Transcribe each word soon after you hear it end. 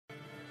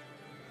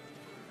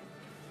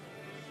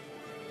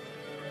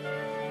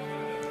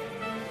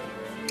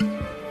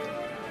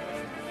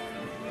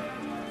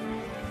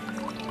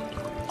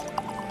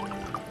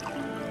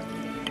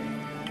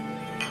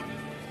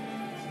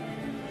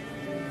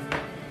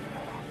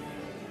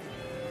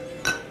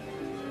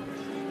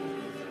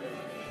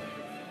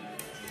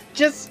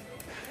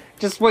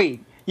just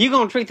wait. You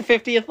gonna treat the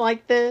 50th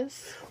like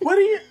this? What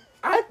do you...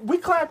 we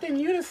clapped in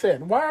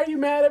unison. Why are you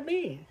mad at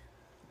me?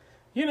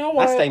 You know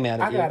what? I stay mad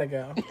at you. I gotta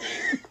go.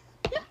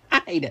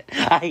 I hate it.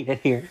 I hate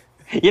it here.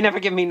 You never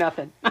give me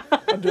nothing.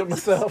 I'll do it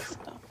myself.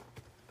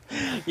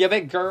 Yeah,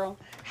 big girl.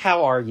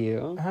 How are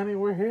you? Honey,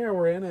 we're here.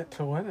 We're in it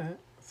to win it.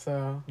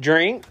 So...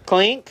 Drink,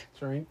 clink.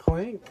 Drink,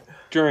 clink.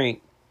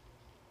 Drink.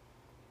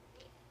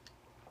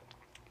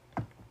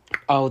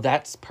 Oh,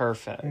 that's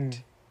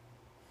perfect.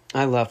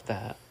 I love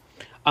that.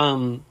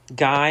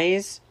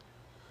 Guys,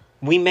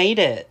 we made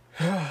it.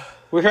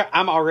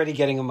 I'm already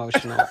getting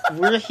emotional.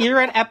 We're here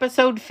at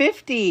episode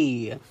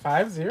 50.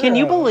 50. Can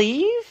you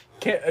believe?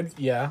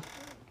 Yeah.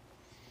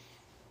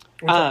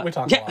 We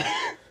talk a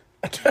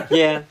lot.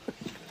 Yeah.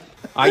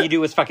 All you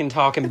do is fucking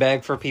talk and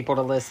beg for people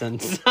to listen.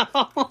 So.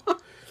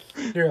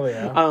 You're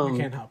Leo. You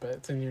can't help it.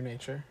 It's in your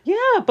nature. Yeah,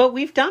 but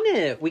we've done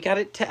it. We got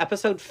it to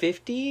episode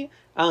 50.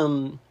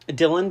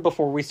 Dylan,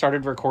 before we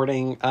started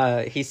recording,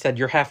 he said,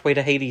 "You're halfway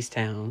to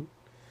Hadestown."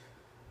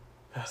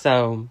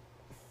 So...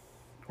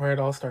 Where it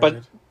all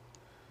started.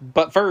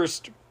 But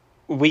first,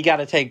 we got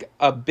to take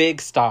a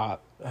big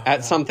stop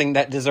at something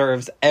that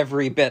deserves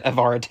every bit of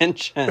our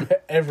attention.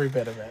 Every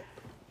bit of it.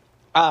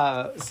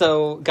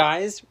 So,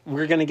 guys,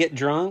 we're going to get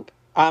drunk.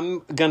 I'm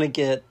going to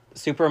get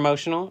super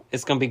emotional.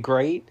 It's going to be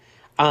great.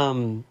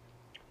 But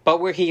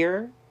we're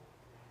here.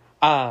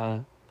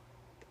 And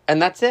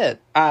that's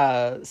it.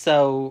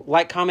 So,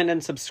 like, comment,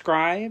 and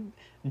subscribe.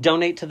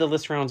 Donate to the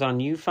List Rounds on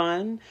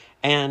YouFund.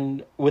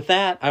 And with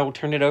that, I will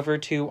turn it over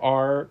to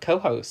our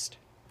co-host.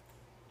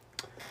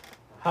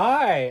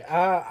 Hi,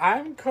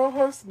 I'm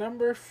co-host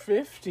number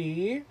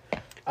 50.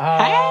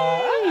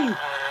 Hey!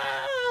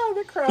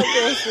 The crowd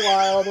goes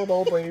wild when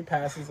old lady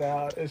passes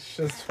out. It's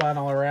just fun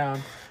all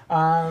around.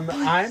 I'm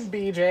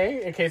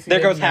BJ, in case you There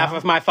didn't goes half know.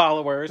 of my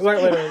followers.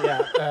 Literally,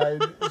 yeah.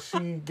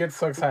 She gets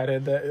so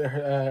excited that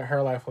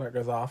her life alert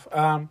goes off.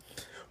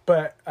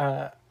 But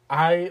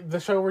the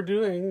show we're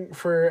doing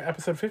for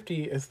episode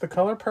 50 is The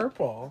Color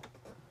Purple.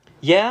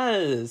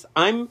 Yes.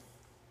 I'm,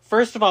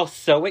 first of all,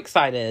 so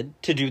excited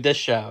to do this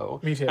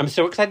show. Me too. I'm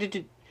so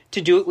excited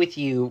to do it with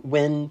you.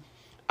 When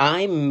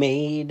I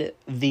made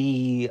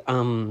the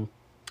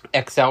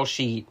Excel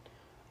sheet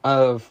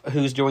of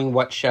who's doing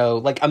what show,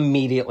 like,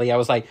 immediately I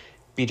was like,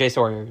 BJ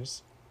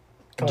Sawyer's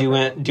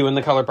doing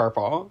The Color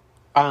Purple.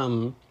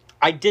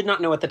 I did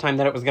not know at the time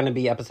that it was going to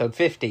be episode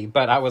 50,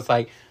 but I was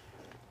like,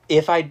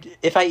 if I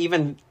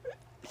even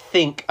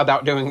think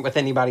about doing it with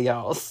anybody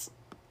else,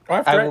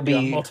 I've I will threatened you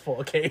on be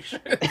multiple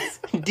occasions.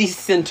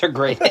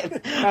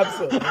 disintegrated.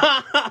 Absolutely.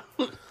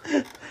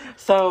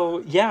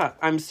 So, yeah,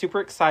 I'm super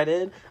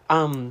excited.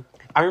 I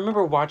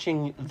remember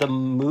watching the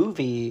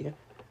movie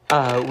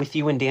with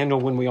you and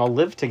Daniel when we all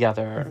lived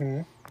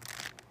together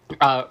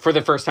for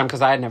the first time,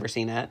 because I had never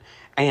seen it.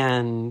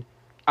 And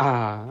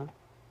then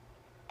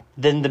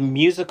the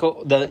music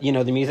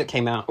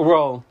came out.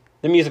 Well,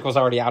 the music was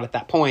already out at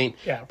that point.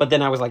 Yeah. But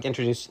then I was, like,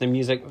 introduced to the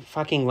music.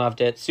 Fucking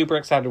loved it. Super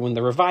excited when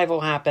the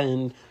revival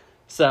happened.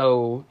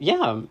 So,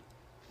 yeah.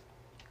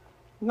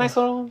 Nice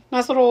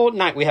little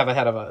night we have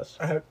ahead of us.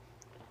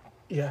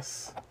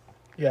 Yes.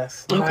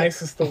 Yes. Okay.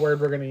 Nice is the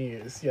word we're going to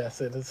use.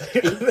 Yes, it is.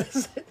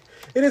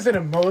 It is an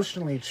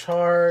emotionally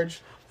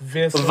charged,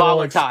 visceral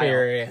Volatile.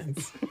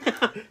 experience.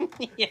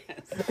 Yes.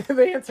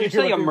 The answer Did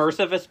you say here-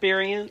 immersive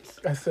experience?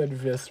 I said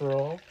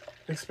visceral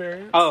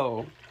experience.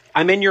 Oh,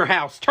 I'm in your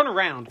house. Turn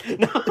around.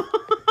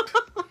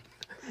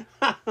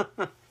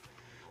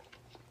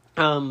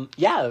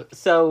 Yeah,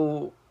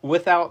 so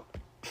without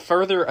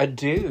further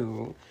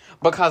ado,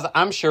 because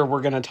I'm sure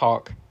we're going to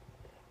talk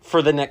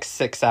for the next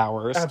 6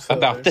 hours Absolutely.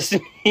 about this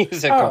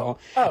musical.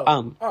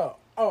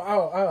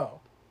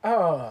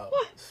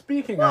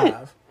 Speaking What?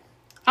 of,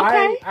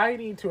 Okay. I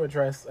need to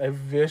address a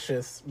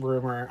vicious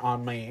rumor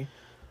on me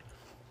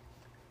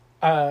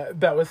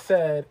that was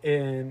said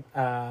in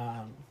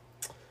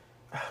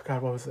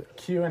what was it?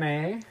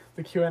 Q&A?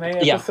 The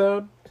Q&A Yeah.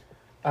 episode.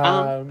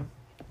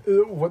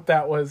 What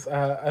that was,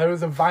 there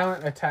was a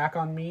violent attack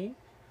on me.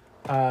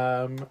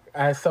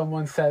 As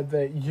someone said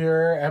that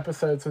your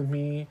episodes with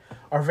me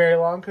are very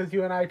long because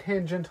you and I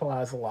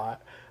tangentialize a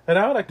lot. And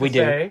I would like to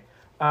say,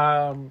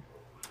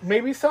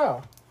 maybe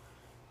so.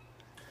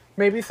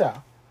 Maybe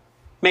so.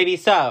 Maybe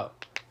so.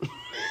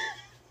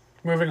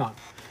 Moving on.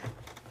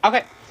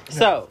 Okay,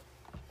 so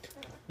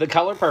The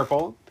Color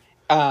Purple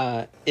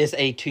is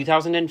a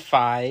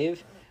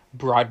 2005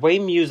 Broadway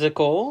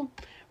musical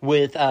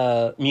with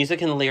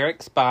music and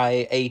lyrics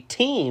by a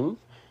team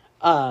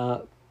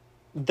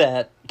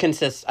that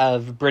consists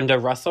of Brenda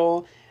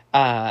Russell,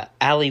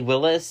 Allie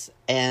Willis,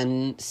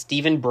 and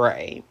Stephen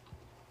Bray,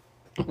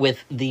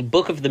 with the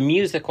book of the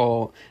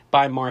musical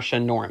by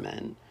Marcia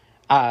Norman.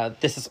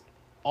 This is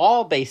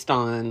all based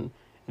on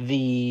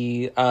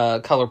the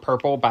Color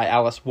Purple by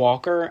Alice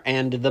Walker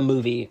and the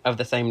movie of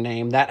the same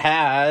name that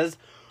has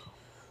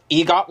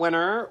EGOT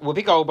winner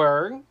Whoopi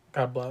Goldberg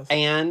God bless.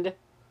 and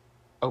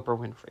Oprah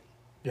Winfrey.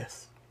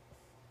 Yes.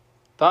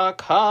 The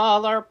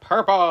Color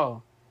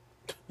Purple.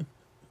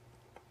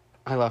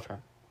 I love her.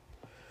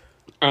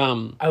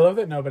 I love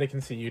that nobody can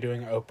see you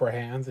doing Oprah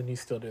hands and you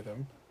still do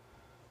them.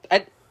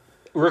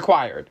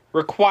 Required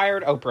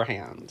Oprah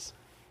hands.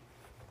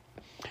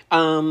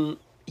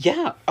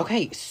 Yeah.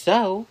 Okay.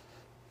 So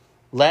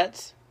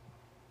let's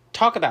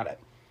talk about it.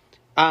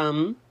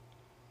 The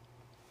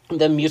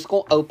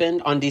musical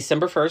opened on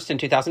December 1st in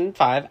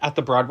 2005 at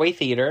the Broadway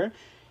Theater.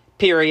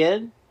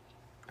 Period.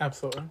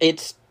 Absolutely.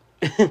 It's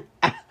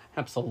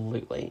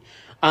absolutely.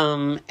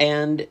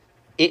 And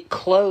it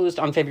closed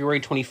on February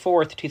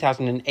 24th,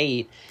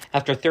 2008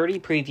 after 30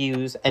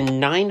 previews and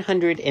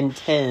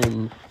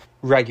 910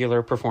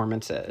 regular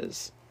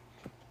performances.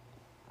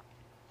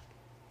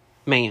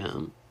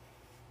 Ma'am.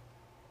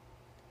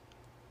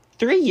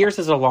 3 years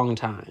is a long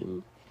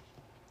time.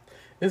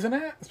 Isn't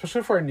it?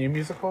 Especially for a new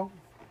musical.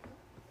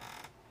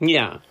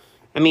 Yeah.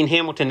 I mean,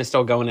 Hamilton is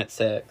still going at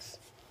 6.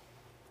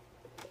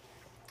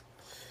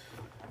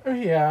 Oh,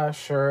 yeah,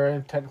 sure.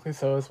 And technically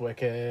so is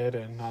Wicked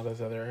and all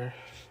those other...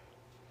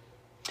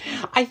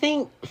 I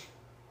think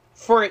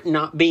for it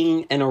not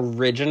being an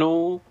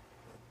original,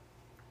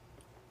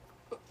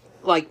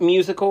 like,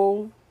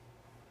 musical,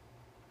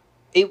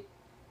 I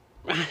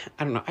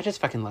don't know. I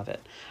just fucking love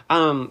it.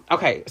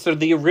 Okay, so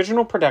the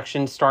original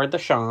production starred the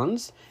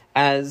Shawns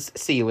as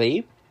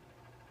Celie.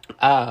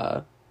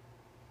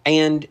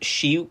 And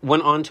she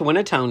went on to win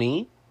a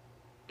Tony.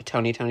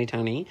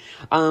 Tony.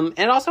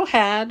 It also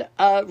had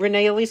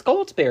Renee Elise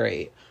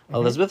Goldsberry,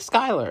 Elizabeth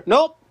Schuyler.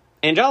 Nope,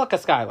 Angelica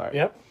Schuyler.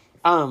 Yep.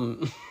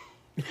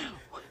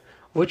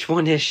 Which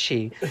one is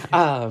she?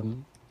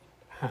 Honey.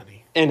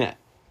 In it.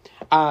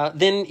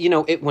 Then,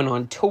 it went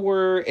on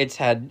tour.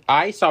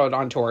 I saw it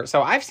on tour,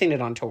 so I've seen it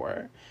on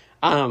tour.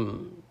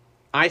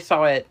 I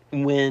saw it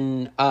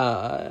when,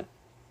 oh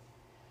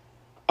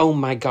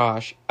my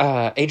gosh,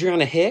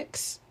 Adriana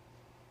Hicks,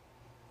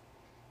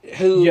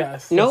 who...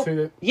 Yes. Nope.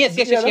 Yes.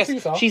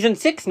 Yeah, She's in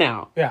 6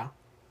 now. Yeah.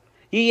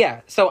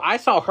 Yeah, so I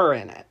saw her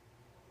in it.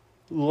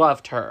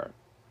 Loved her.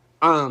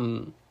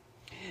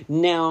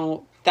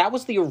 Now, that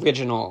was the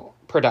original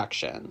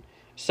production.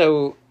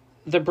 So,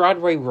 the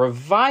Broadway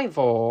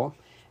revival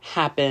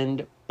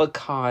happened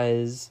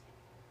because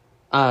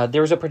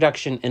there was a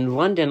production in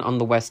London on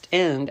the West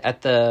End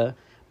at the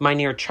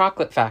Meineer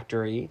Chocolate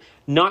Factory,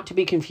 not to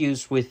be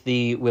confused with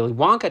the Willy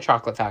Wonka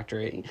Chocolate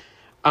Factory.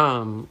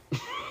 Girl,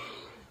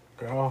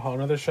 whole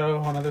nother show,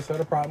 whole nother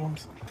set of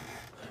problems.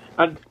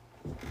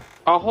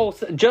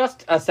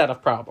 Just a set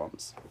of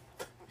problems.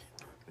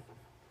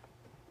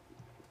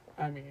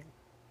 I mean,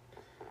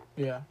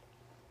 yeah.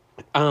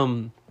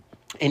 And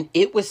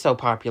it was so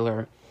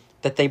popular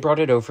that they brought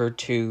it over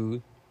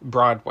to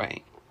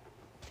Broadway.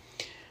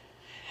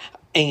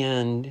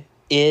 And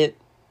it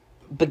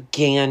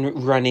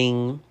began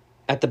running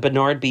at the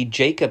Bernard B.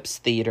 Jacobs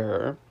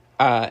Theater,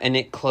 and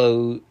it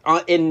closed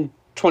in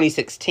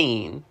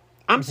 2016.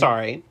 I'm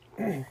sorry,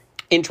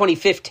 in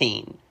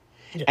 2015.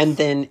 Yes. And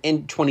then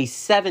in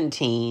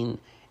 2017,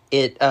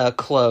 it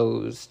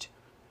closed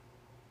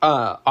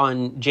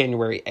on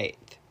January 8th.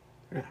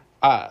 Yeah.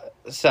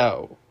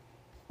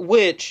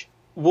 Which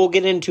we'll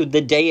get into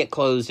the day it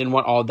closed and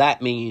what all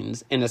that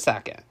means in a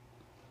second.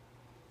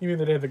 You mean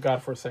the day that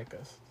God forsake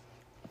us?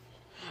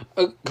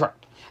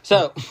 Correct.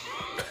 So,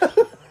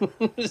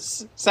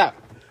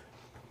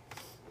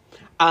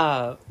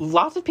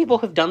 lots of people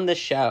have done this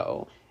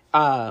show.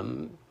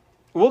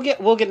 We'll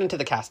get into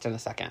the cast in a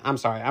second. I'm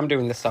sorry, I'm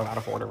doing this so out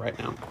of order right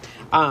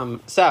now.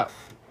 So,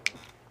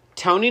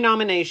 Tony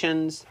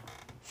nominations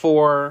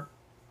for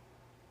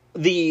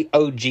the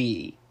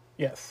OG.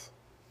 Yes.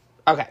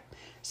 Okay,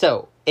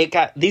 so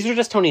these are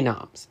just Tony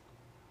noms.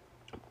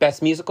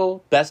 Best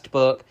Musical, Best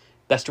Book,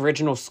 Best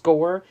Original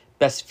Score,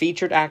 Best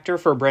Featured Actor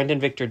for Brandon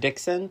Victor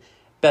Dixon,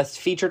 Best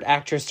Featured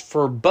Actress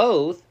for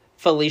both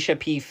Felicia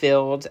P.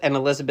 Fields and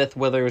Elizabeth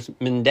Withers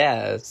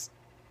Mendez,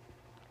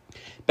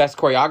 Best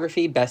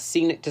Choreography, Best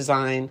Scenic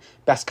Design,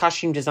 Best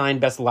Costume Design,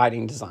 Best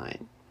Lighting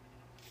Design.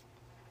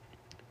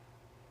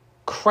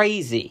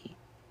 Crazy.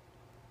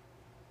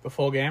 The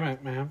full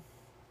gamut, man.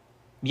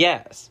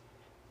 Yes.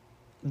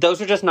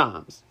 Those are just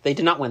noms. They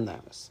did not win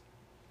those.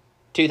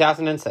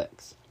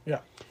 2006. Yeah.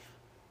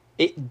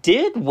 It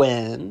did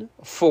win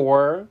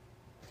for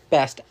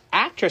Best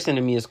Actress in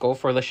a Musical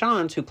for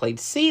LaShawns, who played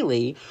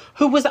Celie,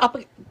 who was up...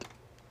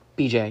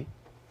 BJ,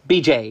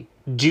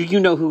 do you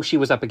know who she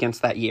was up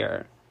against that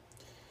year?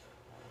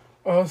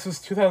 Oh, this is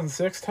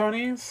 2006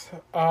 Tonys?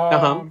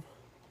 God,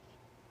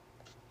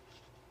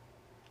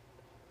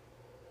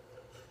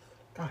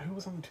 who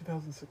was on the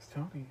 2006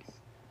 Tonys?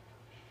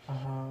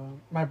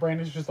 My brain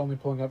is just only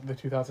pulling up the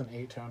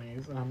 2008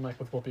 Tonys, and I'm like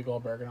with Whoopi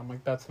Goldberg, and I'm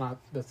like, that's not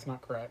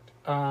correct.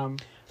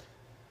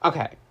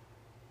 Okay.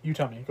 You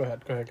tell me. Go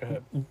ahead.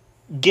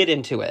 Get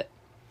into it.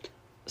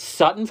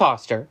 Sutton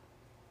Foster.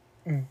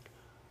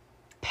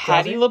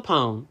 Patti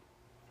LuPone.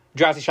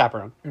 Drowsy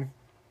Chaperone.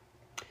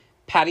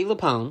 Patti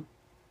LuPone.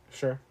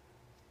 Sure.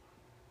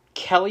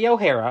 Kelly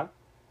O'Hara.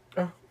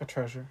 Oh, a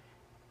treasure.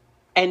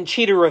 And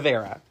Cheetah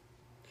Rivera.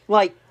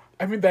 Like...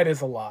 I mean, that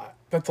is a lot.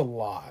 That's a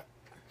lot.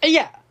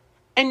 Yeah.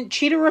 And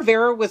Cheetah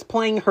Rivera was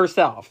playing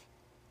herself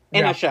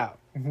in a show.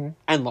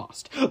 and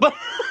lost. But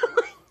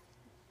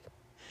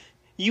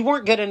you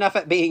weren't good enough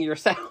at being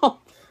yourself.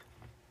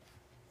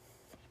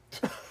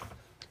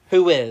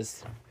 Who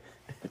is?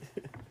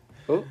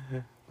 Ooh.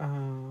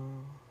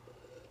 And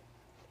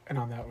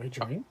on that we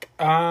drink.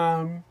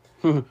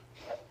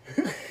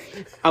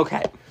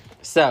 Okay,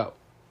 so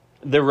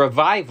the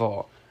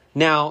revival.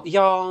 Now,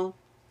 y'all,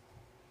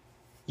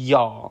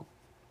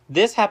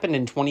 this happened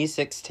in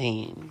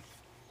 2016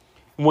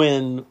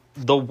 when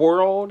the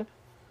world,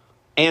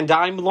 and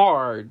I'm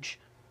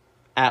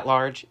at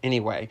large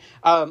anyway.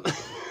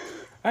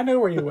 I know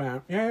where you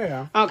went.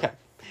 Yeah. Okay,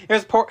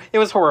 it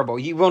was horrible.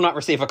 You will not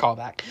receive a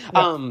callback.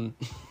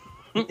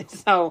 Yep.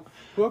 So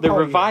the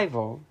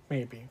revival,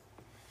 maybe,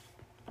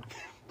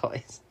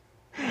 please,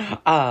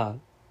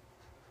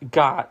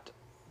 got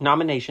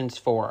nominations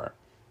for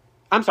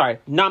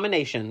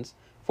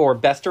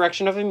Best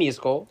Direction of a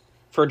Musical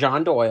for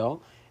John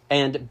Doyle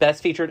and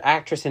Best Featured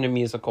Actress in a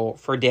Musical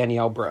for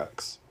Danielle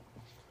Brooks.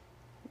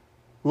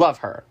 Love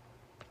her.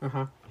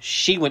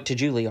 She went to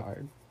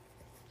Juilliard.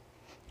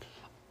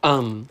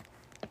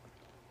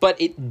 But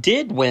it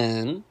did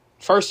win,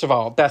 first of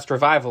all, Best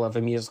Revival of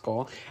a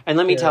Musical. And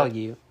let me tell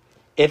you,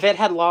 if it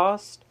had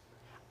lost,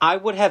 I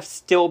would have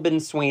still been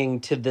swinging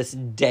to this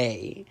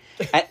day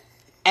at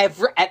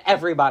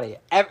everybody,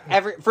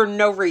 for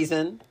no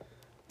reason.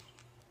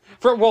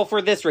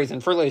 For this reason,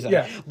 for losing.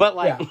 Yeah.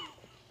 But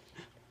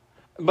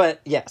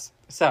but yes.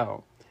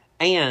 So,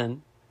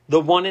 and the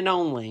one and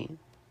only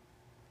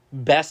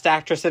Best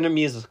Actress in a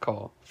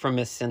Musical from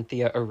Miss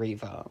Cynthia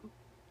Erivo.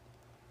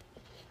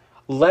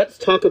 Let's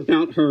talk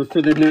about her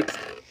for the next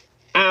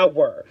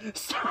hour.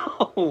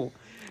 So,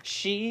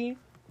 she,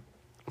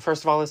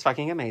 first of all, is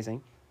fucking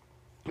amazing.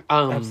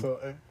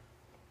 Absolutely.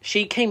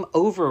 She came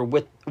over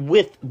with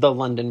the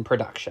London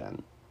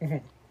production. Mm-hmm.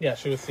 Yeah,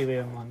 she was Celia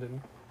in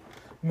London.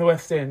 In the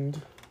West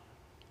End.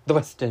 The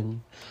West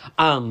End.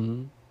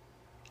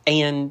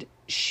 And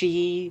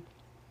she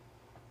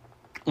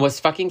was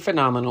fucking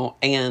phenomenal.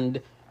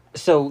 And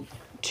so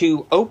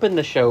to open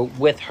the show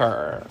with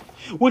her,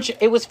 which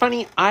it was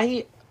funny,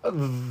 I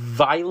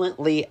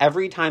violently,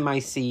 every time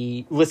I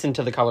listen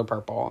to The Color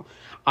Purple,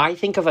 I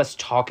think of us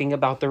talking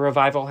about the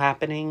revival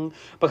happening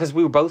because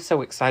we were both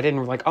so excited and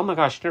we're like, oh my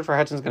gosh, Jennifer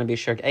Hudson's going to be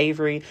Suge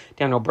Avery.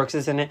 Danielle Brooks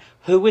is in it.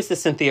 Who is the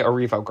Cynthia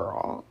Erivo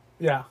girl?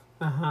 Yeah.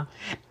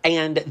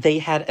 And they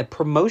had a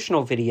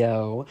promotional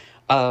video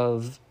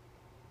of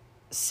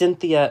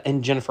Cynthia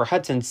and Jennifer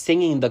Hudson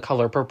singing The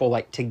Color Purple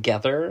like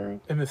together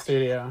in the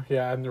studio.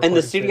 Yeah, in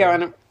the studio.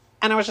 And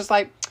I was just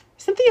like,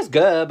 Cynthia's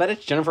good, but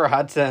it's Jennifer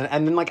Hudson.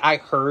 And then like I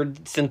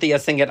heard Cynthia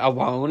sing it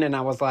alone, and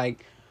I was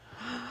like,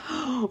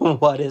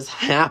 what is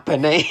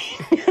happening?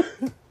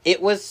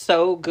 It was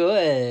so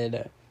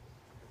good.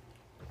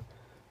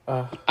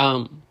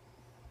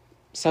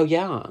 So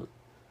yeah.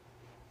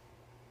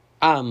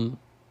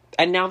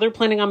 And now they're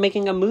planning on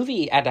making a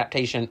movie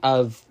adaptation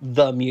of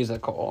the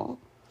musical.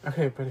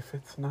 Okay, but if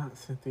it's not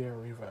Cynthia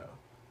Erivo,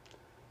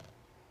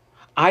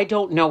 I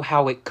don't know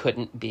how it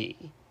couldn't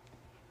be.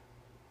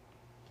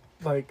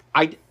 Like,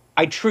 I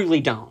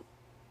truly don't.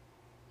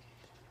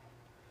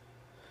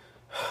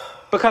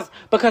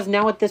 Because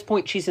now at this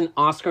point she's an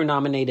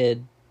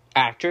Oscar-nominated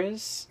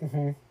actress.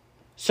 Mm-hmm.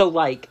 So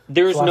like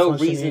there's no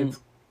reason.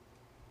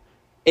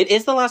 It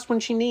is the last one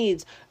she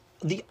needs.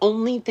 The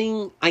only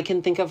thing I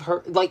can think of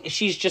her, like,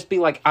 she's just be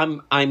like,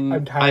 I'm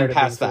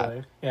past that.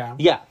 Silly. Yeah.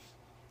 Yeah.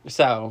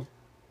 So,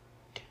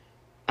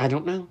 I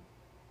don't know.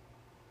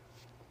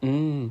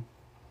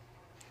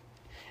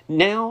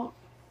 Now,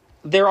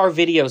 there are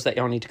videos that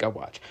y'all need to go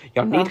watch.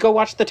 Y'all need to go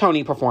watch the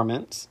Tony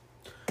performance.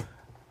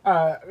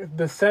 The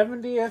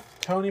 70th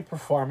Tony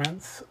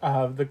performance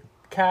of the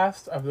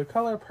cast of The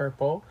Color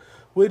Purple,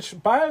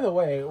 which, by the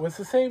way, was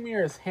the same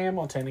year as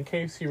Hamilton, in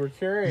case you were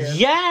curious.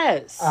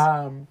 Yes!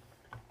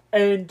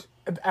 And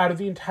out of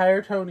the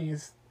entire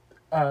Tonys,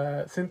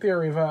 Cynthia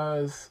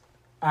Erivo's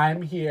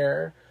I'm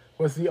Here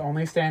was the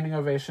only standing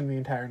ovation the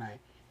entire night.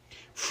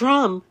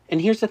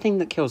 And here's the thing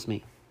that kills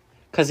me.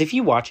 Because if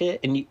you watch it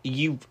and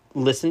you've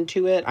listened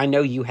to it, I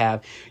know you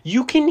have,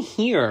 you can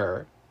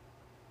hear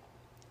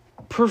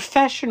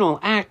professional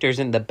actors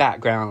in the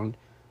background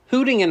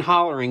hooting and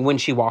hollering when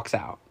she walks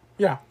out.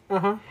 Yeah,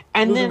 And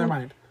losing then, their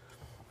mind.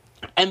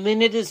 And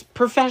then it is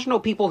professional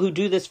people who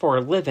do this for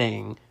a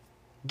living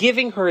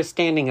giving her a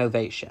standing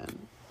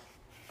ovation.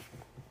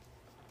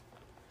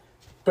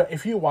 But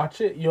if you watch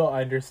it, you'll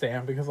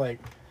understand because, like,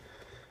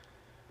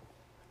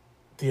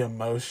 the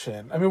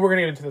emotion. I mean, we're going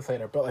to get into this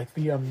later, but, like,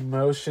 the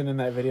emotion in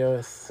that video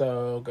is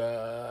so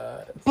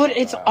good. But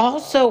it's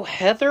also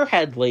Heather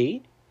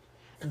Headley,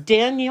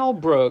 Danielle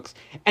Brooks,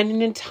 and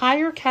an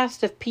entire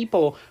cast of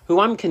people who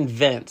I'm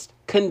convinced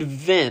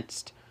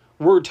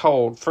were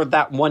told for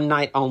that one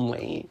night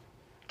only,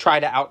 try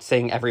to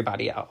outsing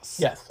everybody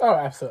else. Yes. Oh,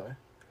 absolutely.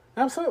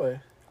 Absolutely.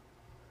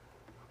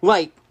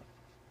 Like,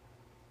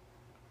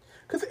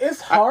 because it's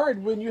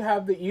hard when you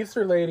have the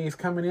Easter ladies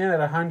coming in at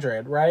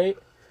 100, right?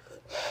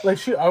 Like,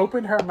 she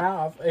opened her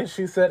mouth and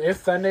she said,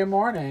 it's Sunday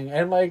morning.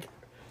 And, like,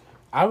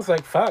 I was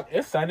like, fuck,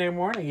 it's Sunday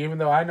morning, even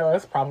though I know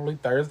it's probably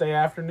Thursday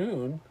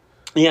afternoon.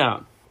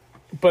 Yeah.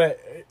 But,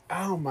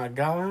 oh my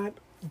God,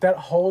 that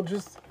whole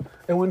just...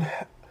 And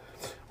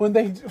when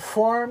they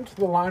formed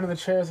the line of the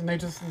chairs and they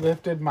just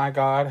lifted, my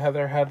God,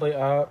 Heather Headley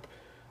up...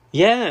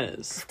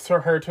 Yes.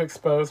 For her to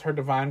expose her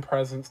divine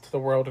presence to the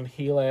world and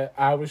heal it,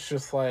 I was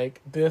just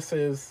like, this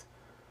is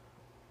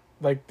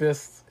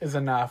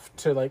enough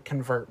to, like,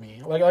 convert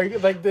me.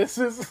 Like this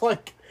is,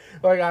 like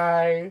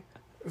I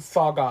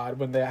saw God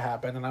when that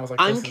happened, and I was like,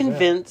 I'm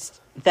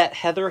convinced that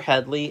Heather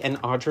Headley and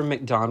Audra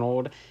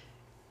McDonald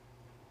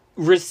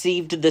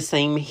received the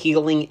same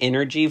healing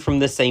energy from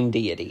the same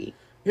deity.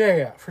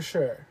 Yeah, for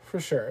sure.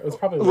 It was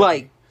probably...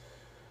 Like...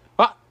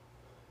 What?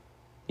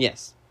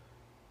 Yes.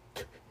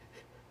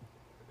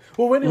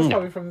 Well, Whitney was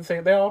probably from the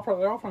same... They're all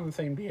from the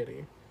same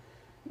deity.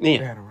 Yeah.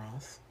 Diana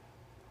Ross.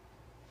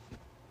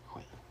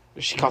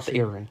 She caught the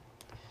earring.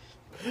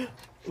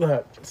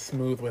 Look,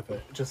 smooth with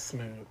it. Just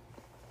smooth.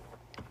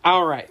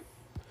 All right.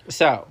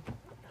 So.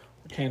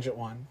 Tangent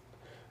 1.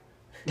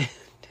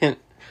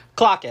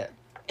 Clock it.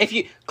 If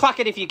you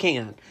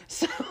can.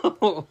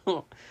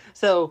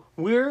 So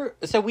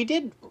we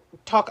did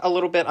talk a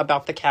little bit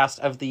about the cast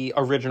of the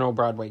original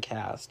Broadway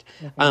cast.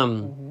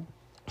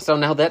 So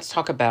now let's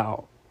talk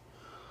about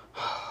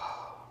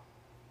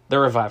the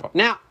revival.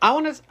 Now, I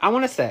want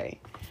to say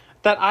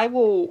that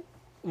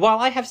while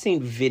I have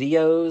seen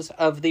videos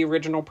of the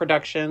original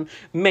production,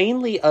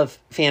 mainly of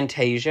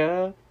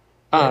Fantasia,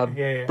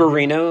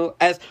 Barrino,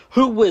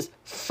 who was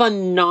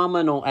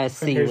phenomenal as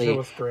Fantasia Celie.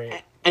 was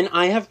great. And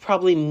I have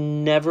probably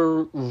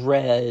never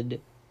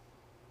read...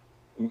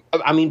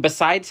 I mean,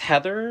 besides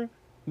Heather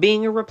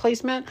being a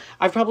replacement,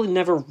 I've probably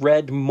never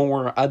read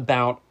more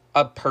about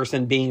a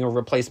person being a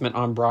replacement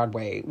on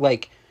Broadway,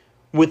 like,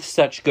 with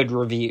such good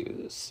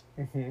reviews.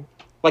 Mm-hmm.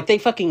 Like, they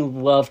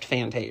fucking loved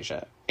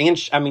Fantasia. And,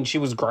 she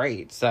was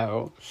great,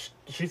 so...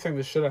 She sang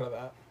the shit out of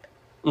that.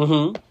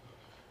 Mm-hmm.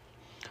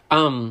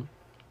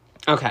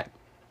 Okay.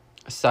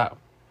 So.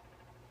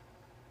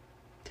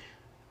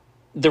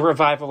 The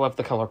revival of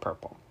The Color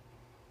Purple.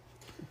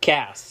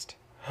 Cast.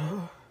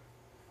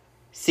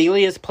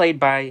 Celia is played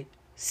by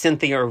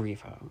Cynthia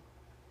Erivo.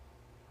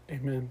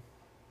 Amen.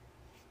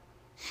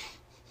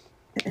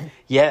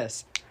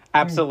 Yes,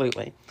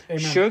 absolutely.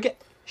 Amen.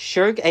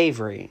 Shug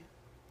Avery,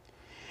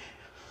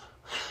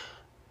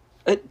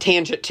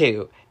 Tangent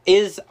 2,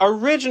 is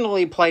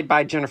originally played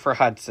by Jennifer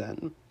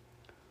Hudson.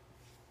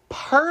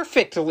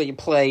 Perfectly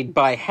played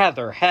by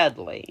Heather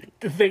Headley.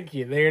 Thank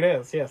you. There it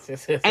is. Yes.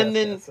 And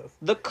then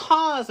the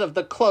cause of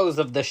the close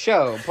of the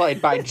show,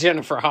 played by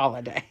Jennifer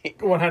Holliday.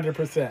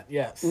 100%.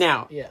 Yes.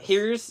 Now,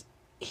 here's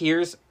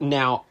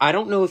now, I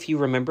don't know if you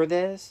remember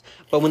this,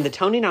 but when the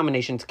Tony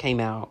nominations came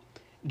out,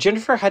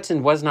 Jennifer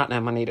Hudson was not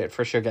nominated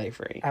for Shug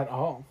Avery. At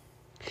all.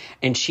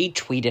 And she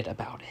tweeted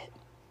about it.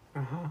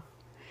 Uh-huh.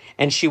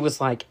 And she was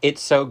like,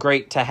 it's so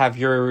great to have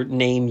your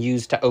name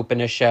used to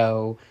open a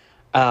show,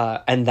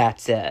 and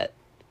that's it.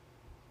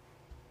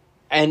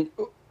 And,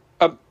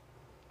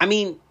 I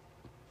mean,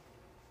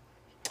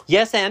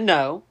 yes and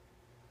no.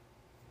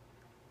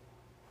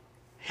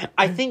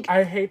 I think...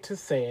 I hate to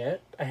say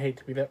it. I hate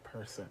to be that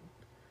person.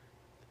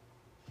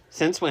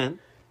 Since when?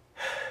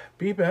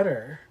 Be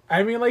better.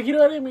 I mean, like, you know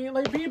what I mean?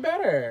 Like, be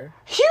better.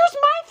 Here's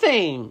my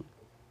thing.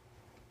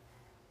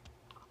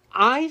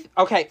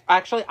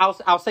 Actually,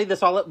 I'll say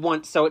this all at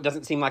once so it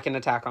doesn't seem like an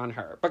attack on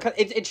her. Because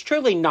it's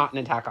truly not an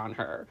attack on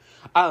her.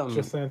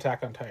 Just an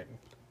attack on Titan.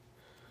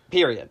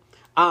 Period.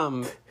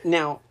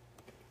 Now,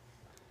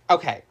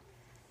 okay.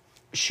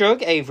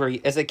 Shug Avery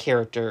is a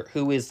character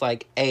who is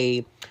like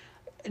a,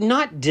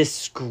 not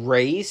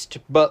disgraced,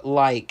 but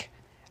like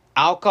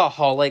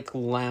alcoholic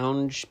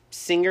lounge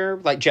singer,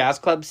 like jazz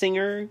club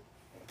singer.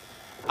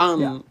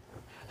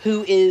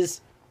 Who is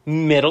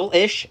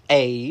middle-ish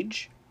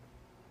age,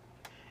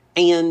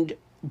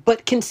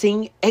 but can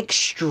sing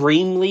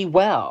extremely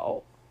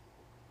well.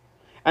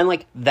 And,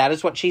 like, that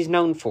is what she's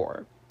known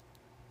for.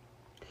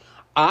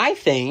 I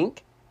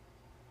think,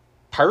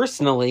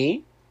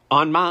 personally,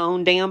 on my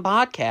own damn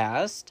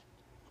podcast,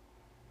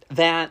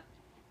 that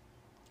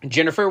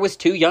Jennifer was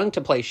too young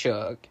to play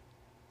Shug.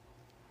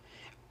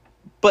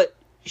 But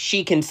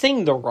she can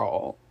sing the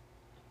role.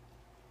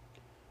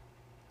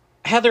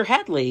 Heather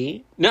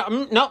Headley...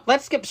 No,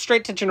 let's skip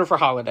straight to Jennifer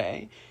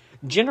Holliday.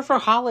 Jennifer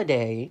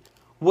Holliday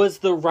was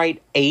the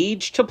right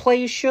age to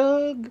play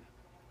Shug.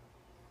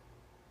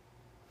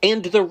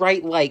 And the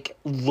right, like,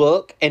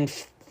 look and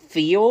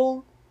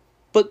feel,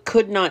 but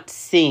could not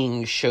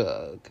sing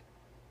Shug.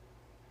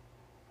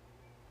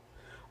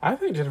 I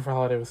think Jennifer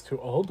Holliday was too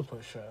old to play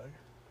Shug.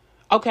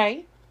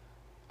 Okay.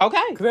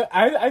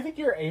 I think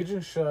you're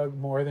aging Shug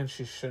more than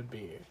she should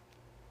be.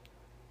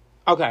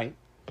 Okay.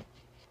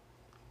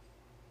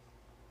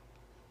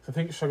 I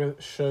think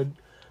Shug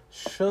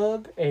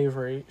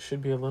Avery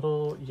should be a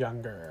little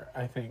younger,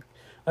 I think.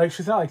 Like,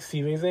 she's not like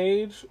Sive's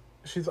age.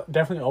 She's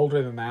definitely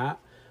older than that.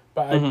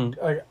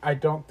 But I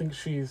don't think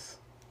she's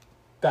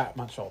that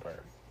much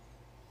older.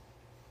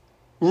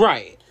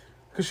 Right.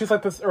 Because she's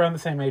like around the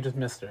same age as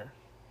Mister.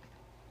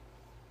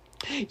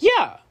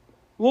 Yeah.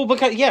 Well,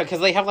 because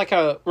they have, like,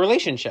 a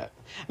relationship.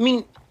 I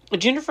mean,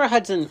 Jennifer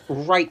Hudson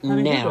right now...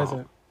 Who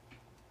doesn't?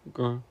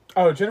 Girl.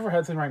 Oh, Jennifer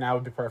Hudson right now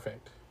would be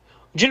perfect.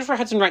 Jennifer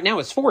Hudson right now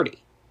is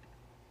 40.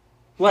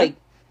 Like,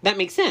 that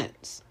makes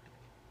sense.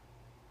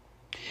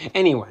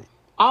 Anyway,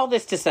 all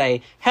this to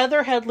say,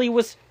 Heather Headley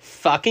was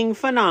fucking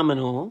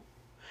phenomenal.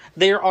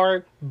 There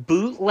are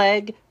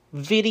bootleg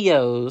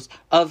videos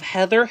of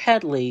Heather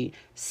Headley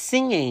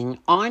singing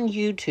on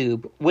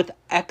YouTube with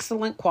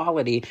excellent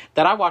quality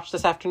that I watched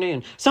this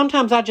afternoon.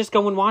 Sometimes I just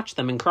go and watch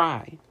them and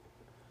cry.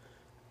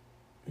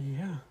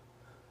 Yeah.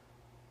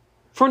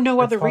 For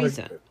no other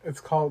reason. It's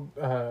called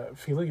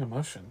feeling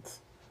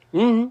emotions.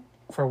 Mm-hmm.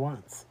 For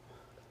once.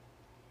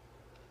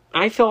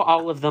 I feel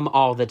all of them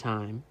all the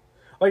time.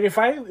 Like, if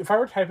I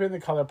were to type in the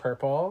color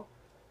purple,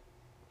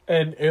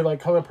 and it, like,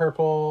 color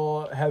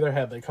purple, Heather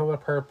Headley, color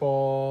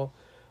purple,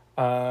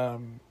 I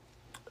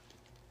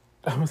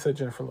almost said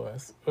Jennifer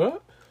Lewis.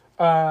 But,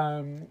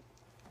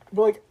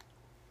 like,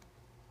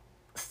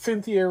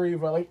 Cynthia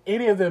Erivo, like,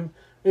 any of them,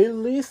 at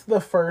least the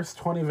first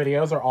 20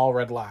 videos are all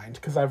redlined,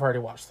 because I've already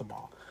watched them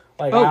all.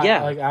 Like,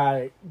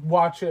 I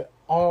watch it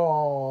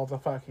all the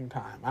fucking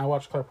time. I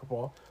watch Color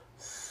Purple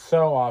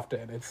so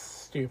often. It's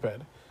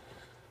stupid.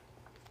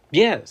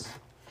 Yes.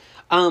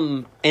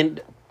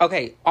 And,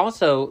 okay,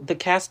 also, the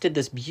cast did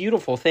this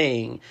beautiful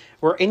thing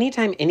where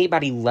anytime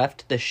anybody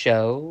left the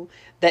show,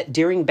 that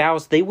during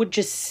bows, they would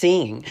just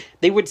sing.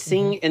 They would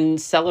sing in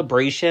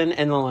celebration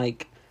and,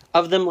 like,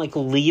 of them, like,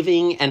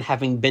 leaving and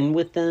having been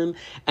with them.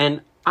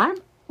 And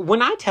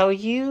when I tell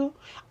you,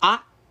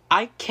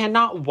 I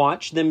cannot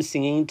watch them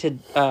singing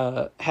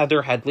to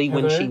Heather Headley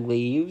when she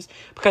leaves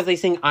because they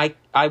sing I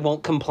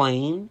Won't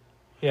Complain.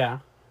 Yeah.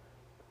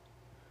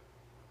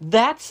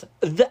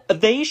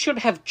 They should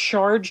have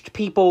charged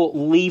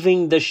people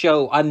leaving the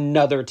show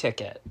another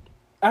ticket.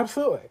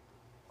 Absolutely.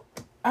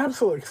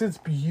 Absolutely, because it's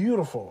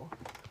beautiful.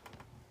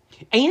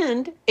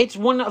 And it's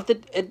one of the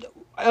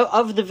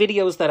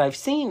videos that I've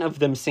seen of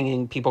them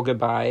singing People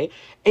Goodbye.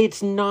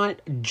 It's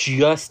not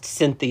just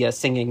Cynthia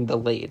singing the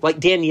lead. Like,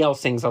 Danielle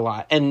sings a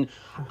lot. And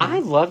I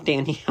love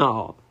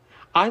Danielle.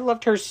 I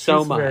loved her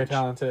so much. She's very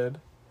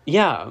talented.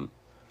 Yeah.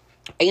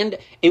 And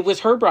it was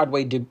her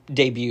Broadway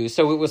debut,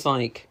 so it was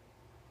like,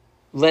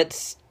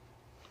 let's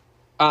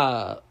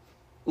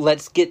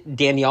get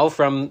Danielle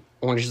from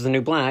Orange is the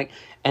New Black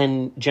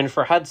and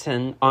Jennifer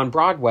Hudson on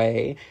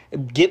Broadway,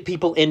 get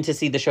people in to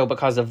see the show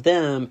because of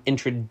them,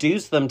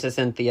 introduce them to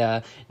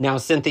Cynthia. Now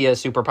Cynthia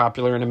is super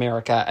popular in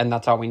America, and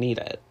that's all we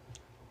needed.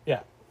 Yeah.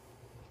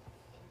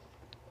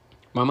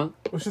 Mama?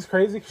 Which is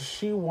crazy, because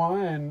she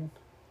won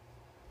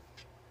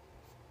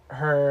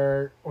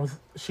her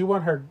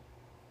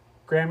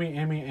Grammy,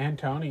 Emmy, and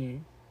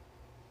Tony.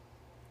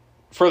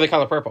 For The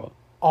Color Purple.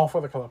 All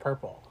for The Color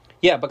Purple.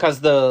 Yeah,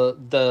 because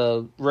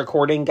the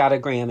recording got a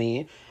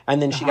Grammy,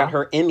 and then she got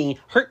her Emmy.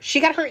 She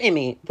got her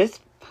Emmy. This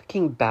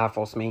fucking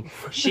baffles me.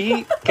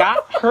 She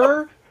got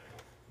her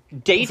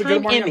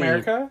daytime Emmy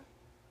America?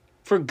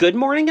 for Good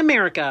Morning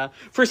America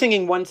for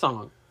singing one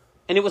song,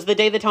 and it was the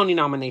day the Tony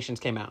nominations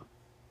came out.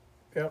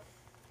 Yep,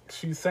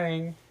 she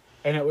sang,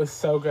 and it was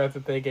so good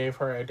that they gave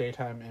her a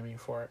daytime Emmy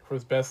for it. It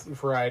was best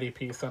variety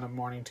piece on a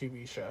morning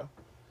TV show.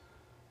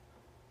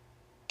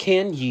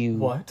 Can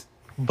you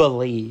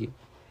believe?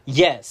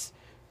 Yes.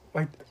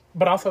 Like,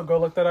 but also go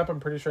look that up. I'm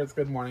pretty sure it's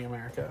Good Morning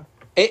America.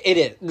 It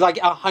is. Like,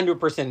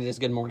 100% it is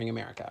Good Morning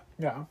America.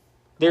 Yeah.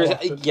 There's,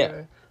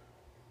 yeah.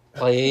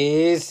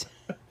 Please.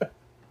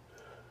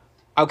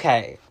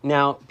 Okay.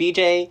 Now,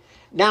 BJ,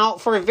 now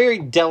for a very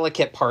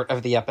delicate part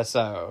of the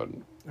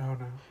episode. Oh,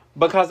 no.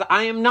 Because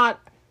I am not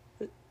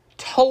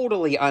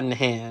totally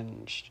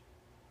unhinged,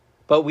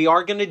 but we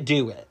are going to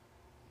do it.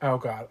 Oh,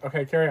 God.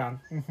 Okay, carry on.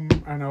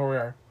 I know where we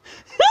are.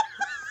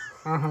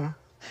 Uh-huh.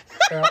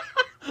 Yeah.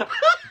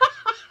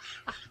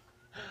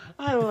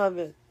 I love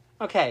it.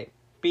 Okay,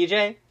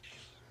 BJ,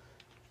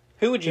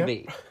 who would you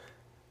be?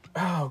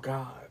 Oh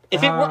God!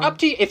 If it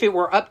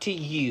were up to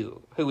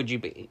you, who would you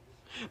be?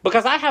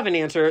 Because I have an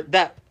answer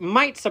that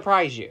might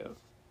surprise you.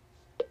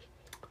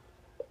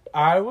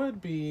 I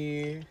would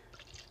be.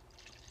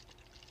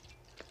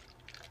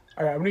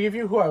 All right, I'm gonna give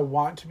you who I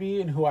want to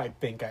be and who I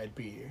think I'd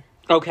be.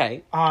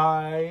 Okay.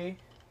 I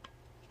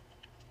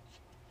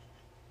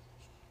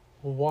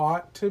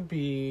want to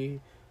be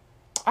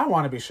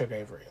Shug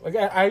Avery. Like,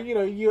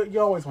 you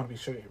always want to be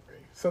Shug Avery.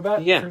 So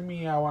that, for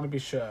me, I want to be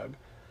Shug.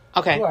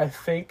 Okay. Who I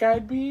think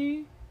I'd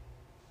be?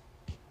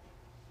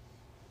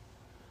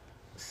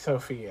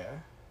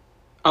 Sophia.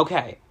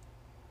 Okay.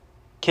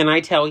 Can I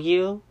tell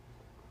you?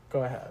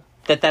 Go ahead.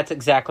 That's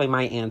exactly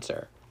my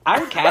answer. I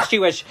would cast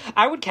you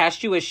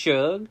as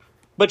Shug,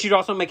 but you'd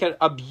also make it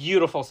a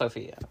beautiful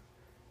Sophia.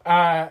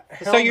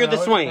 So you're the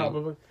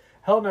swing.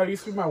 Hell no, it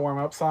used to be my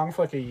warm-up song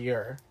for like a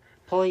year.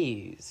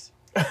 Please.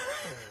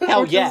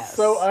 Hell yes.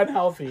 So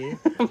unhealthy.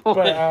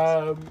 But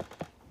I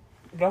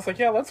was like,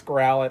 yeah, let's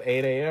growl at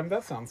 8 a.m.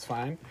 That sounds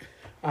fine.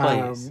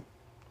 Please.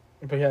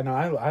 But yeah, no,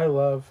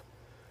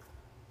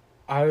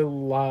 I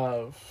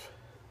love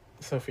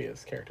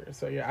Sophia's character.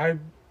 So yeah,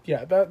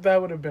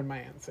 that would have been my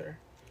answer.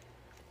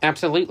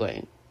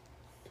 Absolutely.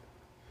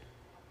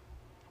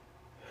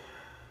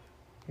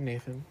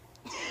 Nathan.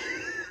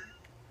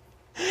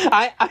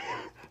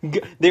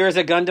 There is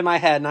a gun to my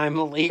head, and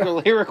I'm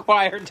legally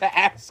required to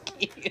ask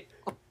you.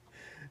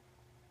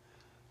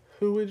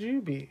 Who would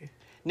you be?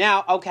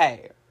 Now,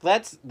 okay,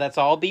 let's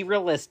all be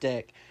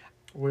realistic.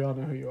 We all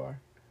know who you are.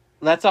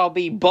 Let's all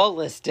be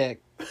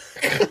ballistic.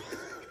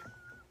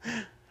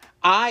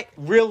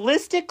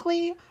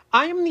 Realistically,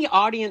 I am the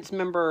audience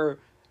member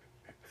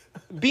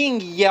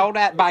being yelled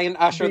at by an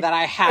usher that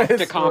I have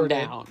to calm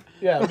down.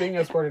 Yeah, being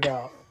escorted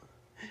out.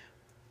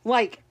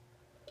 Like,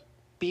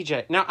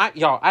 BJ. Now,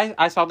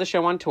 I saw the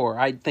show on tour.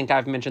 I think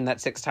I've mentioned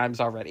that 6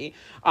 times already.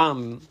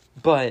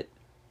 But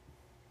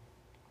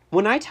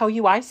when I tell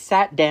you I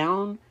sat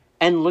down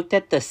and looked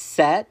at the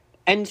set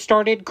and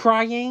started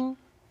crying,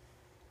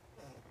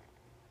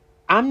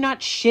 I'm not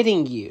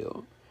shitting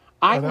you.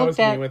 That was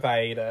me with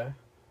Aida.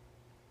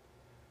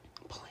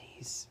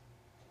 Please.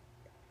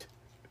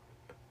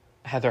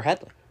 Heather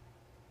Headley.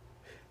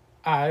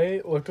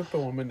 I looked at the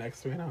woman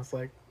next to me and I was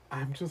like,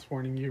 I'm just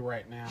warning you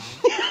right now.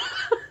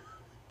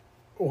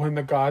 When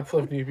The Gods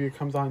Love Nubia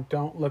comes on,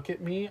 don't look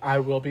at me. I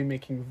will be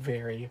making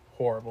very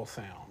horrible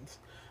sounds.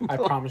 I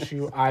promise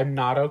you, I'm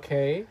not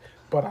okay,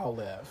 but I'll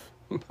live.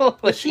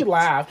 But she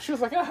laughed. She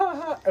was like, ah,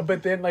 ha, ha.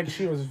 But then, like,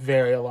 she was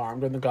very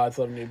alarmed when The Gods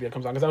Love Nubia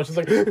comes on. Because I was just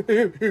like,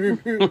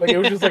 like, it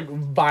was just, like,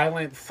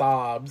 violent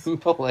sobs.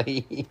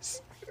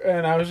 Please.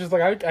 And I was just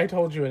like, I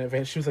told you in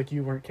advance. She was like,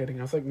 you weren't kidding.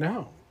 I was like,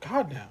 no.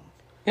 God, no.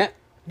 Yeah.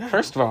 No.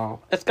 First of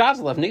all, it's Gods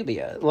Love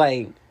Nubia.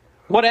 Like,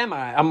 what am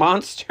I? A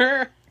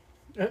monster?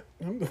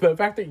 The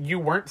fact that you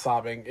weren't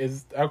sobbing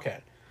is okay.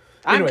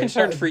 I'm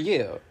concerned for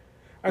you.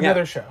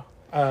 Another show.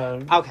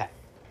 Okay.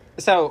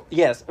 So,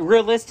 yes,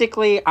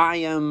 realistically, I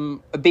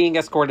am being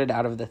escorted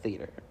out of the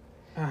theater.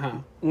 Uh-huh.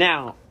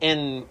 Now,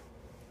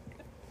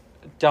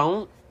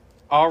 don't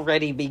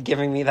already be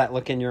giving me that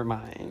look in your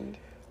mind.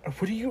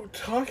 What are you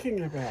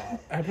talking about?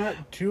 I'm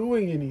not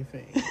doing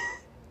anything.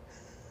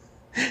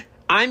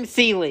 I'm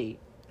Seeley.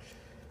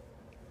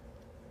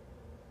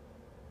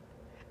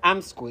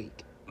 I'm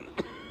Squeak.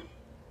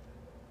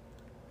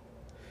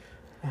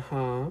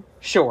 Uh-huh.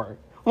 Sure.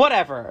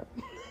 Whatever.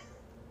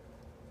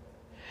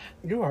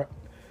 You're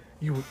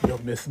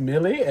Miss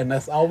Millie, and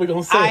that's all we're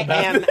gonna say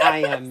about it. I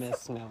am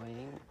Miss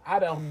Millie. I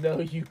don't know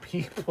you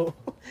people.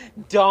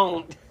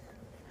 Don't.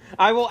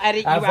 I will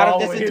edit you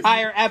out of this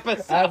entire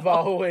episode. I've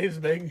always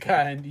been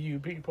kind to you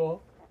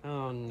people.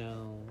 Oh,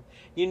 no.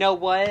 You know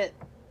what?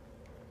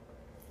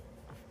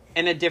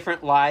 In a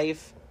different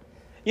life.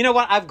 You know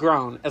what? I've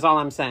grown, is all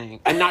I'm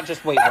saying. And not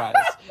just weight-wise.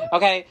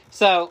 Okay?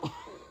 So...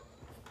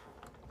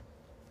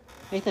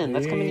 Nathan,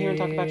 let's come in here and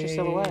talk about your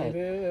silhouette.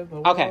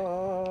 Okay.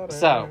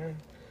 So,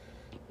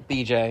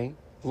 BJ,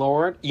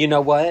 Lord, you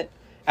know what?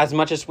 As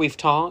much as we've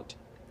talked,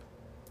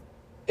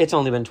 it's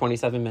only been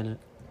 27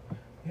 minutes.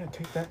 Yeah,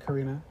 take that,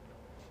 Karina.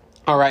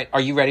 All right,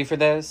 are you ready for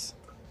this?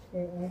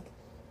 Mm-mm.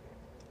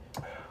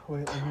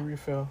 Wait, let me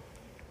refill.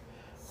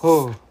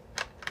 Oh,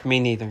 me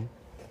neither.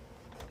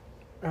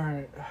 All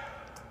right.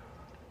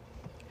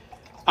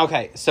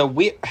 Okay, so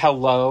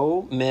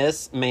hello,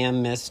 Miss,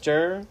 Ma'am,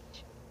 Mister.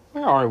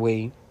 Where are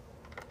we?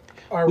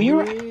 We're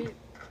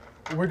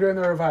doing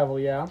the revival,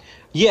 yeah?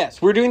 Yes,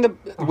 we're doing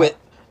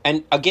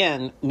and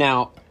again,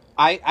 now,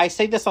 I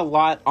say this a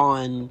lot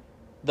on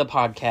the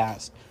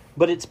podcast,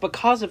 but it's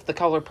because of The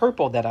Color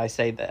Purple that I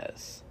say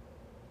this.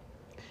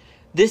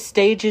 This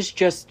stage is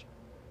just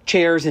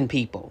chairs and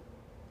people.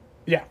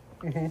 Yeah.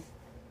 Mm-hmm.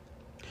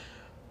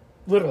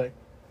 Literally.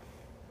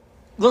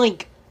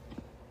 Like,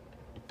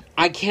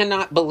 I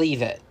cannot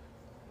believe it.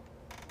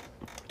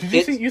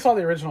 You saw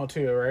the original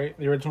too, right?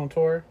 The original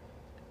tour?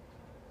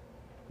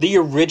 The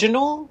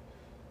original?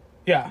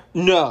 Yeah.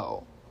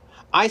 No.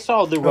 I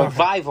saw the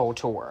revival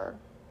tour.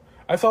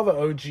 I saw the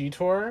OG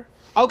tour.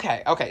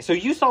 Okay. So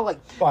you saw, like,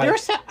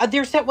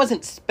 their set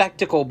wasn't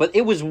spectacle, but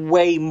it was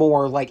way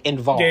more, like,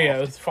 involved. Yeah,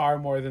 it was far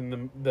more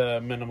than the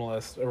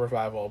minimalist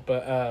revival.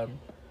 But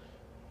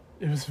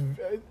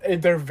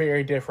they're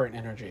very different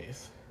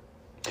energies.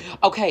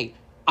 Okay,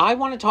 I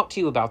want to talk to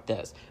you about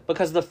this,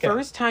 because the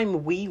first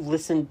time we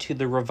listened to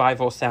the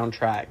revival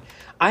soundtrack,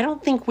 I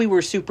don't think we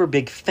were super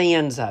big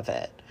fans of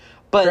it.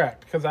 But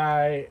correct, because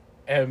I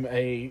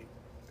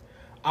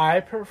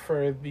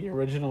prefer the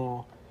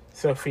original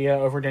Sophia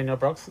over Danielle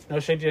Brooks. No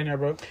shade to Danielle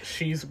Brooks.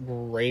 She's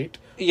great.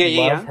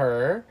 Love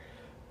her.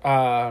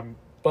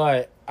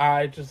 But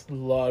I just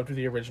loved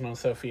the original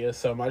Sophia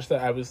so much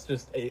that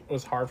it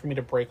was hard for me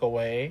to break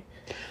away.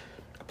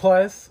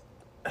 Plus,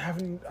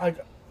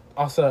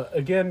 also,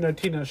 again, no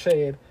tea, no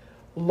shade,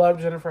 love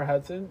Jennifer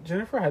Hudson.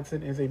 Jennifer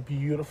Hudson is a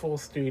beautiful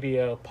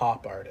studio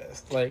pop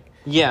artist. Like,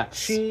 yes.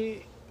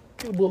 She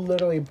will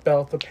literally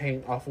belt the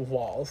paint off of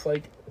walls.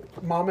 Like,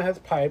 Mama Has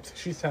Pipes,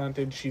 she's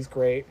talented, she's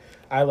great.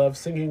 I love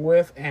singing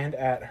with and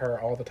at her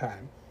all the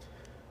time.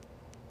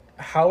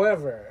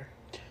 However...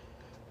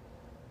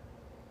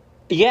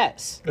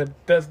 Yes.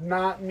 That does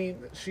not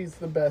mean that she's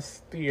the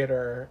best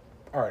theater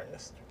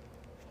artist.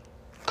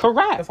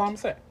 Correct. That's all I'm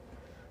saying.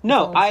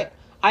 No,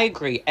 I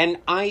agree. And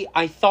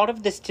I thought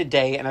of this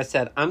today and I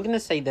said, I'm going to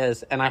say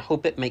this and I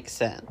hope it makes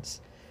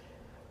sense.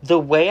 The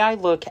way I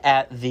look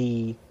at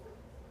the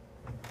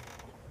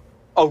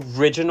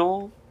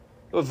original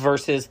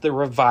versus the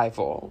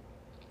revival,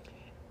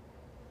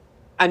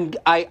 and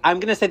I'm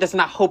going to say this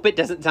and I hope it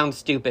doesn't sound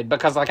stupid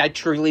because, like, I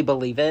truly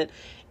believe it,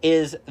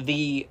 is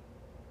the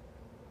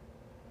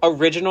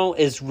original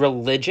is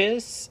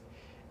religious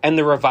and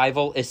the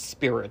revival is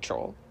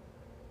spiritual.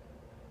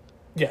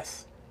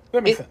 Yes.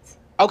 That makes sense.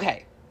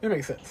 Okay. It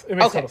makes sense. It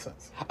makes total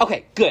sense.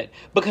 Okay, good.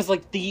 Because,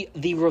 like, the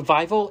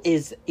revival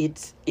is,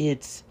 it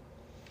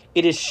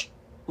is,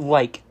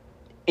 like,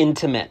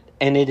 intimate.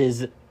 And it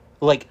is,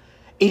 like,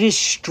 it is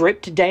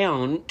stripped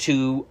down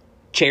to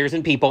chairs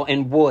and people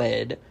and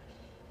wood.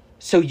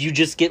 So you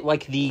just get,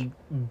 like, the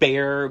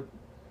bare,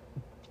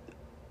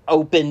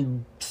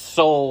 open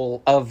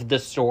soul of the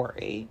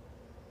story.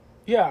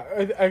 Yeah,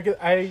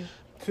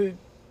 to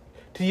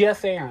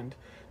yes, and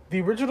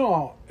the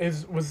original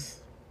was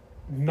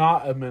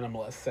not a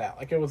minimalist set.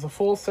 Like, it was a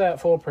full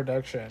set, full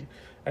production,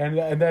 and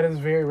that is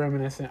very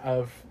reminiscent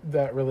of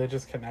that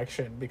religious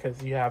connection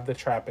because you have the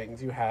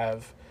trappings, you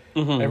have,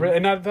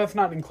 that's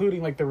not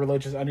including, like, the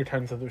religious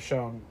undertones of the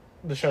show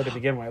to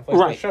begin with.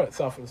 Like, the show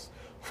itself is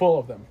full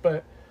of them,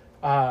 but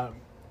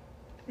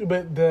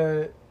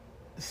the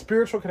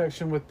spiritual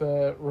connection with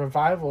the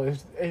revival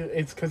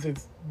it's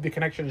because the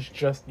connection is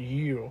just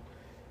you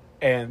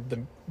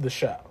and the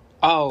show.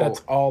 Oh, that's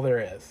all there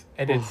is,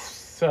 and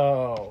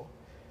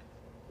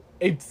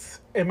it's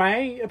in my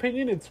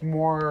opinion it's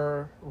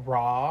more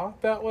raw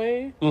that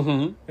way,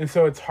 and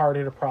so it's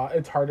harder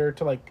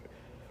to like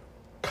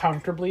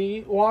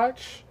comfortably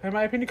watch, in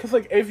my opinion, because,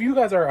 like, if you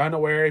guys are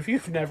unaware, if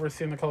you've never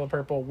seen The Color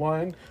Purple,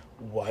 1,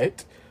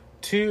 what?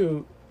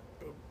 2,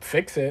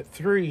 fix it.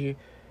 3,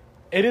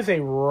 it is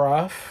a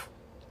rough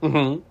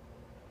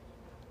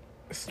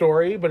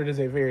story, but it is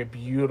a very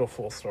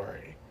beautiful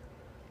story.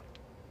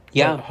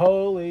 Yeah. But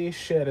holy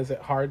shit, is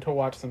it hard to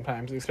watch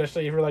sometimes,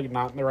 especially if you're, like,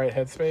 not in the right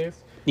headspace.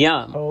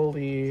 Yeah.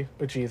 Holy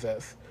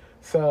bejesus.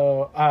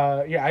 So,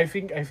 yeah, I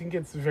think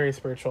it's very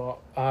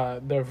spiritual.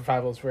 The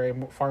revival is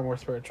far more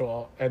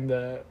spiritual, and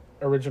the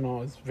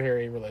original is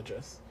very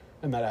religious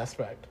in that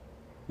aspect.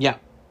 Yeah.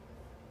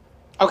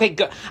 Okay,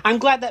 good. I'm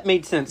glad that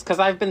made sense, because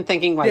I've been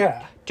thinking,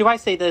 like, do I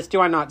say this? Do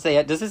I not say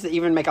it? Does this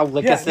even make a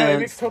lick of sense? Yeah, it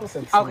makes total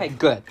sense. Okay,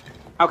 good.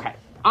 Okay,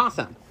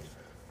 awesome.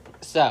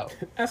 So,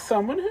 as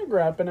someone who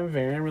grew up in a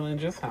very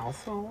religious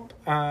household,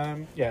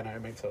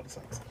 it makes total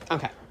sense.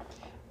 Okay.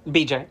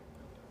 BJ,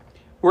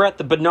 we're at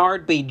the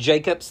Bernard B.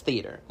 Jacobs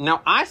Theater.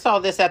 Now, I saw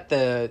this at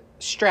the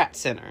Strat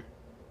Center.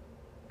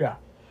 Yeah.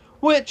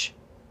 Which,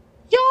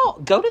 y'all,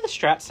 go to the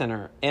Strat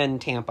Center in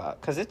Tampa,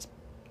 because it's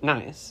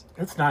nice.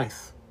 It's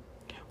nice.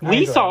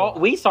 We saw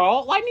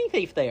Lightning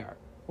Thief there.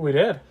 We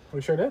did.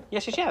 We sure did.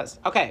 Yes.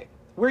 Okay.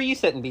 Where are you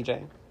sitting,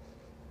 BJ?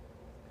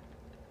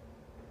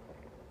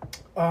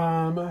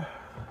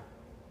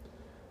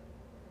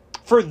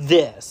 For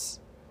this.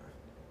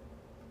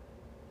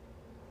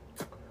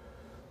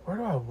 Where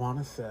do I want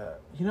to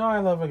sit? You know, I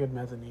love a good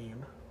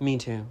mezzanine. Me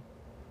too.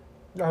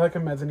 I like a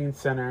mezzanine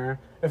center.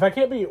 If I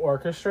can't be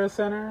orchestra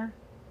center,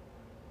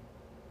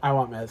 I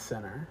want mezz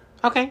center.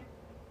 Okay.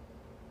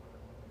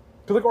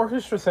 Because, like,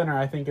 orchestra center,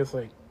 I think, is,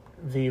 like,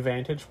 the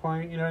vantage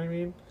point, you know what I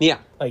mean? Yeah.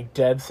 Like,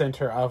 dead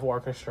center of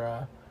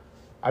orchestra.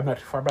 I'm not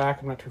too far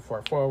back, I'm not too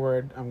far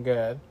forward, I'm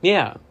good.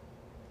 Yeah.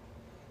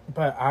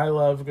 But I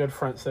love good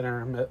front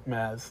center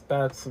mezz.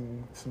 That's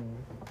some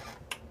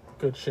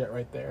good shit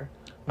right there.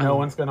 No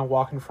one's gonna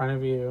walk in front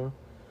of you.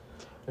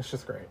 It's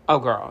just great. Oh,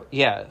 girl,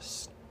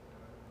 yes.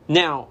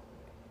 Now,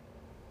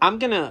 I'm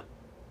gonna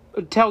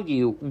tell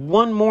you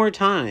one more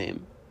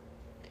time.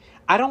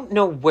 I don't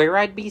know where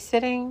I'd be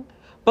sitting,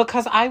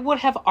 because I would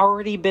have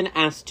already been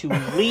asked to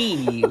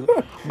leave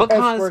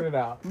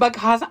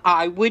because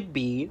I would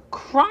be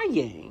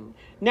crying.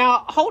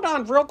 Now, hold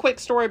on, real quick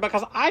story,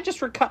 because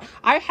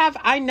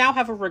I now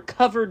have a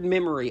recovered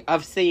memory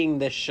of seeing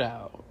this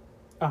show.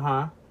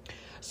 Uh-huh.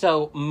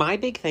 So, my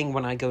big thing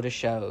when I go to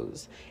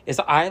shows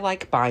is I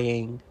like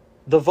buying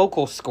the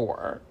vocal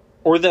score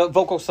or the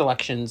vocal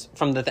selections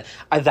from the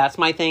that's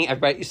my thing.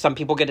 Everybody, some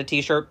people get a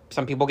t-shirt,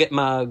 some people get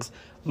mugs.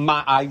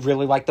 I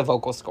really like the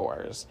vocal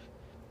scores.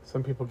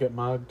 Some people get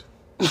mugged.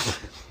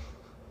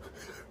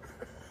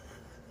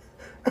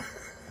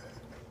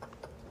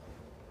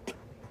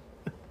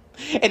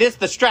 It is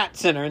the Strat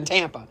Center in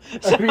Tampa.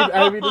 So,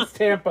 I mean, it's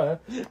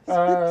Tampa.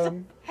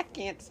 I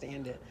can't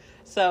stand it.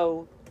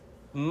 So,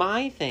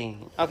 my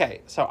thing...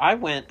 Okay, so I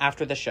went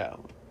after the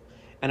show.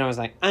 And I was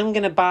like, I'm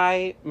going to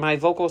buy my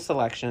vocal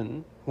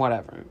selection,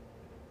 whatever.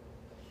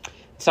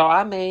 So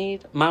I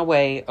made my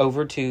way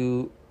over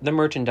to the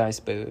merchandise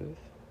booth.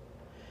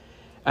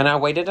 And I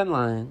waited in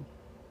line.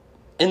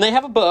 And they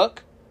have a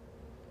book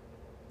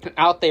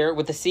out there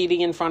with a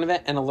CD in front of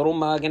it and a little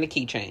mug and a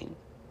keychain.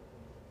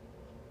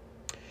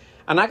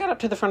 And I got up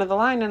to the front of the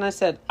line and I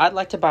said, I'd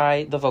like to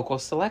buy the vocal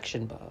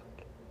selection book.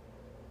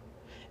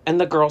 And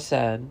the girl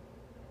said,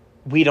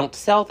 we don't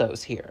sell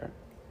those here.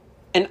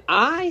 And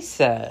I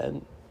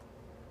said,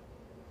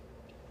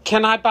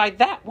 can I buy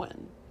that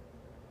one?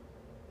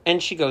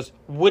 And she goes,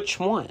 which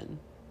one?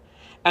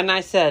 And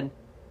I said,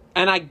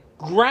 and I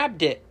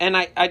grabbed it, and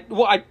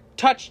I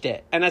touched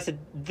it, and I said,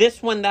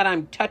 this one that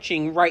I'm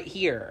touching right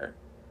here.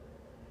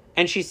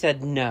 And she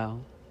said,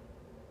 no.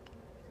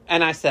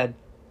 And I said,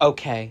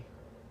 okay.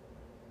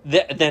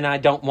 Then I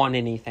don't want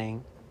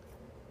anything.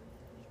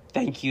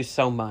 Thank you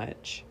so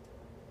much.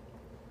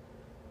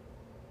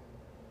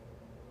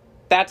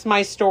 That's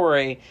my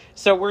story.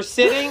 So we're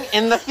sitting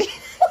in the...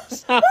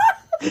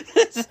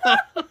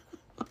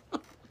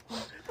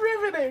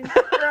 Riveting.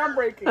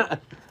 Groundbreaking.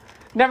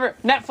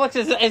 Netflix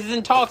is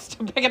in talks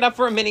to pick it up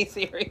for a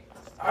miniseries.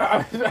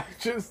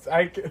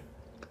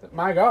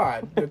 My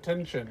God, the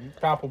tension,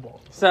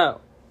 palpable. So,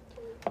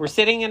 we're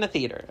sitting in a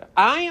theater.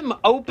 I am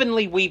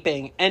openly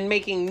weeping and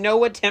making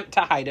no attempt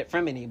to hide it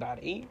from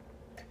anybody.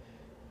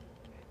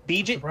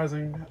 BJ...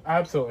 Surprising.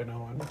 Absolutely no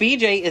one.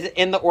 BJ is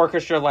in the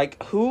orchestra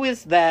like, who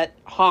is that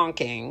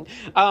honking?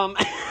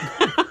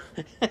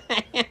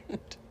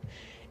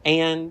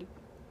 And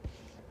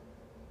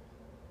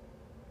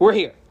we're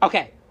here.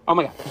 Okay. Oh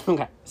my God.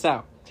 Okay.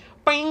 So,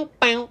 bing,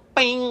 bing,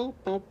 bing,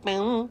 bing,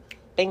 bing,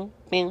 bing,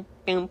 bing,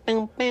 bing,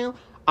 bing, bing.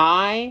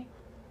 I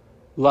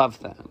love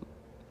them.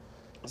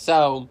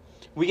 So,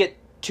 we get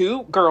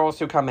two girls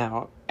who come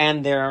out,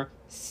 and they're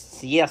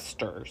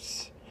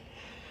siesters.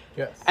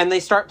 Yes. And they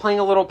start playing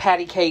a little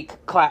patty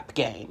cake clap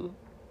game,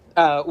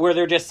 where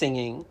they're just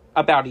singing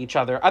about each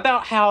other,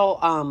 about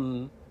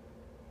how,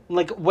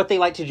 like, what they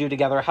like to do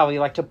together, how they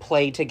like to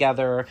play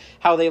together,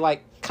 how they,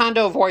 like, kind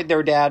of avoid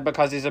their dad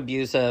because he's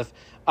abusive,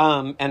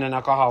 and an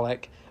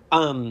alcoholic.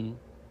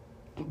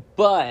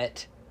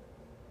 But,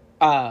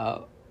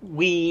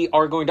 we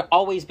are going to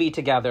always be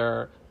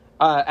together,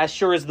 as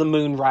sure as the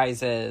moon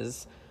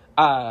rises.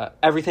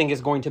 Everything is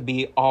going to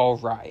be all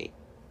right.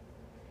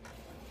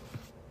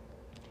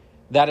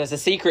 That is a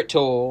secret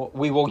tool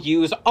we will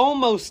use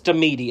almost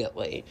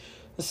immediately.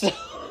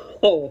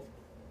 So,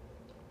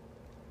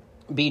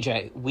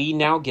 BJ, we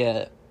now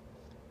get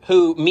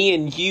who me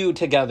and you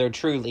together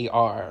truly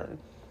are.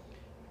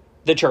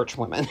 The church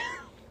women.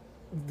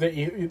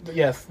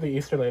 Yes, the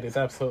Easter ladies,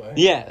 absolutely.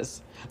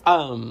 Yes.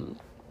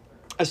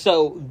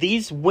 So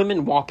these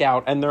women walk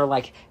out and they're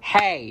like,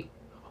 hey,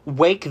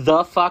 wake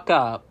the fuck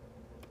up.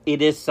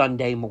 It is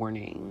Sunday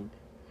morning.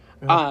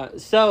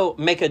 So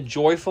make a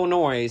joyful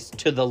noise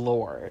to the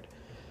Lord.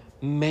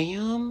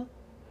 Ma'am,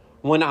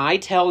 when I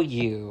tell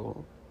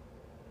you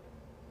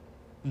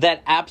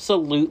that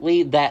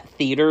absolutely that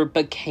theater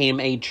became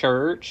a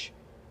church.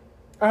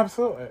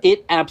 Absolutely.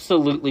 It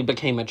absolutely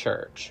became a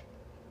church.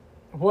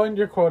 One,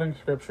 you're quoting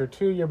scripture.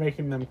 Two, you're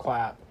making them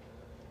clap.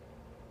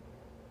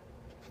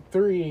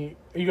 Three,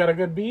 you got a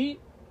good beat.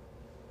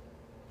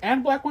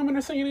 And black women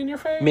are singing in your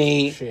face?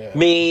 Me.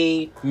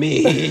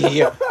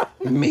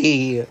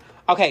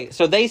 Okay,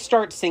 so they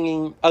start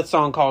singing a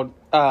song called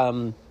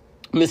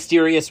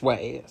Mysterious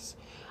Ways.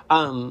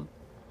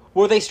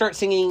 Where they start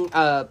singing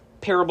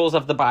parables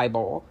of the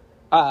Bible.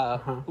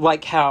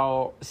 Like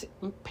how...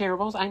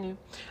 Parables? I knew.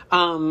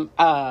 I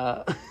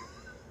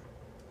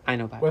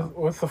know Bible.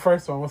 What's the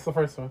first one?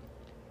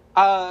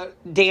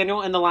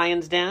 Daniel and the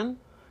Lion's Den.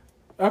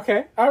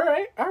 Okay, all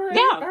right.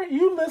 Yeah. All right,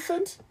 you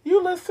listened.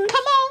 Come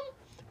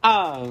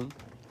on.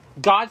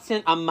 God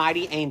sent a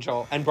mighty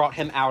angel and brought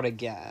him out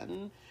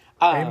again.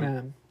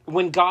 Amen.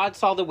 When God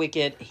saw the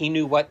wicked, he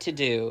knew what to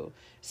do.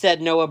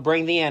 Said, Noah,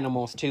 bring the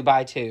animals 2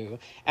 by 2.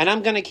 And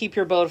I'm going to keep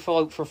your boat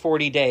afloat for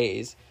 40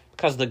 days.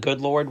 Because the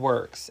good Lord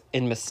works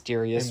in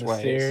mysterious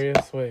ways.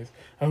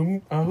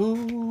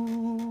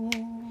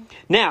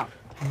 Now,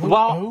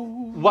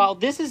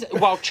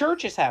 while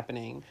church is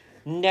happening,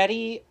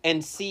 Nettie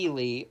and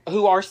Celie,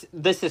 who are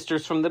the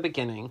sisters from the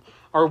beginning,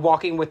 are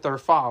walking with their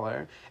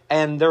father.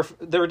 And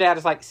their dad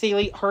is like,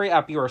 Celie, hurry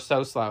up, you are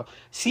so slow.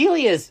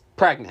 Celie is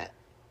pregnant.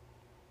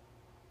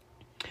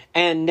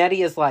 And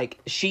Nettie is like,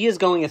 she is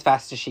going as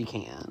fast as she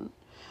can.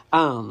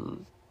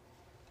 And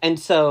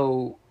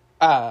so,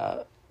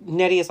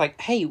 Nettie is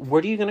like, hey,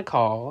 what are you going to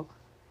call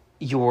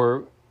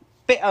your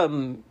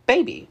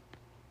baby?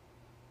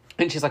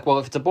 And she's like, well,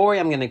 if it's a boy,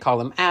 I'm going to call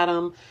him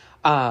Adam.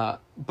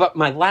 But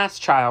my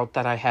last child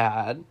that I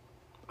had,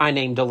 I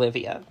named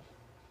Olivia.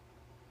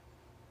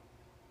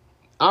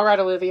 All right,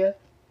 Olivia.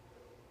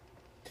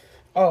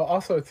 Oh,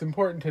 also, it's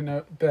important to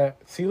note that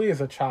Celie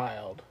is a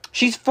child.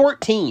 She's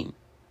 14.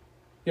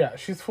 Yeah,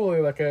 she's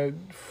fully a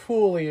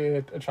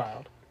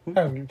child.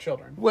 Having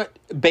children. What?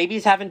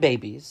 Babies having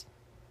babies.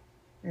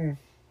 Mm.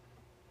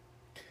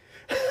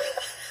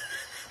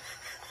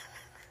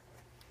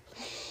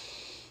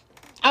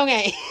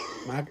 Okay.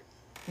 My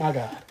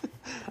God.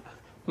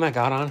 My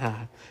God on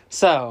high.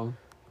 So,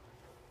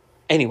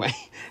 anyway.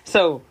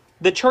 So,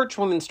 the church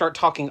women start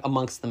talking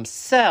amongst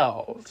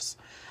themselves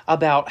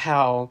about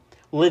how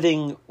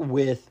living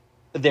with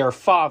their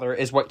father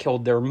is what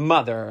killed their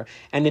mother,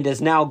 and it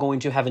is now going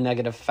to have a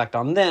negative effect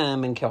on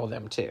them and kill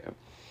them too.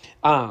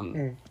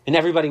 And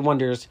everybody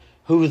wonders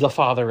who the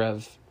father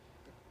of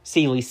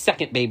Celie's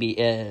second baby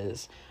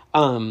is.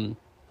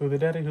 Who the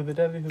daddy, who the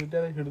daddy, who the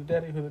daddy, who the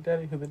daddy, who the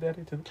daddy, who the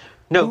daddy, to the...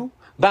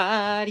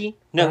 Nobody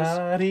knows.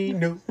 Nobody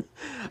knows.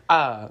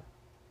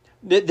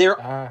 There.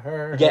 I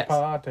heard Yes. her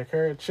pa take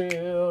her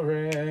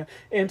children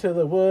into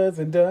the woods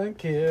and done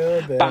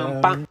killed them. Bum,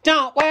 bum.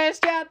 Don't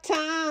waste your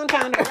time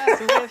trying to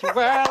wrestle with your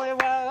worldly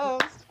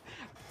woes.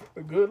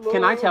 The good Lord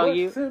Can I tell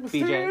you, works in BJ?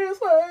 mysterious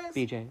ways.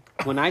 BJ,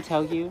 when I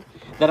tell you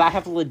that I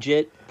have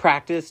legit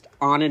practiced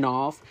on and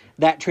off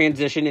that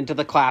transition into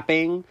the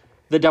clapping,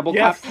 the double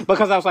Yes. clap,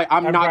 because I was like,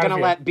 I'm not proud going of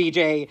to you.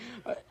 let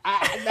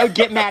BJ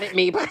get mad at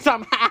me because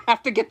I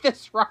have to get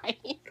this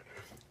right.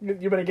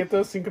 You better get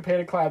those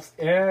syncopated claps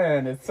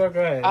in. It's so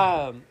good.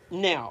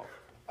 Now,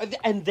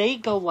 and they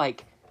go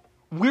like,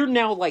 we're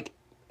now like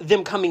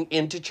them coming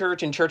into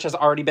church, and church has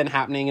already been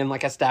happening and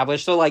like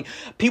established. So like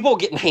people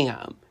getting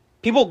ham.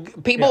 People,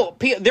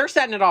 they're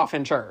setting it off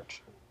in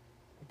church.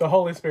 The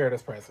Holy Spirit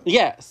is present.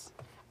 Yes.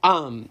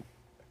 And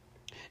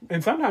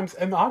sometimes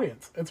in the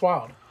audience. It's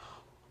wild.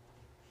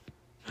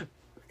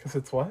 Because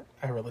it's what?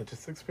 A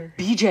religious experience.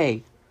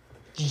 BJ,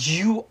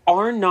 you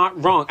are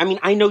not wrong. I mean,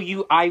 I know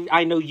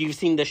you've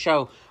seen the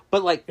show,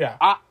 but like, Yeah.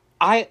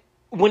 I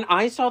when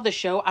I saw the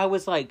show, I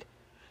was like,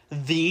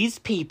 these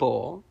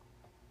people,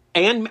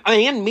 and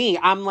me,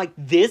 I'm like,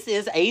 this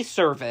is a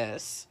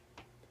service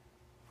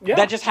Yeah.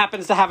 that just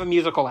happens to have a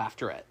musical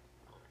after it.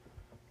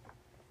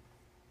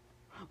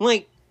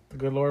 Like, The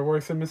good Lord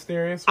works in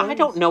mysterious ways. I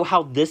don't know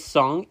how this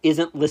song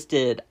isn't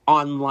listed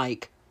on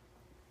like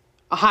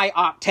high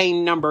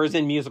octane numbers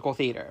in musical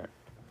theater.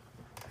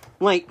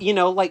 Like, you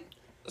know, like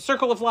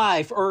Circle of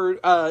Life or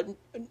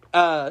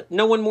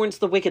No One Mourns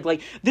the Wicked.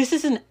 Like, this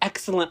is an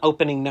excellent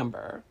opening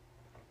number.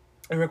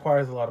 It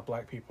requires a lot of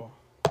black people.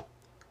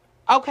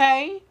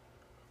 Okay.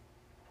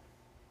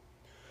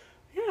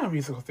 You know,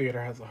 musical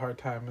theater has a hard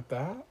time with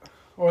that.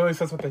 Or at least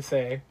that's what they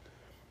say.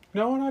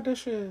 No one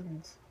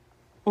auditions.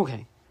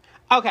 Okay.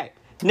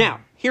 Now,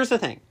 here's the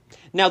thing.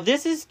 Now,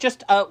 this is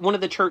just one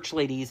of the church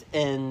ladies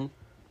in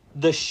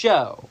the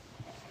show.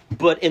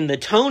 But in the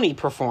Tony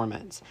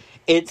performance,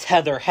 it's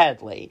Heather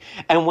Headley.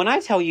 And when I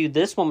tell you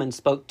this woman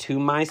spoke to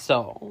my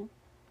soul,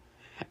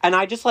 and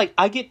I just like,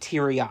 I get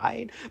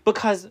teary-eyed.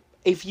 Because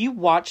if you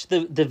watch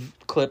the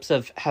clips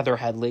of Heather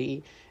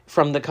Headley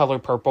from The Color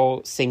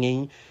Purple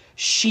singing,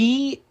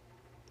 she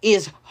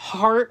is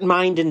heart,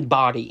 mind, and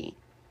body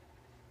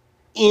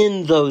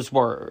in those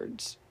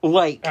words.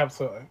 Like,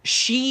 Absolutely.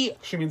 she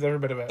means every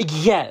bit of it.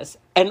 yes,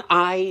 and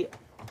I,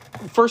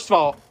 first of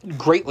all,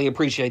 greatly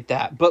appreciate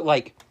that. But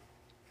like,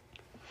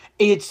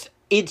 it's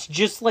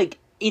just like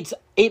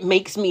it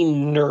makes me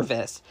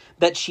nervous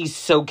that she's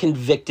so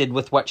convicted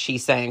with what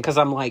she's saying, because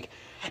I'm like,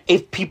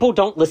 if people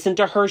don't listen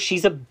to her,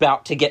 she's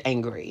about to get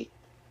angry.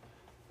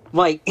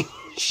 Like,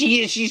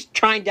 she's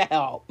trying to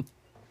help.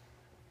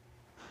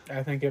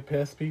 I think it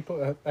pissed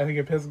people. I think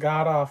it pissed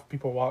God off.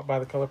 People walk by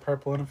The Color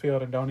Purple in a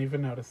field and don't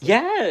even notice it.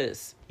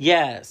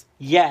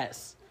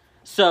 Yes.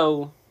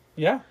 So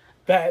Yeah,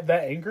 that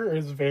anger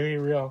is very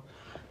real.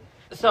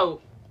 So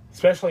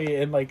Especially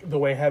in like the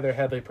way Heather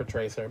Headley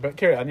portrays her. But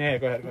carry on. Yeah,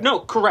 go ahead. no,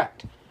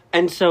 correct.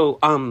 And so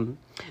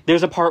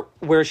there's a part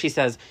where she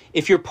says,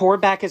 if your poor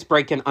back is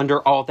breaking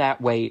under all that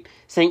weight,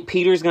 St.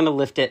 Peter's going to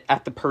lift it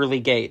at the pearly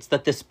gates,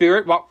 that the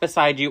Spirit walk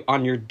beside you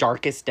on your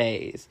darkest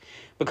days,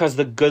 because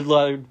the good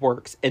Lord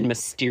works in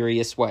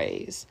mysterious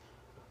ways.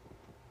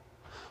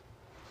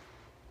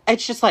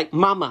 It's just like,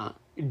 Mama,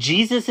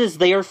 Jesus is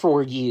there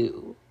for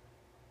you.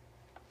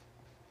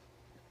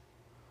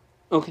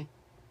 Okay.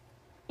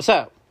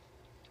 So,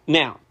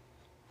 now,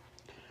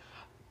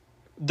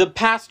 the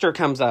pastor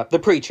comes up, the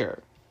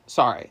preacher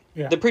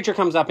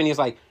comes up and he's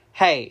like,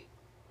 hey,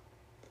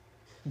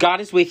 God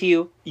is with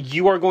you.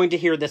 You are going to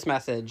hear this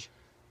message,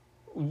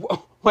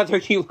 whether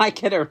you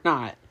like it or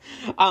not.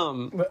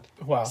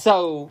 Wow.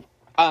 So,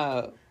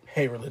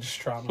 Hey, religious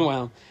trauma.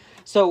 well,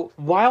 so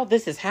while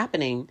this is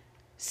happening,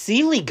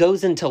 Seeley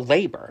goes into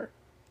labor.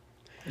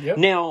 Yep.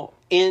 Now,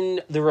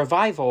 in the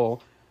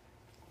revival,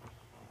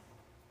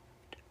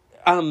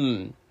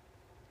 I'm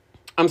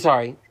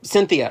sorry,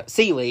 Cynthia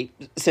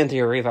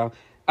Erivo,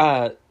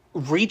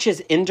 reaches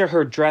into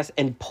her dress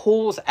and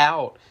pulls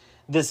out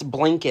this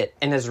blanket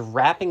and is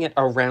wrapping it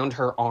around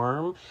her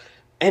arm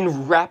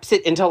and wraps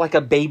it into like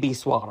a baby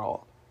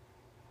swaddle.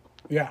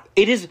 Yeah.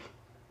 It is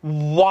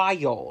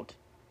wild.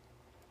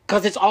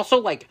 Because it's also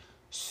like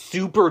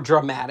super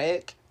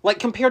dramatic. Like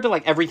compared to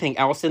like everything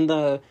else in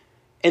the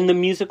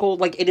musical,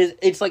 like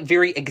it's like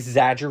very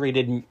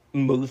exaggerated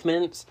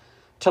movements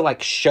to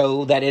like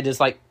show that it is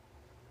like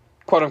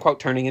quote unquote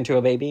turning into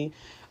a baby.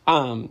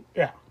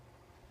 Yeah.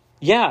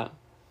 Yeah.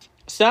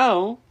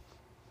 So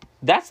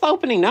that's the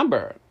opening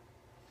number.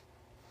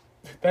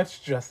 That's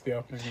just the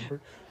opening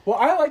number. Well,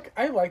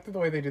 I like the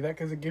way they do that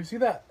because it gives you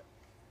that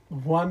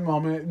one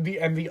moment,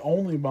 the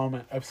only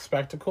moment of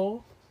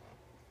spectacle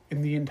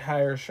in the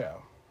entire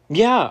show,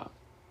 Yeah.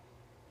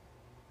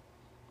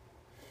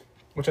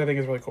 which I think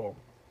is really cool.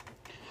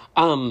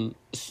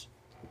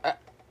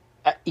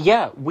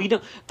 Yeah, we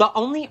don't. The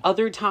only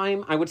other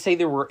time I would say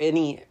there were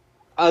any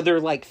other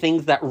like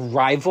things that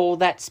rival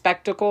that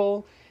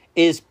spectacle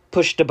is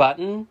pushed a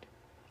button.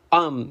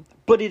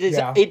 But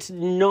it's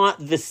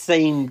not the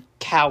same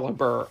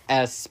caliber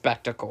as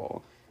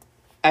Spectacle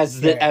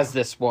as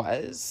this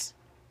was.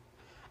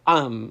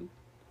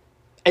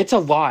 It's a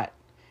lot.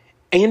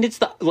 And it's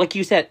like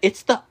you said,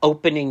 it's the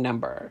opening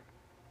number.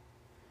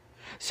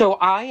 So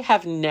I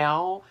have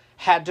now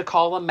had to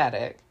call a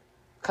medic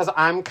because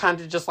I'm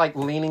kind of just like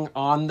leaning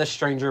on the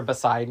stranger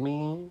beside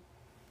me.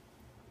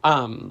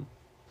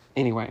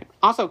 Anyway.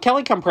 Also,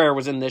 Kelly Comprare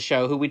was in this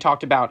show, who we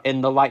talked about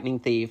in The Lightning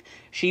Thief.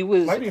 She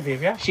was... Lightning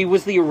Thief, yeah. She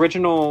was the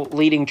original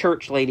leading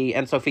church lady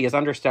and Sophia's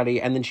understudy,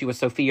 and then she was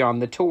Sophia on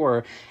the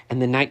tour. And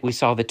the night we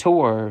saw the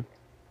tour,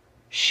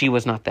 she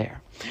was not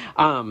there.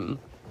 A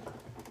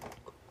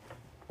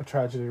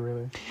tragedy,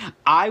 really.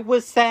 I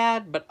was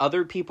sad, but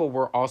other people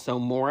were also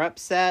more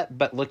upset.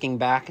 But looking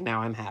back,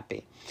 now I'm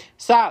happy.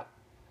 So...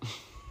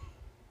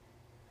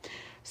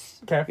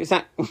 Okay.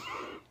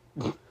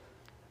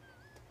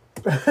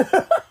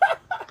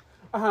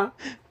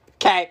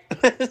 Okay.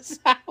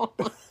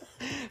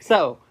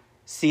 So,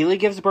 Celie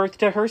gives birth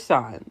to her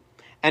son,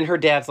 and her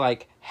dad's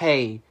like,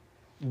 hey,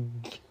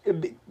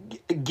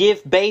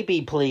 give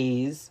baby,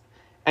 please.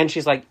 And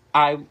she's like,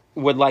 I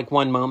would like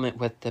one moment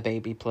with the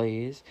baby,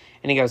 please.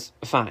 And he goes,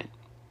 fine.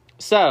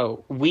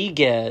 So, we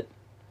get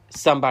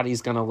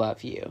Somebody's Gonna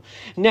Love You.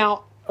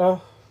 Now,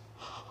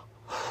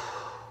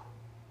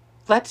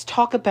 let's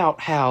talk about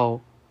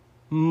how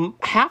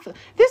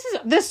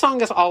this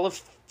song is all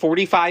of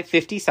 45,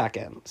 50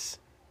 seconds.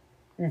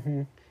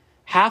 Mm-hmm.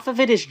 Half of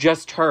it is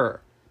just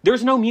her.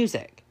 There's no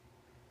music.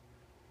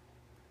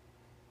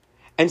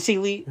 And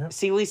Celie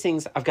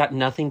sings, I've got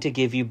nothing to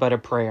give you but a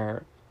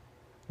prayer.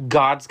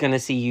 God's gonna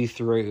see you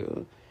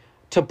through.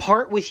 To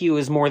part with you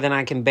is more than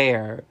I can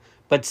bear,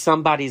 but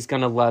somebody's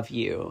gonna love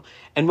you.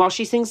 And while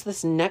she sings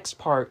this next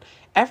part,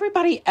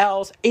 everybody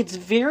else, it's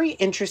very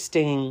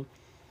interesting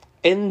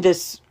in the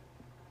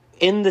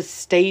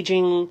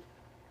staging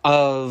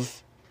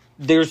of...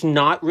 There's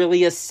not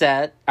really a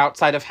set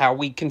outside of how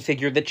we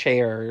configure the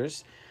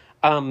chairs.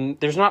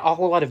 There's not a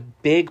whole lot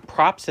of big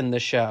props in the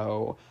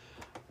show.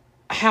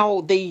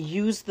 How they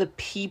use the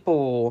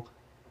people,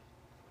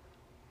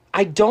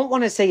 I don't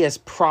want to say as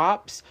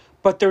props,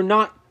 but they're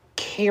not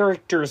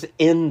characters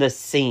in the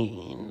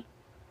scene.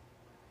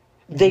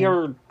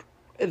 Mm-hmm.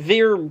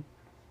 They're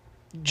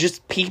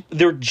just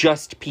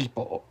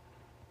people.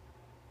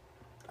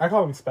 I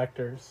call them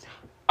specters.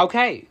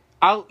 Okay.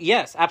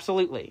 Yes,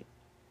 absolutely.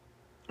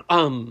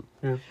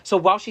 So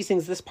while she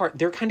sings this part,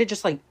 they're kind of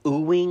just like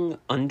oohing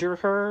under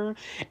her,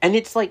 and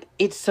it's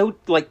so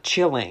like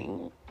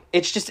chilling.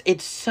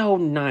 It's so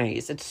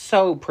nice. It's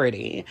so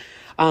pretty.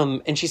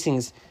 And she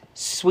sings,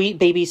 sweet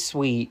baby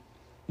sweet,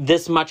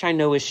 this much I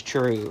know is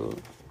true.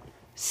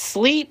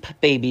 Sleep,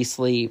 baby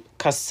sleep,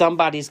 'cause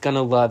somebody's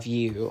gonna love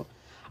you.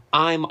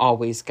 I'm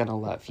always gonna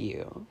love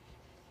you.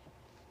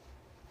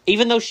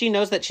 Even though she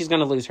knows that she's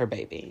gonna lose her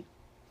baby.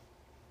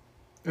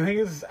 The thing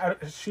is,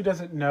 she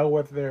doesn't know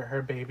whether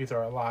her babies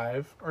are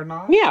alive or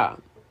not. Yeah.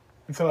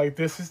 And so, like,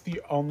 this is the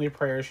only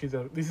prayer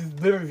this is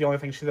literally the only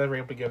thing she's ever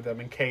able to give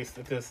them in case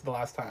that this is the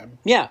last time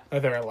that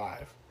they're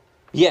alive.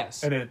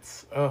 Yes. And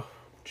it's, oh,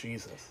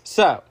 Jesus.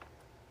 So,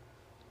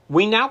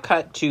 we now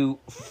cut to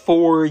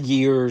 4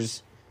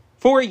 years.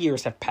 4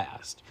 years have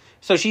passed.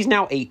 So, she's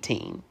now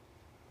 18.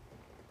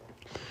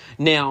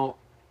 Now,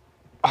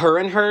 her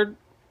and her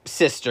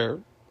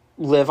sister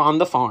live on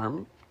the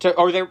farm,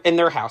 or they're in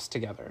their house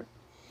together.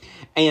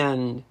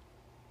 And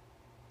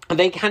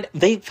they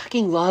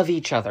fucking love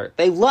each other.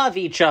 They love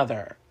each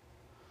other.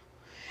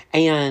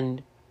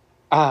 And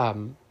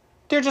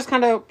they're just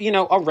kind of,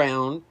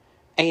 around.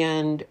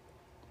 And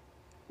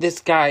this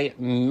guy,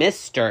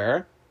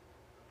 Mr.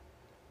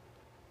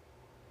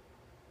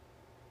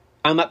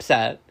 I'm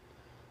upset.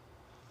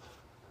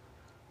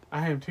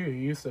 I am too. You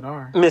used an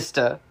R.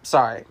 Mr.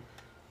 Sorry.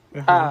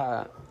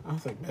 I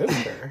was like,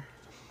 Mr.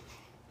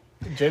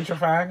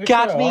 Gentrifying.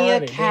 Got me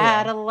already, a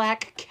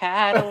Cadillac.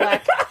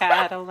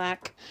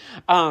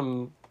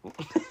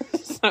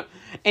 So,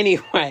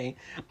 anyway,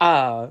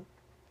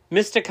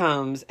 Mr.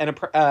 comes and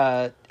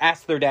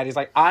asks their dad, he's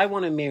like, I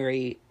want to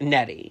marry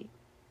Nettie.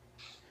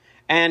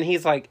 And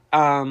he's like,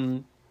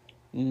 no,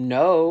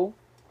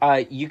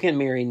 you can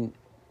marry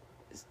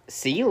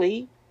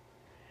Celie.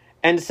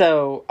 And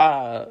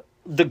so,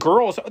 the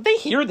girls, they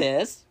hear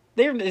this.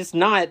 It's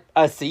not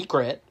a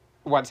secret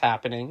what's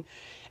happening.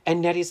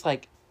 And Nettie's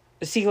like,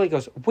 Celie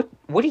goes,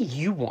 what do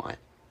you want?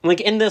 Like,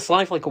 in this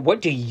life, like,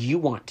 what do you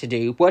want to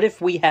do? What if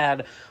we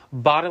had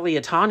bodily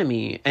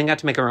autonomy and got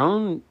to make our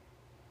own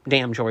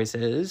damn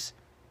choices?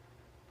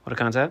 What a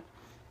concept.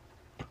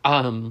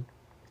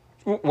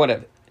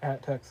 Whatever.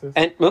 At Texas.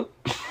 And, well,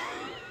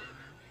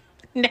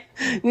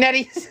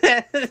 Nettie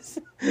says,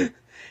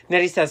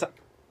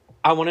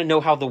 I want to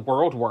know how the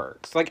world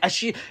works. Like,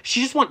 she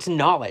just wants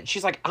knowledge.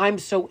 She's like, I'm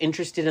so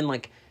interested in,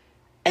 like,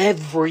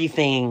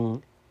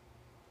 everything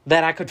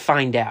that I could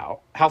find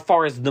out. How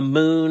far is the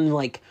moon?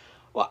 Like,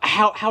 well,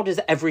 how does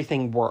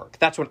everything work?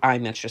 That's what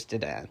I'm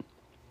interested in.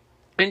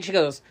 And she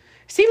goes,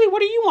 Celie,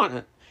 what do you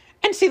want?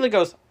 And Celie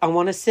goes, I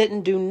want to sit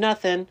and do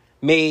nothing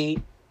Me.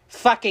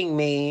 Fucking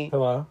me.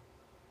 Hello?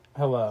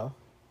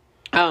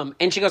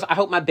 And she goes, I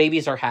hope my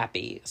babies are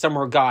happy.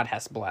 Somewhere God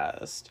has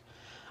blessed.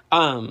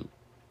 And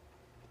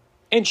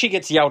she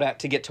gets yelled at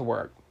to get to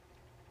work.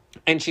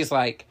 And she's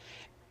like,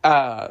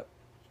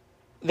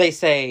 they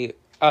say,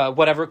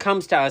 whatever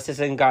comes to us is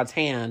in God's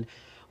hand.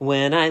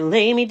 When I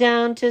lay me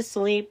down to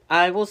sleep,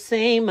 I will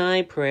say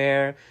my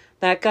prayer.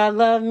 That God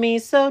loved me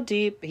so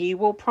deep, he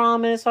will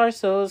promise our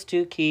souls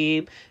to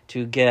keep.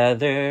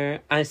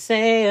 Together, I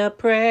say a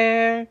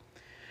prayer.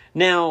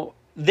 Now,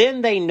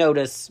 then they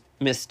notice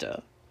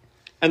Mista.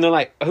 And they're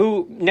like,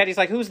 who? Nettie's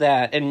like, who's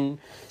that? And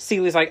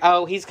Celie's like,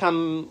 oh, he's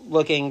come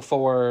looking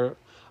for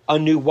a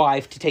new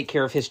wife to take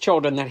care of his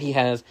children that he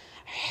has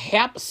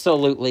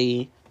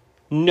absolutely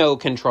no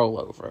control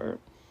over.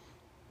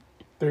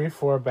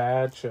 3-4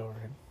 bad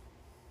children.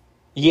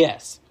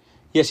 Yes.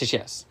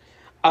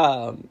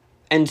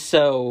 And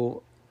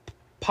so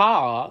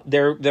Pa,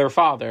 their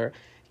father,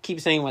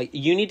 keeps saying, like,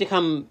 you need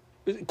to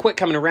quit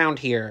coming around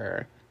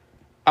here.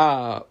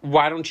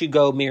 Why don't you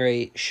go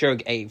marry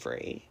Shug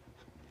Avery?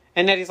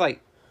 And Nettie's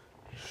like,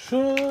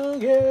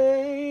 Shug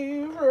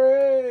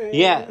Avery.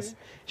 Yes.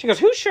 She goes,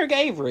 who's Shug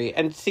Avery?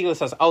 And Celia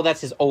says, oh,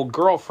 that's his old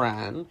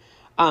girlfriend.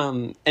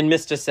 And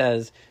Mista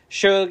says,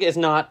 Shug is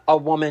not a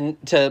woman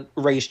to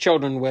raise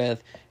children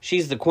with.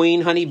 She's the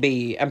queen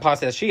honeybee. And Pa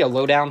says, she a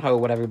low-down hoe,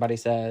 what everybody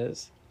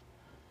says.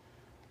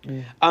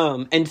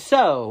 And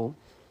so,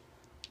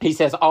 he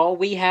says, all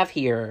we have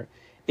here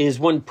is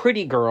one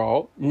pretty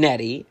girl,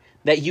 Nettie,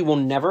 that you will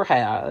never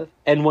have,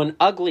 and one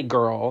ugly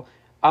girl,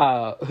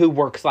 who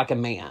works like a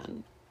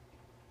man.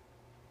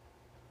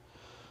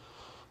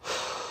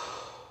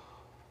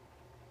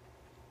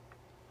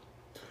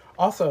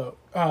 Also,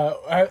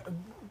 at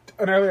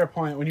an earlier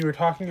point, when you were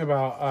talking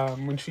about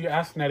when she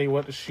asked Nettie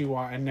what does she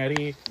want, and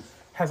Nettie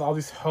has all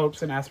these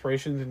hopes and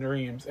aspirations and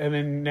dreams, and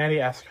then Nettie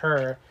asked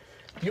her,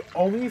 the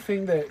only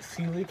thing that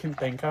Celie can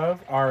think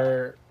of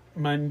are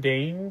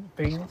mundane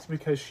things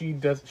because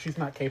she's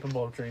not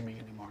capable of dreaming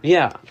anymore.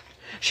 Yeah.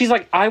 She's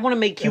like, I want to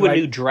make you a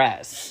new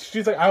dress.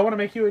 She's like, I want to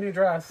make you a new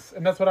dress,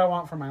 and that's what I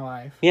want for my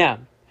life. Yeah.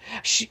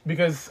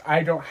 Because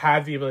I don't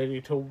have the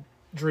ability to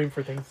dream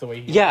for things the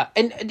way he does.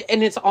 And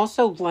it's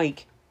also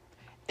like,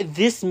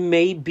 this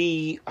may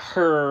be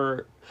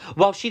her...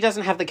 Well, she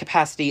doesn't have the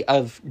capacity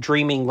of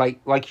dreaming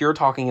like you're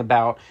talking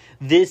about.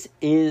 This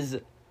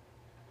is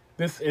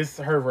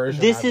her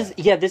version.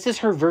 This is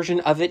her version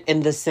of it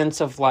in the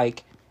sense of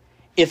like,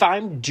 if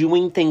I'm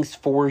doing things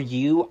for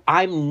you,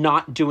 I'm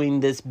not doing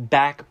this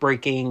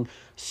back-breaking,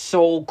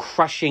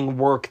 soul-crushing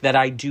work that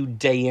I do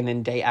day in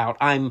and day out.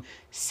 I'm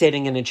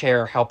sitting in a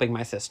chair helping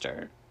my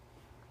sister.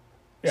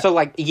 Yeah. So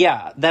like,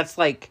 yeah, that's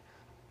like,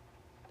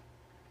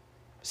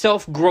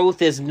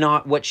 self-growth is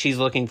not what she's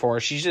looking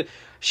for. She's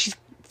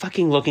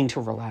fucking looking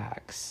to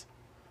relax.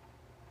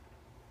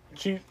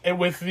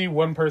 With the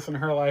one person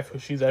in her life who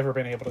she's ever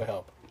been able to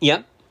help.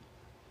 Yep.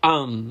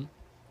 And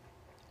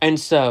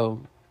so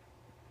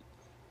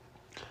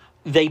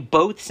they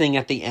both sing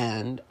at the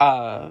end.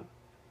 And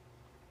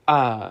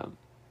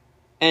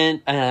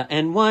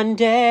one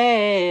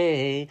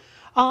day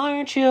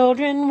our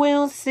children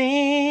will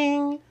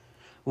sing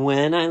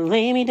when I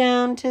lay me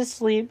down to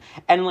sleep,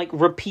 and like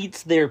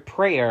repeats their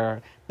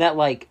prayer that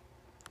like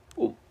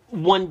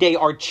one day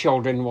our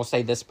children will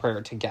say this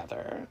prayer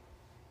together.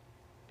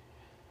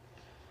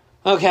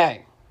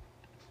 Okay.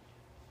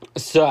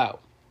 So,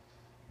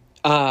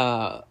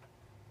 sorry.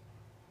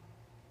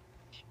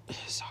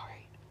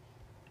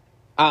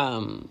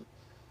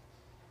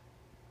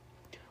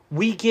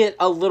 We get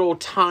a little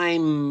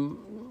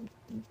time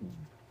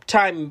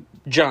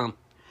jump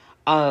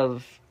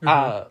of,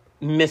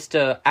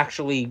 Mista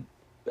actually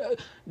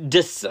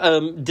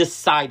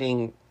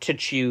deciding to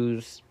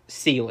choose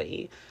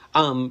Celie.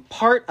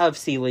 Part of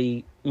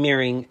Celie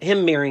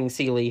marrying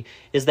Celie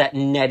is that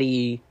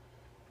Nettie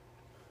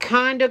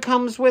kind of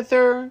comes with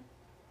her.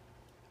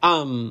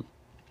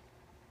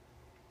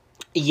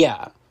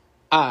 Yeah.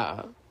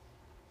 Well,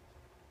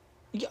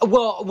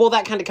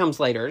 that kind of comes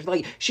later.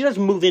 Like, she does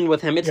move in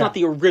with him. It's not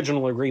the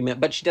original agreement,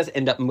 but she does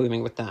end up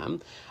moving with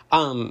them.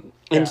 And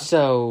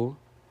so,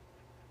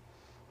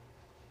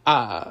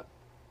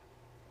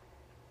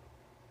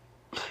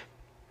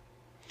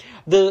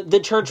 the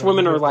church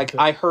women are like,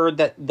 I heard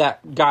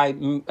that guy,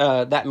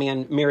 that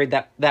man married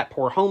that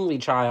poor homely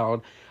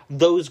child.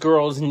 Those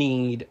girls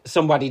need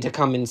somebody to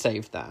come and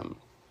save them.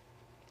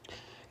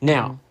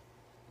 Now,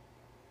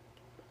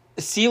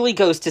 Celie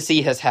goes to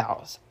see his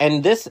house,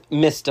 and this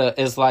Mista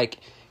is like,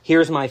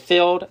 here's my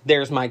field,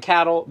 there's my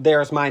cattle,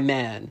 there's my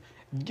men.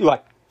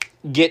 Like,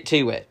 get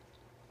to it.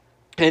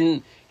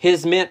 And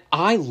his men,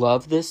 I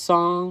love this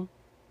song.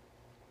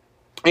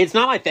 It's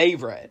not my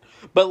favorite,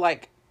 but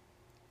like,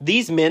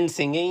 these men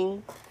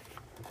singing.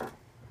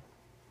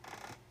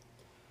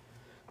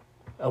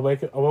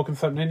 Awoken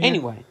something in you?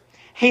 Anyway,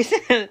 he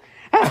said,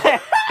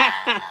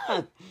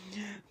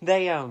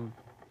 they're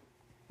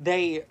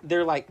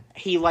like,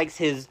 he likes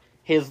his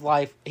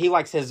life, he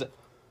likes his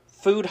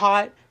food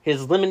hot,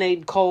 his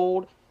lemonade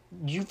cold.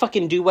 You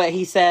fucking do what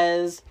he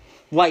says.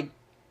 Like,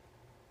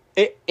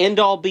 end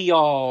all be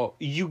all,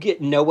 you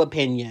get no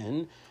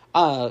opinion.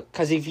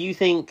 Because if you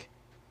think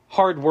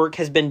hard work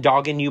has been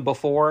dogging you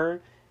before,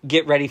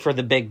 get ready for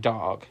the big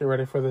dog. Get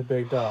ready for the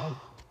big dog.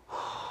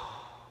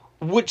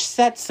 Which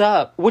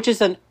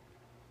is an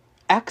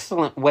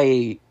excellent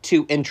way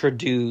to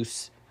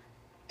introduce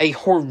a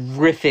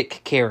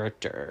horrific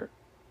character.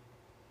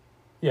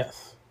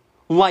 Yes.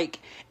 Like,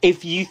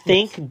 if you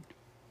think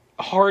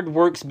hard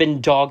work's been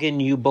dogging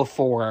you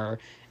before,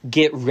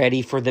 get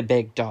ready for the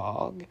big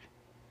dog.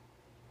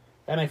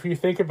 And if you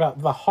think about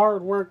the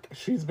hard work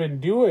she's been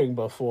doing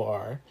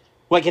before...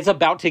 Like, it's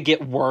about to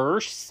get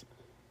worse.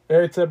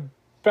 It's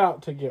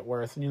about to get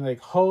worse. And you're like,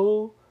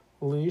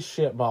 holy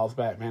shit balls,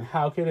 Batman.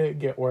 How could it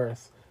get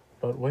worse?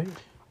 But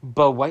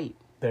wait.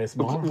 There's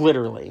more.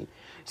 Literally.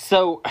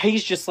 So,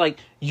 he's just like,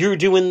 you're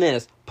doing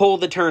this. Pull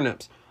the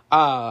turnips.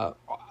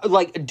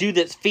 Like, do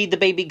this. Feed the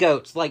baby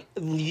goats. Like,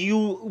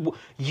 you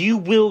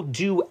will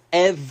do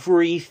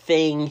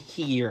everything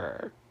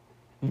here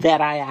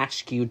that I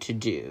ask you to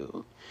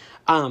do.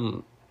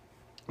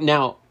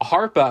 Now,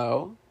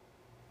 Harpo,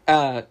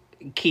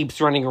 keeps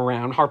running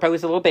around. Harpo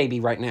is a little baby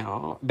right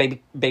now.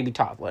 Baby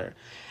toddler.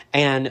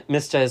 And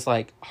Mista is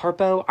like,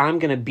 Harpo, I'm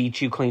gonna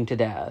beat you clean to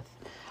death.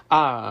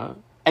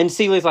 And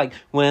Celia's like,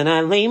 when I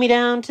lay me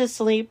down to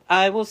sleep,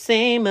 I will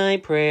say my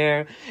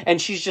prayer.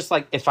 And she's just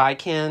like, if I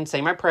can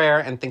say my prayer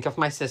and think of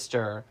my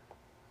sister,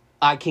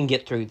 I can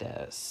get through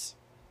this.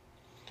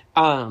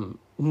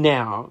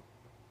 Now,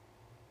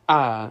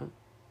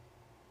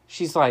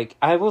 she's like,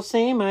 I will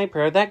say my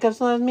prayer. That God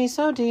loves me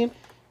so deep.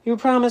 You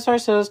promise our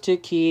souls to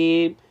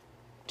keep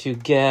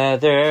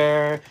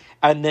together.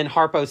 And then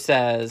Harpo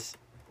says,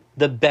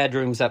 the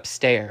bedroom's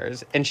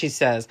upstairs. And she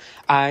says,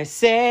 I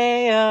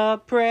say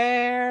a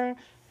prayer.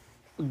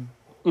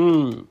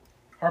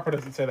 Harpo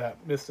doesn't say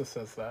that. Mista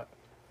says that.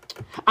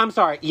 I'm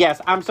sorry.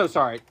 Yes, I'm so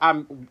sorry.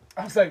 I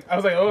was like,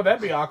 oh,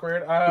 that'd be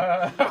awkward.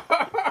 A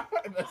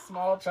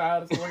small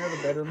child is going to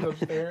the bedroom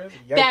upstairs.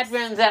 Yikes.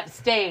 Bedroom's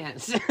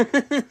upstairs.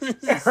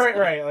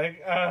 right.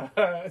 Like,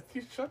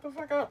 you shut the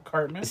fuck up,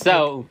 Cartman.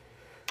 So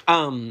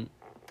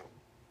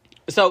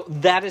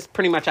that is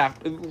pretty much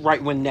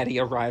right when Nettie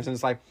arrives and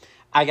it's like,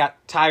 I got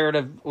tired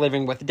of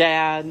living with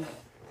Dad.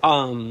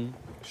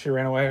 She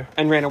ran away.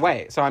 And ran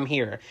away, so I'm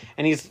here.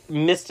 And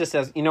Mista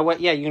says, you know what?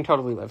 Yeah, you can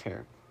totally live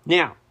here.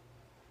 Now,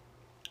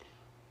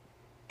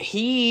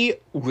 he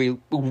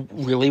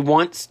really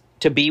wants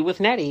to be with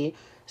Nettie,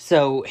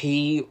 so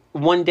he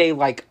one day,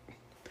 like,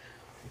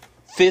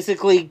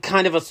 physically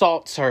kind of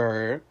assaults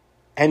her,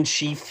 and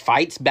she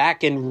fights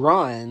back and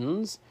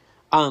runs.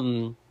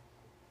 And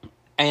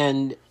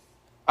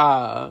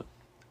as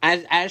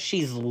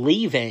she's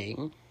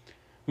leaving,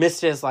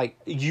 Mista is like,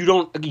 you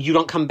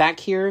don't come back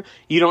here.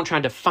 You don't try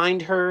to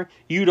find her.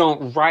 You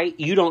don't write.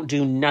 You don't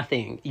do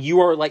nothing.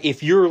 You are like,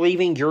 if you're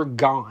leaving, you're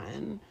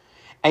gone.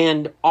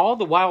 And all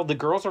the while, the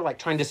girls are like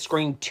trying to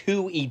scream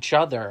to each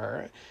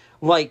other,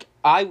 like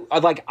I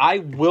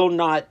will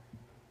not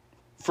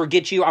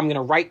forget you. I'm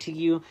gonna write to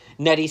you.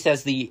 Nettie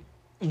says the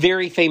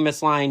very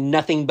famous line,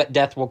 "Nothing but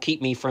death will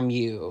keep me from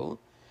you."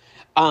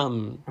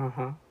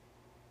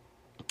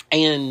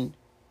 And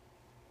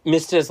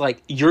Mista is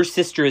like, your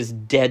sister is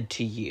dead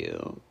to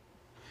you.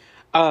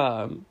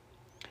 And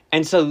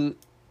so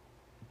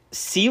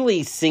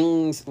Celie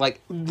sings,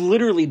 like,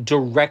 literally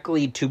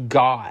directly to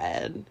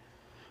God.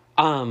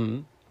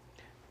 And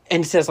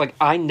says, like,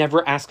 I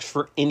never asked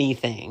for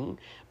anything,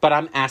 but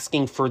I'm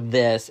asking for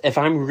this. If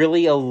I'm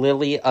really a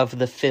lily of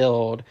the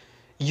field,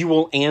 you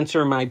will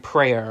answer my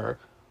prayer,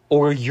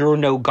 or you're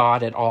no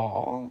God at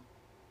all.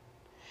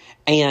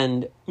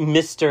 And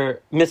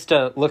Mista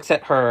looks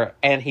at her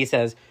and he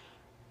says,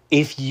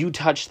 if you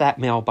touch that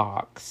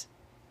mailbox,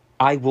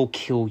 I will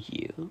kill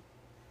you.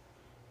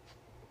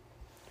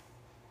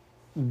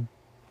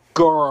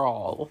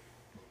 Girl.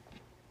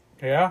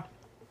 Yeah.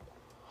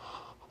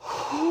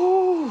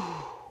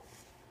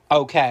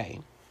 Okay.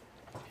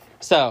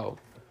 So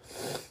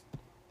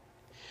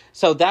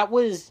that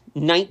was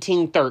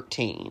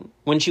 1913,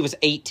 when she was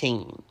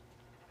 18.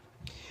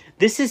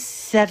 This is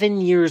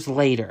 7 years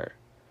later.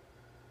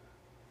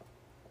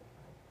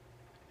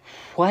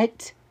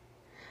 What?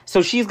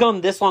 So she's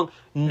gone this long,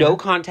 no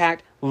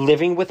contact,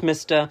 living with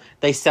Mista.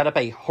 They set up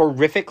a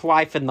horrific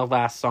life in the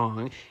last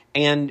song,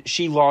 and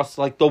she lost,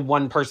 like, the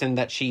one person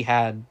that she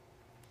had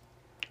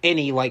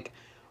any, like,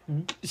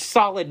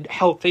 solid,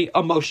 healthy,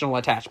 emotional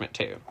attachment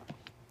to.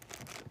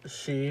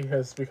 She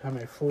has become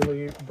a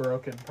fully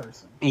broken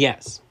person.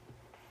 Yes.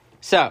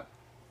 So,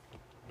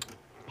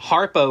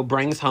 Harpo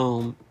brings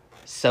home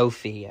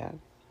Sophia.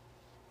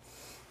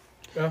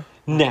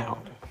 Now,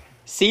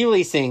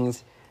 Celie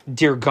sings,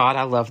 Dear God,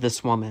 I love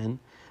this woman.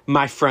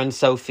 My friend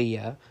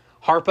Sophia.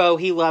 Harpo,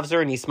 he loves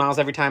her and he smiles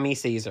every time he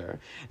sees her.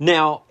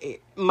 Now,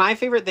 my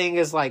favorite thing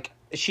is, like,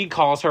 she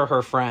calls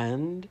her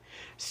friend.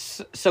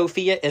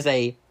 Sophia is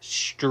a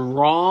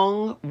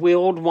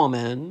strong-willed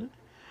woman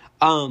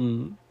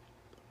who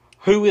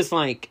is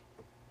like,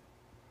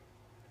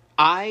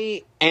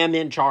 I am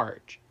in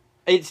charge.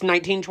 It's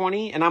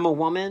 1920 and I'm a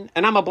woman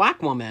and I'm a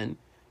black woman,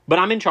 but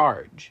I'm in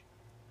charge.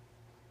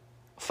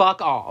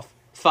 fuck off.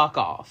 Fuck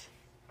off.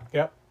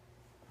 Yep.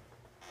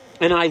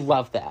 And I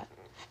love that.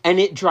 And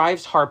it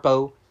drives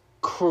Harpo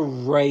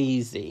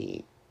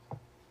crazy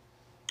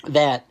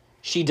that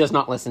she does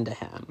not listen to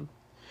him.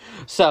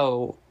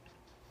 So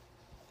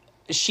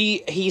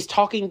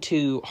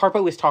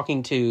Harpo is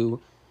talking to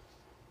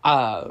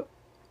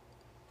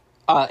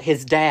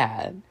his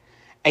dad,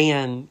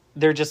 and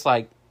they're just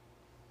like,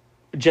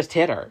 just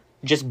hit her.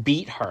 Just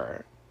beat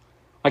her.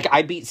 Like,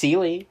 I beat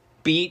Celie.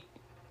 Beat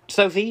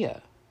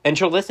Sophia. And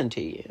she'll listen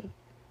to you.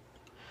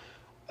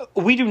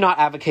 We do not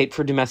advocate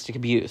for domestic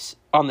abuse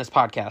on this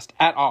podcast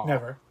at all.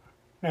 Never.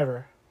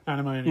 Not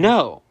a million years.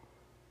 No.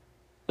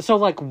 So,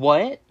 like,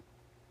 what?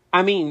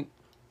 I mean...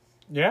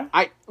 Yeah?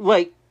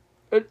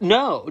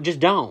 No, just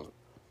don't.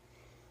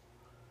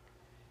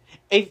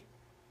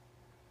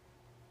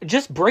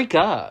 Just break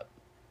up.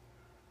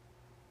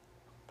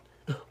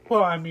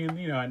 Well, I mean,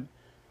 in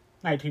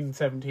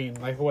 1917,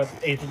 like, what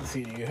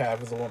agency do you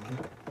have as a woman?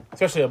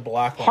 Especially a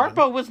black woman.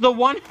 Harpo was the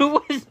one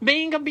who was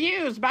being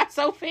abused by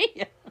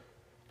Sophia.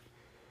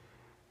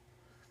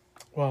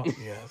 Well,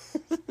 yes.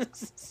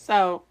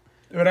 So...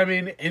 But, I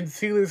mean, in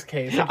Celia's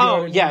case... She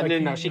couldn't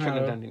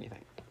have done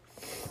anything.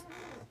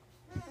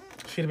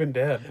 She'd have been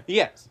dead.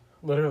 Yes.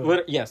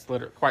 Literally.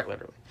 Quite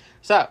literally.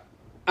 So,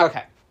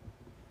 okay.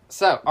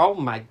 So, oh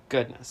my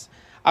goodness.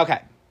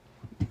 Okay.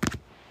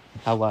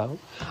 Hello?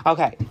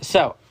 Okay,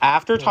 so,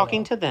 after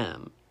talking to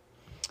them,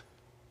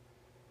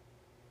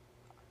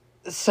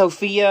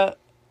 Sophia...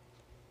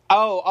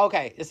 Oh,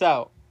 okay,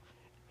 so,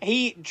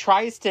 he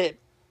tries to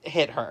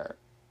hit her,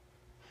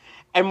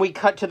 and we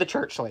cut to the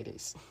church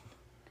ladies.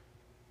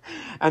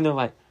 And they're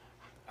like,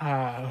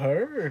 I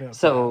heard about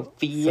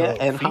Sophia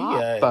and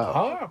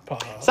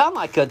Harpo. Sound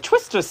like a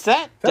Twister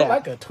set. Sound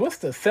like a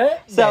Twister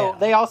set. So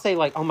they all say,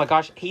 like, oh my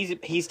gosh,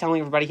 he's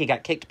telling everybody he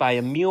got kicked by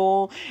a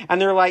mule.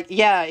 And they're like,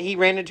 yeah, he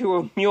ran into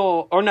a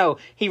mule. Or no,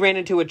 he ran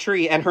into a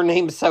tree and her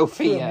name's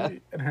Sophia.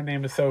 And her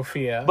name is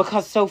Sophia.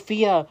 Because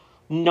Sophia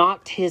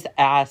knocked his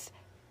ass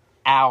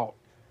out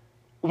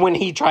when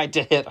he tried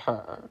to hit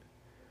her.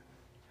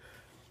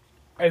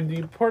 And the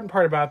important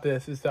part about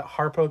this is that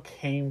Harpo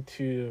came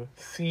to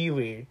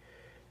Celie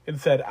and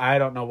said, I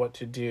don't know what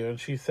to do. And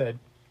she said,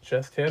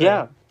 just hit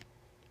Yeah.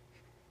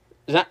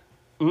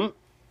 him.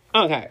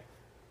 Okay.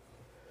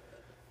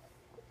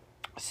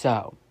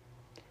 So,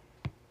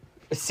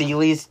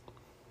 Celie's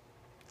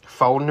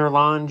folding her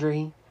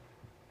laundry,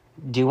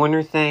 doing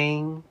her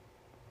thing.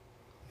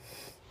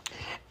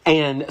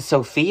 And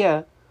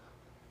Sophia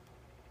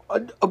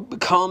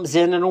comes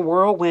in a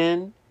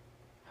whirlwind.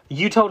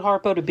 You told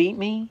Harpo to beat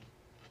me?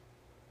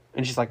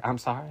 And she's like, I'm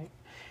sorry.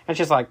 And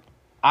she's like,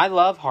 I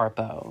love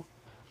Harpo.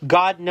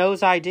 God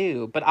knows I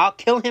do. But I'll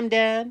kill him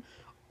dead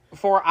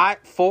before I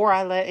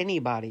let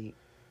anybody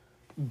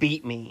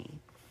beat me.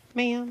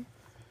 Ma'am.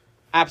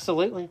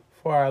 Absolutely.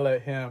 Before I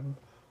let him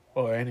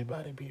or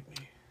anybody beat me.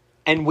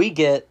 And we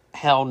get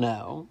hell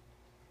no.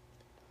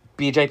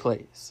 BJ,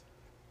 please.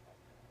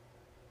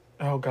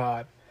 Oh,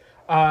 God.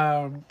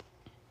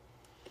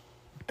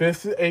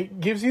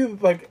 It gives you,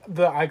 like,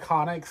 the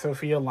iconic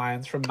Sophia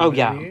lines from the movie.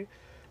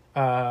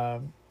 Yeah.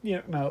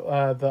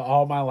 The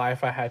all my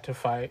life I had to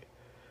fight.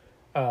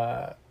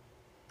 I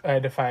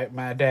had to fight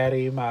my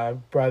daddy, my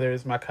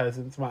brothers, my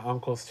cousins, my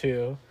uncles,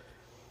 too.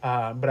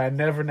 But I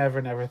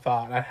never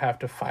thought I'd have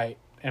to fight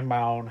in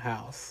my own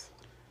house.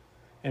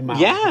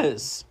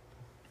 Yes.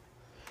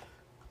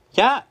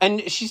 Yeah,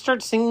 and she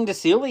starts singing to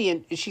Celie,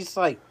 and she's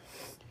like,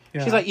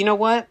 you know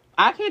what?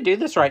 I can't do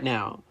this right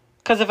now.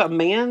 Because if a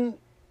man,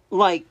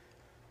 like,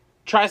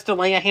 tries to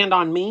lay a hand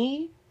on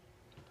me,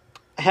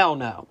 hell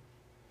no.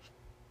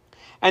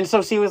 And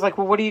so Celie was like,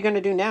 well, what are you going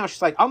to do now?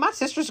 She's like, oh, my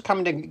sisters are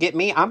coming to get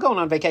me. I'm going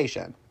on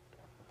vacation.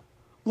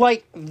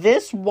 Like,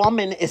 this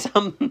woman is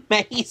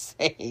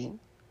amazing.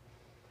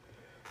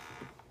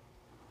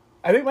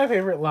 I think my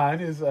favorite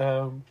line is,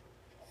 oh,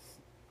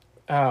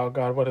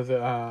 God, what is it?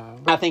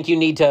 I think you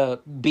need to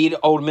beat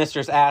old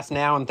mister's ass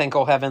now and thank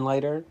old heaven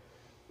later.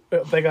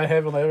 Thank old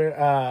heaven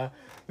later.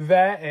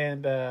 That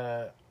and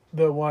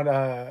the one,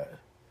 a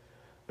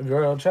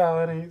girl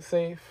child ain't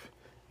safe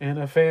in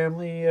a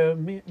family of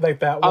me. Like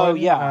that one. Oh,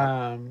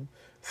 yeah.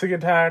 Sick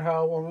and tired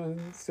how a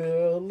woman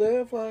still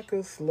live like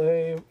a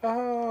slave.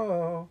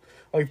 Oh.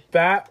 Like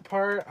that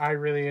part I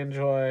really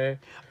enjoy.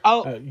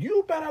 Oh.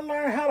 You better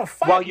learn how to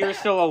fight while you're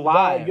still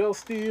alive. While you're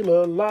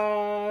still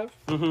alive.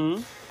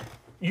 Mm-hmm.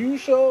 You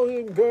show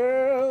him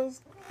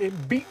girls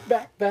and beat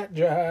back that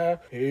jive.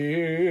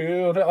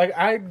 Like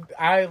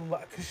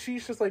cause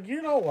she's just like,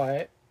 you know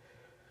what?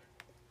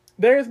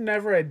 There's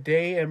never a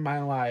day in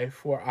my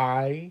life where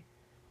I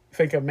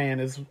think a man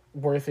is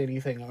worth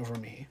anything over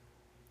me.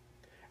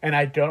 And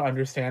I don't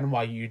understand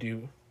why you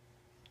do.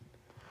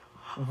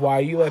 Why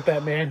you let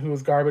that man who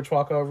was garbage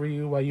walk over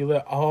you. Why you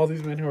let all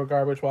these men who are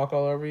garbage walk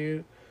all over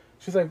you.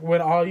 She's like,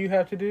 when all you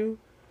have to do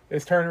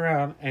is turn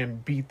around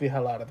and beat the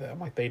hell out of them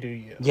like they do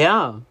you.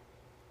 Yeah.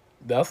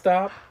 They'll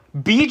stop.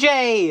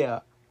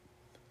 BJ!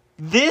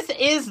 This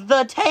is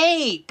the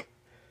take!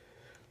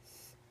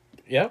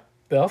 Yep.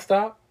 They'll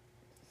stop.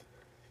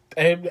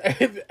 And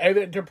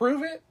to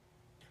prove it,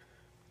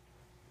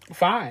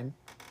 fine.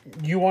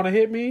 You want to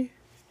hit me?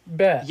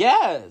 Bet.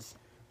 Yes.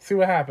 See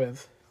what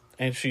happens.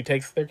 And she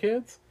takes their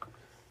kids.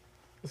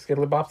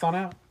 Skiddly bops on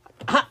out.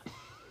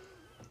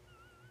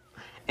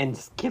 And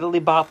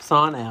skiddly bops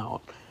on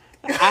out.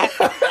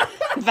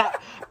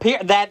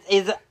 That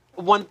is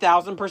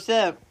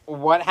 1,000%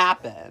 what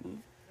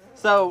happened.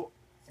 So.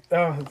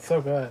 Oh, it's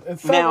so good.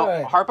 It's so now,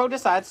 good. Harpo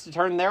decides to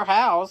turn their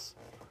house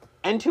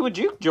into a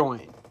juke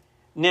joint.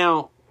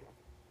 Now,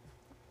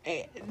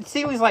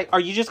 Celie's like, are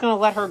you just going to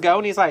let her go?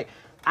 And he's like,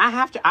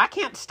 I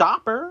can't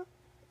stop her.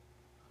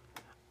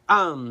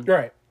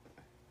 Right.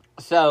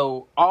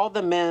 So, all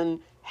the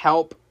men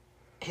help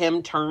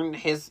him turn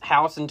his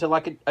house into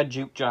like a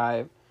juke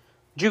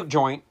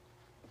joint.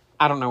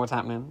 I don't know what's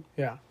happening.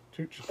 Yeah.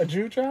 A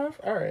juke jive?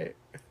 All right.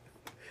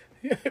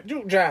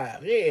 Juke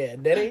jive. Yeah,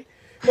 daddy.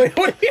 Wait,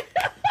 what?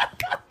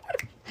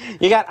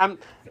 You got, I'm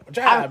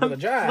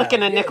jive.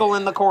 flicking a nickel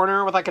in the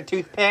corner with like a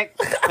toothpick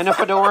and a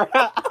fedora.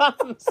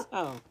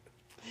 So,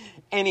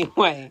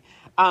 anyway,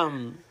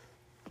 and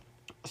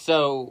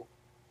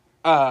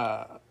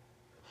I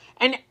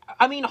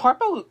mean,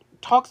 Harpo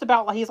talks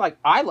about, like, he's like,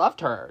 I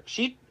loved her.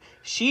 She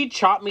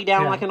chopped me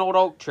down like an old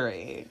oak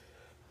tree.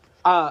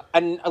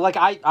 And like,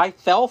 I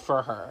fell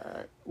for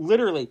her.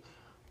 Literally.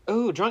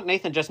 Ooh, Drunk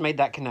Nathan just made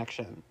that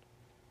connection.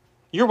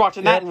 You're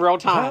watching that in real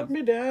time. Chop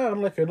me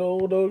down like an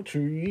old oak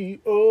tree.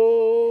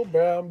 Oh,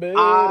 brown Betty.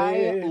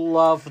 I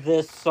love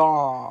this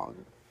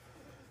song.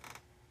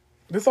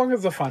 This song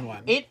is a fun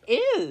one. It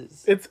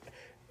is.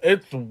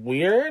 It's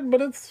weird,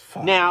 but it's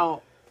fun.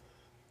 Now,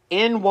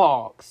 in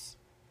walks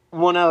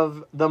one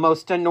of the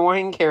most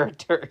annoying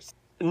characters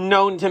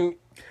known to me.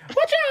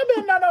 What y'all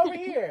been done over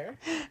here?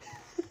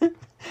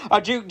 A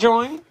juke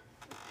joint?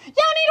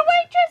 Y'all need a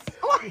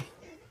waitress?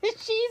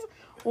 She's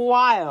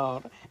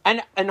wild.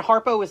 And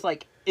Harpo is,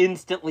 like,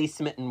 instantly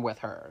smitten with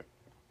her.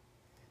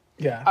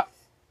 Yeah.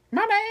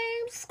 My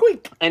name's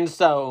Squeak. And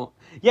so,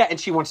 yeah, and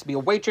she wants to be a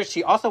waitress.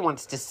 She also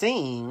wants to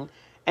sing.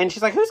 And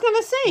she's like, who's going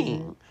to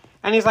sing?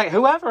 And he's like,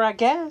 whoever, I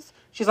guess.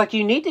 She's like,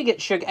 you need to get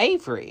Suge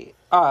Avery.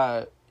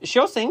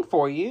 She'll sing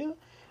for you.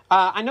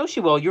 I know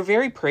she will. You're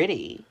very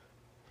pretty.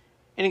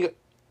 And he goes,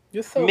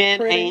 You're so men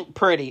pretty. ain't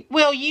pretty.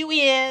 Well, you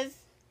is.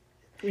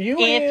 If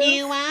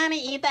you want to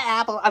eat the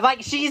apple. I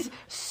like, she's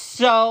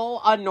so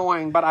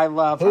annoying, but I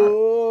love her.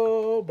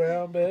 Oh,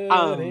 brown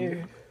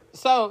Betty.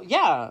 So,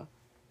 yeah.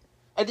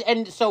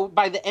 And so,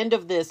 by the end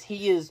of this,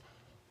 he is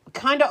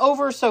kind of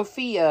over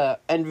Sophia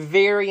and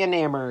very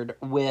enamored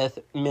with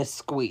Miss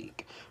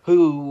Squeak,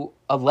 who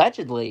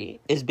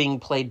allegedly is being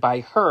played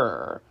by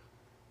her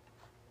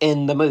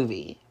in the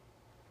movie.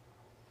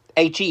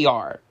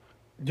 H.E.R.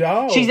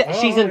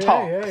 She's in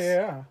talks.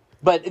 Yeah.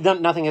 But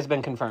nothing has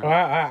been confirmed.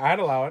 I'd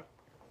allow it.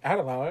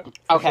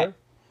 Okay. Sure.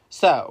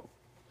 So,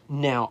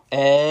 now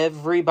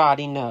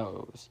everybody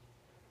knows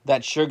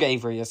that Suge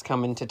Avery is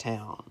coming to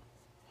town.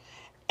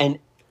 And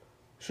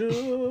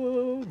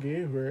Suge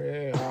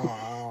Avery.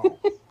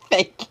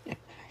 thank you.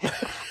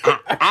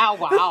 Ow,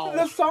 wow.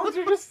 The songs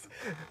are just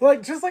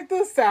like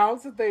the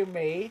sounds that they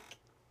make.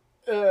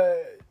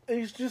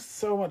 It's just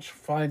so much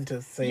fun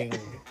to sing.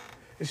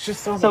 It's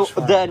just so much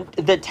fun.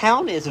 The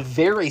town is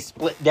very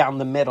split down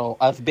the middle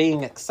of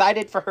being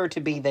excited for her to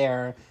be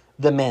there,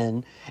 the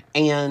men,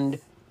 and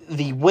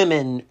the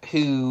women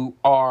who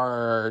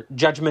are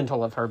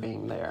judgmental of her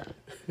being there.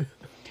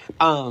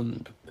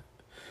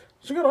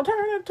 She's gonna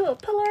turn into a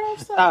pillar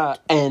of salt.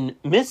 And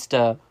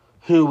Mista,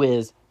 who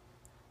is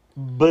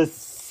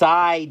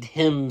beside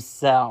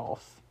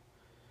himself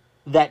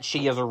that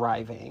she is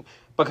arriving,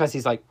 because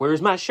he's like,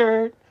 where's my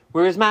shirt?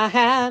 Where's my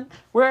hat?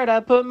 Where'd I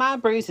put my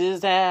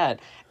braces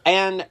at?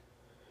 And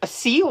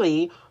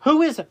Celie,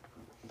 who is...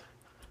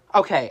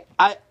 Okay,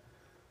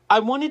 I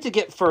wanted to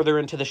get further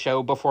into the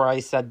show before I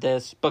said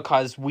this,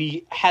 because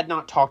we had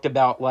not talked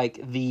about, like,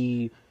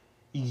 the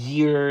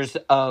years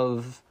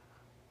of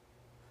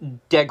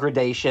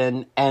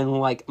degradation and,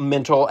 like,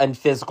 mental and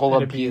physical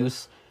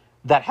abuse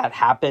that had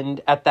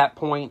happened at that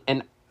point,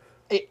 and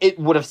it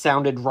would have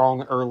sounded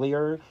wrong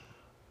earlier.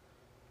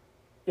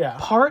 Yeah.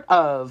 Part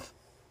of...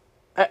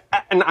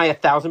 And I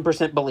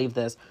 1,000% believe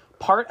this.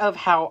 Part of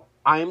how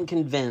I'm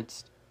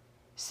convinced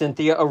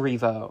Cynthia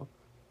Erivo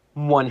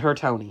won her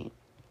Tony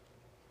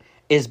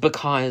is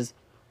because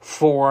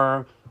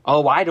for,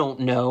 I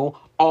don't know,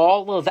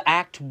 all of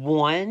Act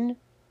 1,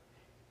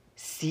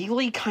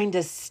 Celie kind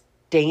of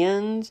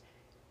stands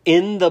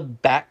in the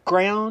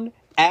background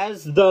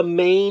as the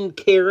main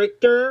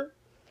character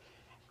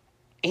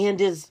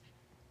and is,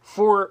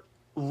 for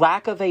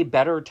lack of a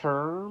better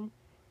term,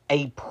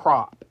 a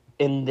prop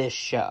in this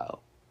show.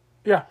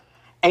 Yeah.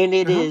 And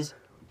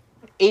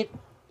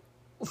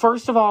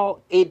first of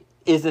all, it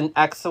is an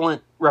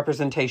excellent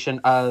representation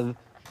of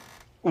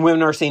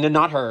women are seen and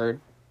not heard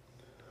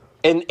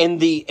in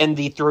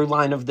the through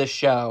line of this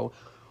show.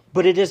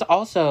 But it is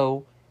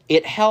also,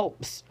 it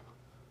helps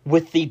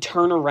with the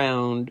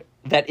turnaround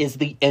that is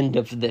the end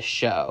of this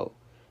show.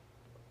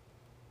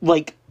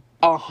 Like,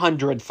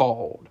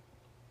 100-fold.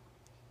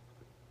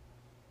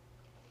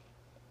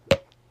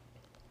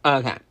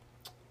 Okay.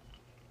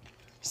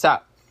 So,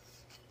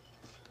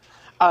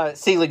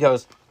 Celie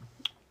goes,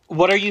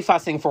 "What are you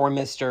fussing for,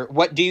 mister?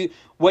 What do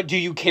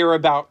you care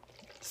about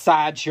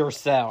besides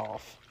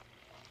yourself?"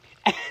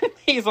 And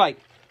he's like,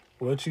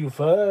 "What you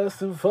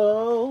fussing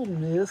for,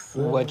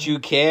 mister? What you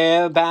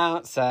care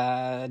about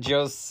besides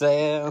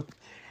yourself?"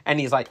 And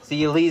he's like,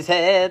 "Celie's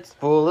head's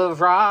full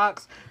of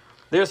rocks.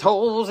 There's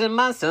holes in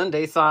my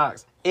Sunday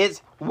socks.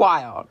 It's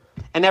wild."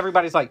 And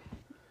everybody's like,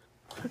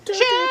 "Chuck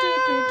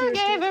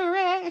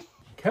Avery."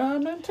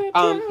 Coming to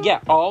town. Yeah,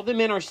 all the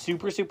men are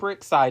super, super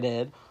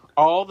excited.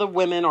 All the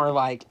women are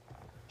like,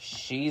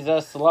 "She's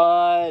a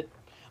slut."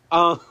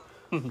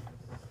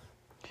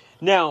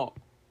 Now,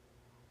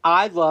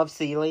 I love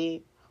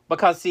Celie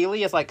because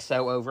Celie is like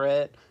so over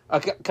it.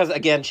 Because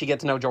again, she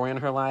gets no joy in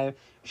her life.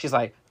 She's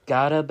like,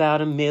 "Got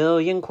about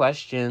 1,000,000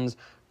 questions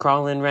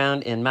crawling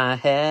around in my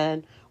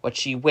head. What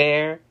she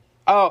wear?"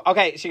 Oh,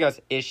 okay. She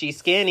goes, "Is she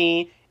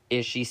skinny?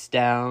 Is she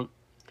stout?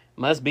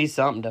 Must be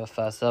something to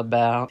fuss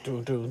about."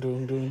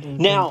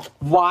 Now,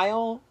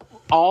 while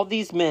all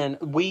these men,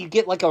 we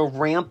get like a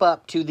ramp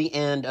up to the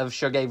end of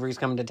Shug Avery's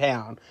coming to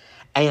town.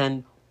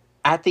 And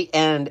at the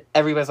end,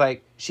 everybody's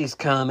like, "She's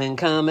coming,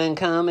 coming,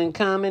 coming,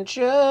 coming,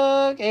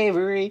 Shug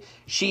Avery.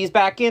 She's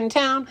back in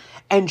town."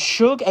 And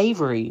Shug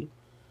Avery,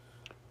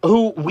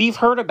 who we've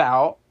heard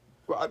about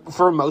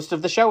for most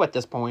of the show at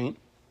this point,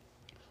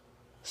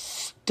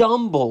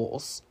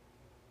 stumbles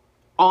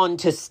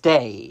onto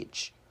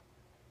stage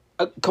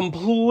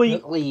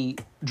completely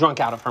drunk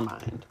out of her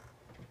mind.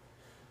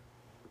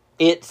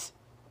 It's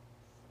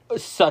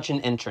such an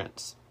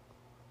entrance.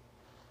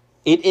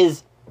 It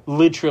is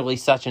literally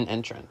such an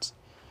entrance.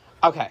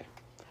 Okay.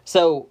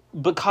 So,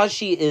 because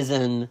she is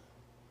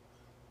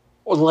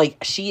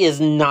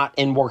not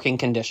in working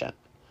condition.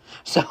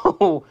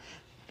 So,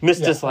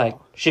 Mista's like,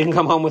 "She can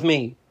come home with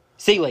me.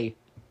 Celie,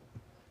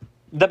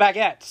 the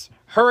baguettes,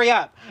 hurry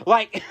up."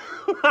 Like,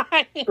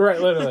 right,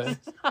 literally.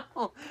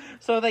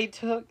 So they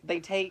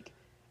take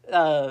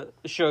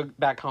Shug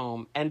back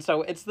home. And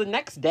so it's the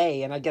next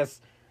day, and I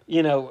guess,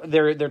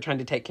 they're trying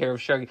to take care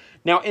of Shug.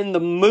 Now, in the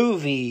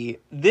movie,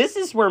 this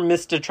is where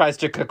Mista tries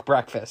to cook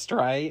breakfast,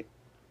 right?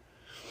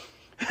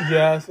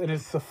 Yes, and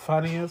it's the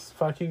funniest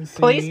fucking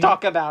scene. Please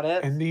talk about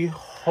it. And the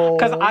whole...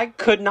 Because I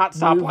could not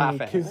stop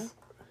laughing.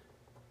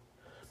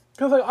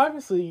 Because, like,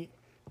 obviously,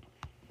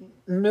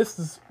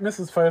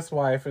 Mrs. First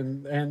Wife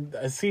and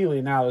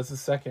Celie now is the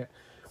second.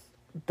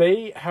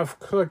 They have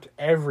cooked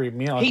every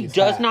meal. He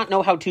does not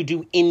know how to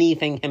do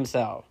anything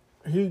himself.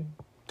 He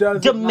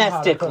doesn't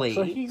domestically.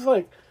 Know how to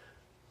cook.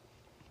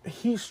 So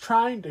he's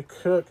trying to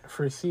cook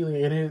for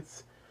Celie, and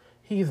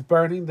he's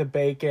burning the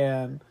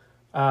bacon,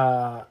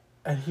 and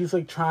he's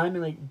like trying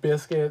to make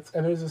biscuits.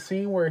 And there's a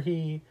scene where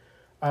he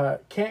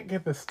can't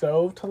get the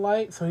stove to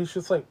light, so he's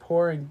just like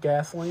pouring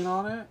gasoline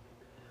on it.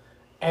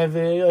 And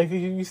then, like,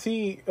 you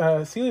see,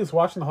 Celia's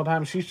watching the whole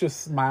time. She's just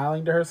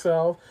smiling to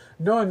herself,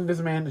 knowing this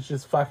man is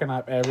just fucking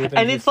up everything.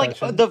 And it's like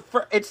one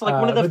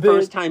of the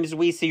first times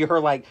we see her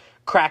like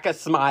crack a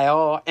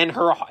smile in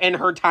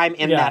her time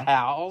in that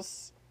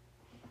house.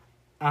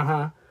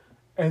 And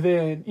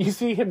then you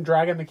see him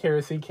dragging the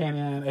kerosene can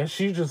in, and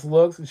she just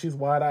looks and she's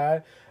wide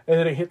eyed. And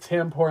then it hits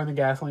him pouring the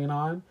gasoline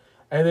on.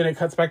 And then it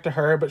cuts back to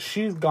her, but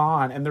she's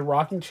gone, and the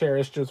rocking chair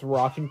is just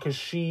rocking because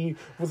she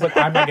was like,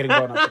 "I'm not getting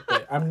blown up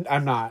with it.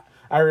 I'm not.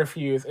 I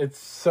refuse." It's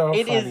so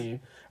funny.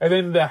 And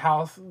then the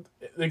house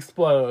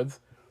explodes,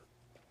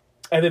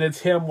 and then it's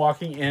him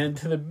walking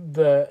into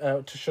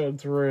the to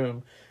Shug's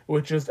room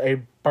with just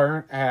a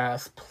burnt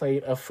ass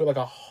plate of food, like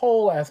a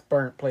whole ass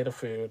burnt plate of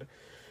food,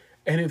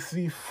 and it's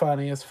the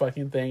funniest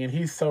fucking thing. And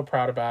he's so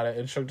proud about it,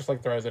 and Shug just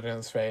like throws it in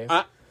his face.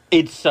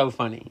 It's so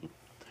funny.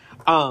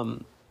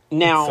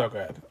 Now, it's so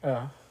good.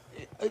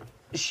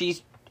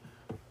 She's,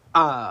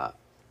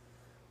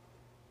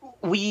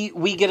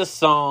 we get a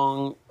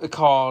song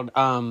called,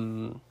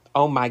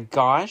 oh my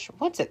gosh,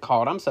 what's it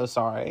called? I'm so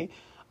sorry.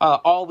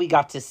 All We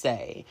Got to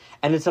Say.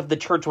 And it's of the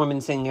church women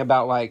singing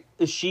about, like,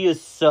 she is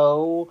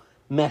so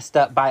messed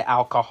up by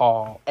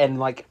alcohol. And,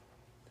 like,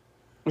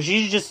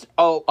 she's just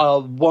a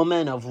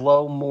woman of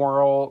low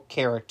moral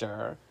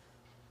character.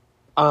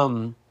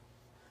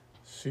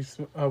 She's,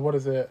 what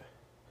is it?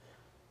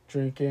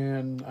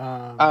 Drinking,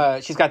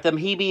 she's got them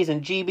heebies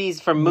and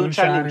jeebies from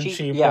moonshine and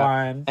cheap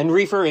wine. And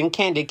reefer and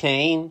candy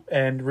cane.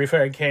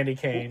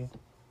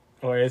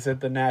 Or is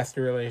it the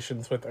nasty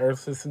relations with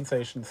earthly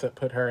sensations that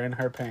put her in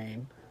her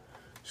pain?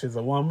 She's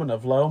a woman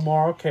of low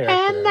moral character.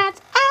 And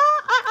that's...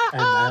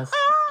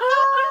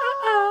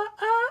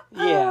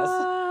 Yes.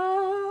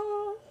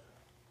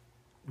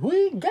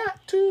 We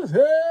got to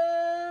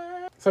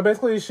say... So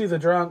basically, she's a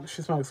drunk,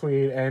 she smokes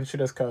weed, and she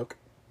does coke.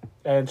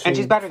 And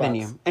she's better than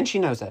you. And she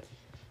knows it.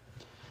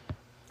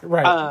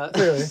 Right,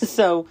 clearly.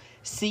 So,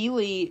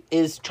 Celie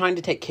is trying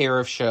to take care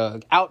of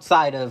Shug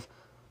outside of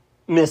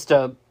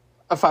Mista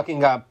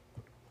fucking up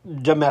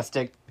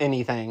domestic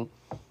anything.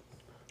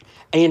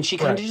 And she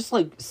kind of just,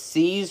 like,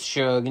 sees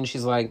Shug and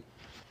she's like,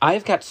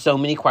 "I've got so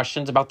many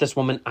questions about this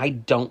woman I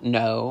don't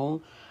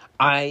know.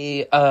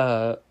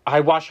 I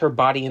wash her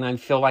body and I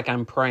feel like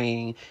I'm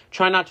praying.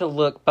 Try not to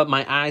look, but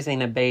my eyes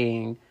ain't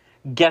obeying.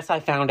 Guess I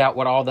found out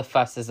what all the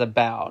fuss is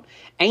about.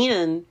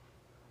 And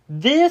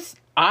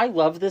I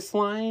love this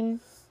line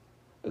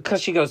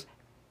because she goes,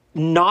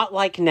 not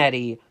like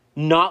Nettie,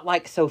 not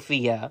like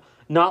Sophia,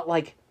 not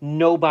like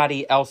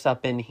nobody else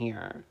up in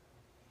here.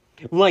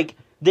 Like,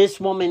 this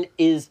woman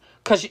is,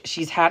 because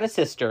she's had a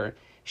sister,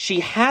 she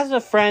has a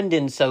friend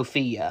in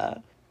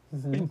Sophia,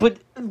 but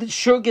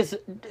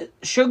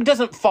Suge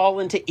doesn't fall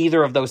into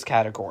either of those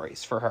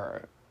categories for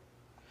her.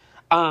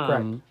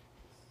 Correct.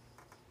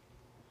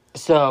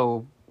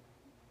 So,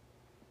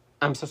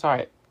 I'm so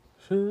sorry.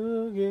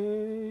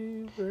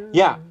 Sugar.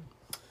 Yeah.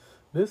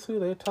 This who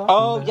they talking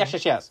Oh, about.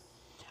 yes.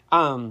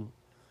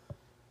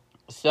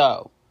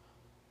 So,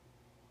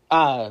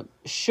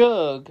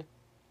 Suge...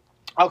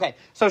 Okay,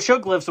 so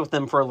Suge lives with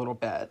them for a little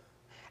bit.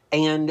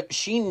 And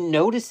she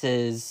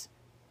notices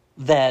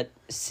that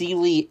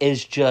Celie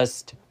is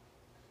just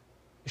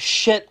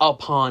shit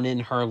upon in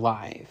her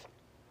life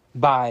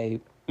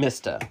by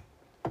Mista.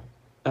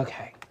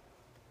 Okay.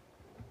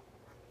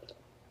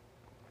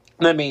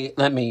 Let me...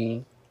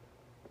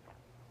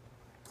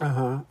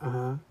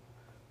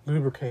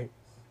 Lubricate.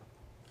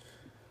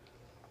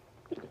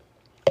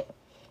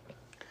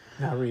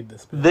 Now read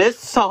this. This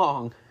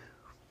song...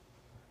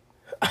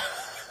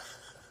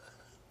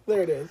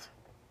 There it is.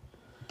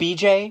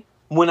 BJ,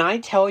 when I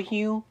tell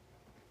you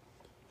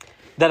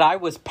that I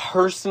was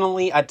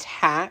personally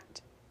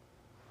attacked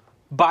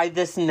by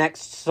this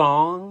next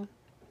song...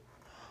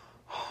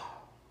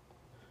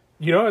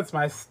 You know, it's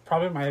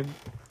probably my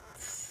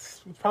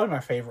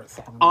favorite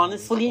song.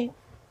 Honestly,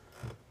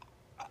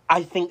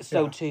 I think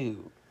so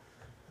too.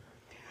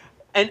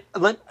 And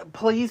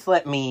please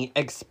let me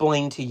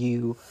explain to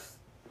you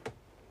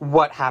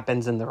what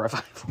happens in the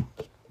revival.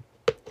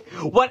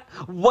 What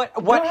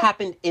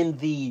happened in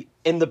the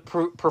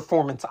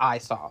performance I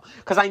saw?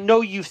 Because I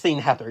know you've seen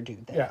Heather do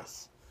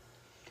this.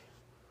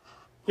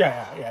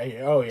 Yeah.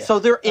 Oh, yeah. So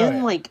they're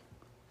in, like,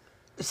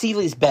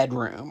 Celie's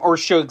bedroom, or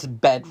Suge's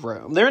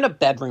bedroom. They're in a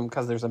bedroom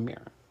because there's a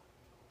mirror.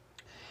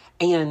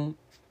 And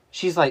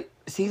she's like,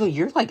 Celie,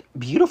 you're, like,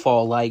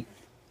 beautiful. Like,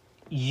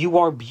 you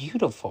are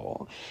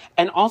beautiful.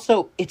 And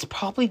also, it's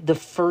probably the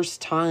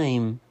first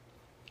time...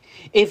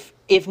 If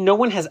no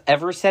one has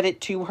ever said it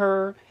to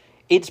her...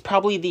 It's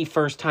probably the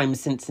first time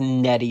since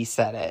Nettie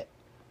said it.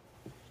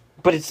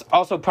 But it's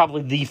also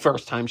probably the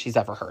first time she's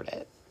ever heard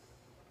it.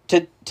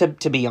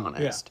 To be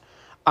honest.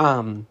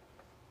 Yeah.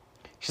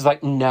 She's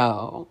like,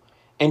 no.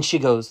 And she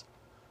goes,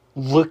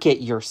 look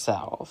at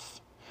yourself.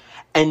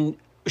 And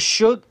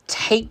Suge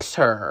takes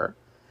her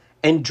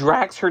and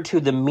drags her to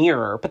the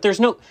mirror. But there's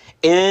no...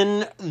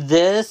 In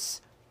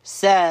this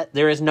set,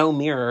 there is no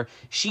mirror.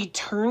 She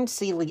turns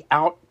Celie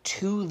out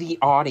to the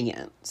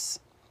audience.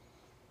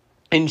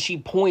 And she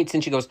points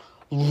and she goes,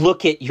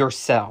 look at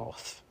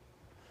yourself.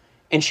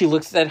 And she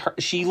looks at her,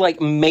 she like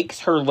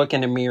makes her look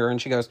in a mirror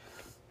and she goes,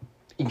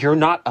 you're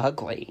not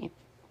ugly.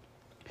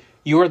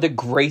 You are the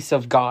grace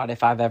of God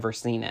if I've ever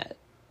seen it.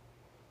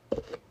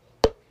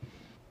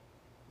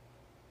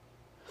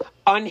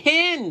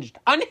 Unhinged.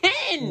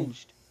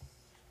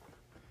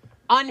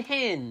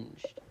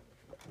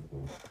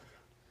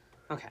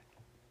 Okay.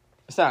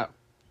 So,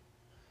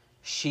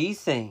 she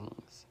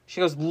sings. She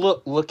goes,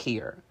 look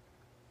here.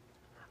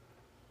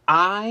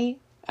 I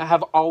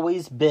have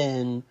always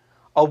been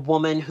a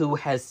woman who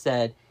has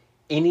said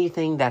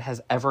anything that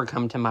has ever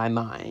come to my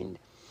mind,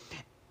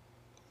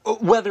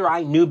 whether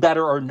I knew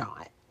better or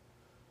not.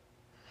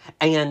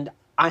 And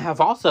I have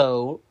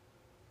also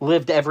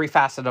lived every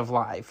facet of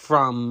life,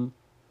 from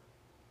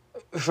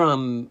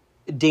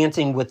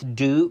dancing with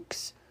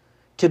dukes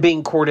to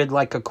being courted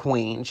like a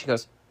queen. She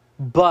goes,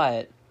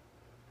 but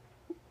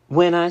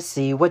when I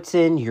see what's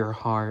in your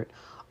heart,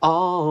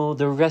 all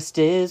the rest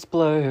is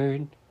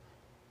blurred.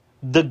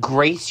 The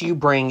grace you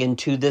bring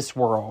into this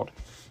world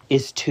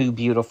is too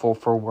beautiful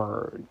for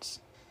words.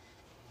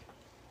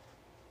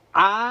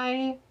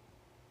 I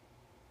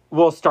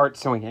will start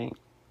swinging.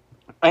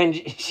 And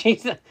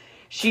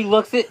she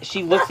looks at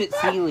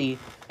Celie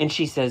and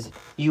she says,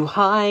 you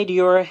hide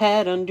your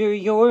head under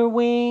your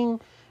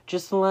wing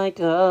just like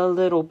a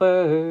little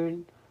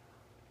bird.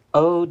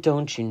 Oh,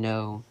 don't you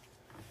know,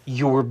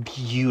 you're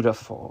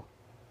beautiful.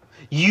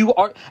 You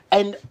are,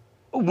 and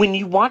when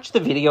you watch the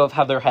video of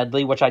Heather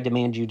Headley, which I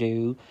demand you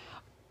do,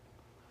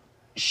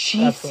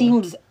 she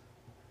seems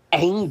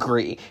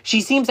angry.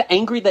 She seems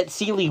angry that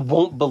Celie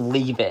won't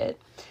believe it.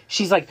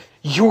 She's like,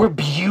 you're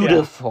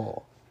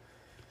beautiful. Yeah.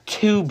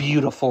 Too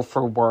beautiful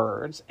for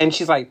words. And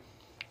she's like,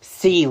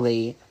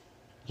 Celie,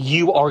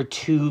 you are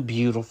too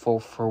beautiful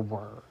for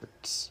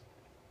words.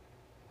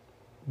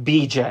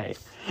 BJ.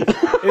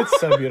 It's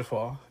so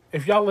beautiful.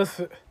 If y'all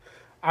listen,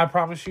 I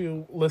promise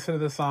you, listen to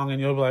this song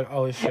and you'll be like,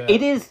 holy shit.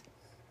 It is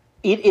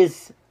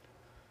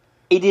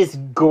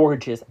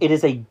gorgeous. It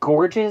is a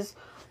gorgeous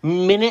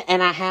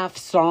 1.5-minute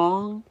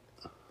song.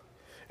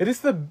 It is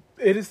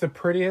the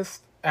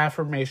prettiest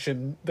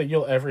affirmation that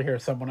you'll ever hear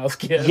someone else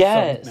give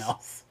yes. someone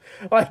else.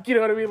 Like, you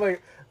know what I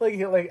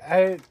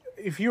mean?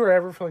 if you were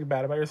ever feeling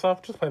bad about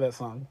yourself, just play that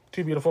song.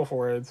 Too Beautiful for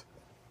Words.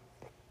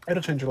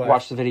 It'll change your life.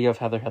 Watch the video of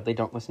Heather Headley.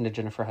 Don't listen to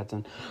Jennifer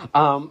Hudson.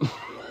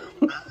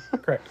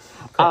 Correct.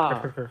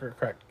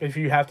 If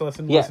you have to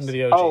listen to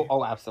the OG.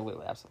 Oh,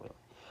 absolutely.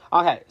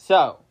 Okay,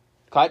 so,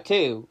 cut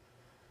to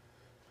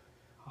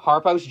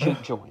Harpo's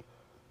juke joint.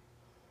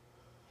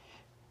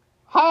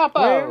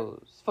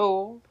 Harpo's,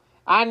 fool.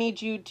 I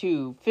need you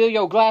to fill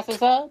your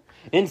glasses up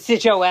and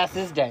sit your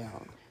asses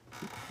down.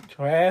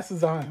 Your ass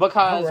is on.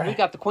 Because we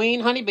got the Queen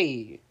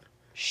Honeybee,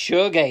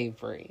 Shug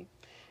Avery.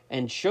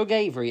 And Shug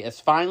Avery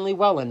is finally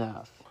well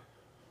enough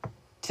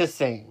to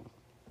sing.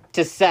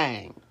 To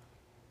sing.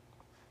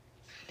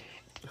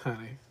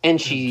 Honey. And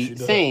she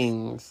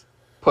sings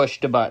Push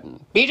the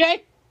Button.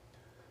 BJ?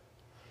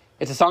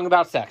 It's a song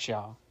about sex,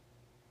 y'all.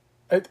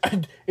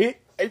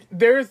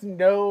 There's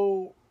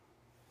no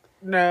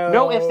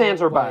ifs,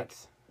 ands, or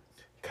buts.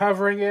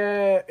 Covering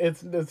it,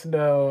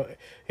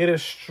 it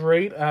is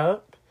straight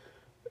up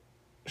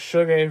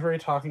Shug Avery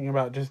talking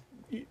about just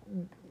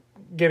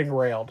getting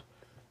railed.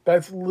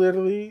 That's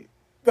literally,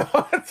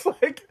 it's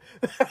like,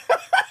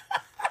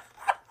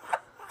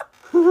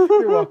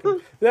 you're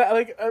welcome. Yeah,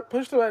 like,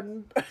 push the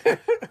button.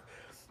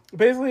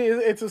 Basically,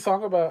 it's a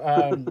song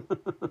about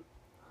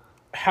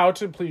how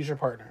to please your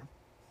partner.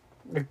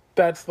 Like,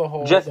 that's the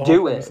whole. Just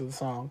do it. Of the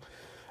song.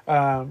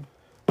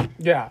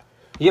 Yeah.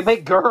 You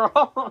big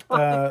girl.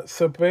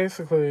 So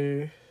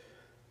basically,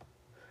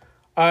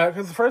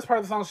 because the first part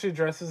of the song, she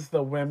addresses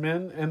the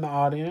women in the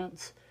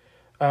audience.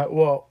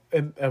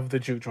 Of the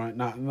juke joint,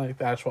 not in like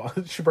the actual.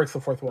 She breaks the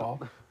fourth wall.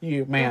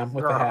 You, ma'am,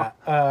 with the hat.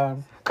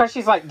 Because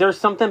she's like, there's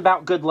something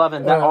about good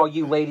loving that all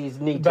you ladies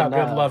need to know.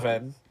 About good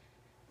loving.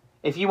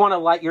 If you want to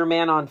light your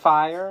man on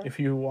fire,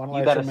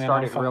 you better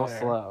start it real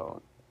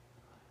slow.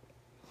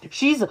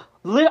 She's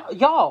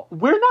y'all.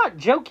 We're not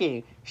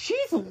joking.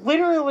 She's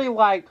literally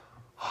like,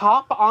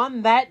 hop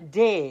on that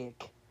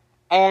dick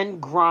and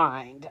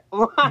grind.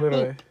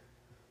 Literally.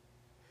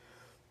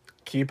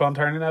 Keep on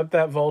turning up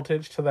that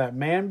voltage till that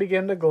man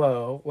begin to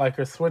glow like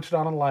you're switched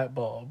on a light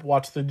bulb.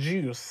 Watch the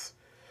juice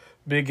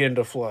begin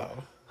to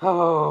flow.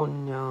 Oh,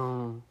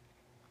 no.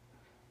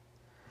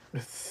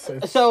 It's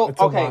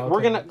okay,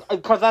 we're going to...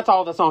 Because that's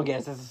all the song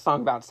is. It's a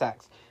song about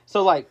sex.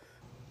 So, like...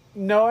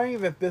 Knowing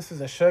that this is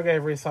a Shug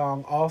Avery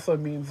song also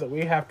means that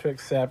we have to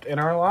accept in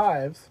our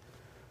lives,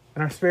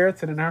 in our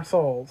spirits and in our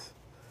souls,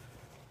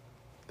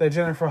 that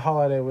Jennifer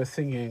Holliday was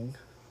singing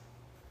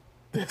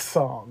this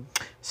song.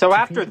 So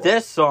after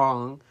this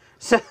song,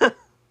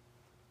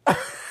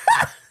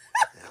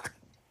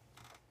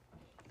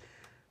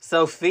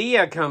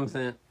 Sophia comes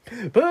in.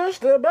 Push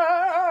the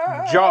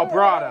button. Jaw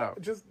Brado.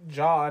 Just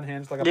jaw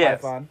unhinged like a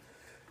python.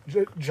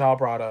 Jaw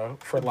Brado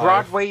for life.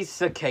 Broadway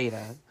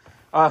cicada.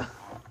 Oh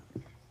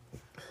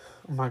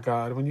my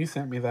God, when you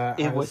sent me that,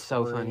 it was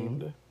so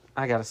funny.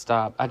 I gotta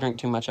stop. I drink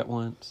too much at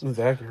once. It's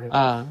accurate.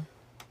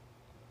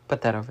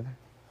 Put that over there.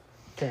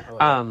 Can't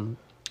relate.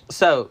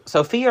 So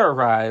Sophia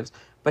arrives,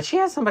 but she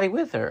has somebody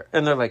with her.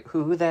 And they're like,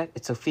 who that?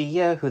 It's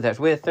Sophia. Who that's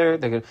with her?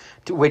 They're going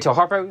to wait till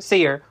Harpo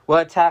see her.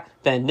 What's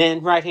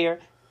happening right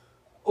here?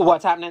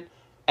 What's happening?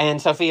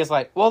 And Sophia's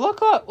like, well,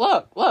 look.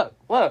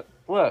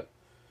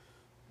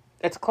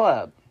 It's a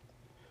club.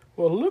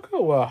 Well, look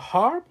at what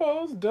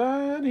Harpo's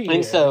done here.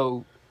 And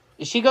so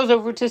she goes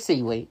over to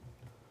Celie.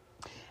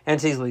 And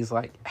Celie's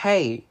like,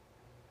 hey,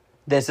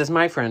 this is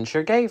my friend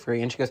Shug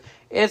Avery. And she goes,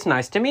 it's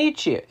nice to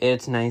meet you.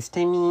 It's nice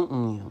to meet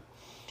you.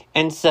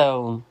 And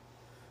so...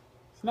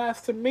 It's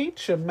nice to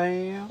meet you,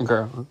 man.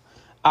 Girl.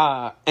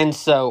 And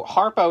so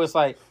Harpo is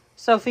like,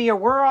 Sophia,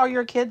 where are all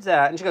your kids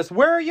at? And she goes,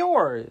 where are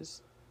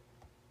yours?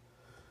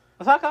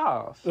 Fuck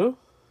off. Ooh.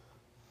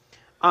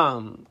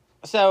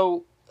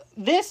 So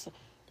this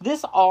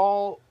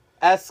all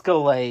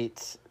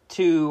escalates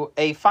to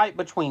a fight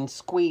between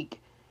Squeak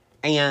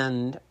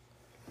and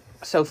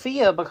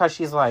Sophia because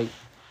she's like,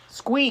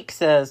 Squeak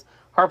says,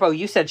 Harpo,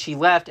 you said she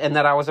left and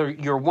that I was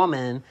your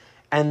woman,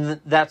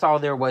 and that's all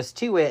there was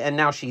to it, and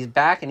now she's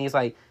back, and he's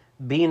like,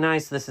 be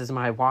nice, this is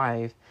my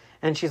wife.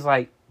 And she's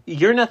like,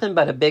 you're nothing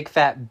but a big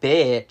fat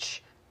bitch.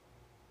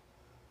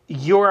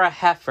 You're a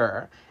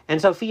heifer. And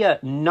Sophia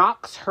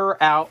knocks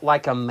her out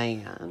like a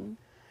man.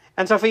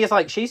 And Sophia's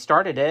like, she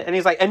started it. And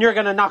he's like, and you're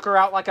going to knock her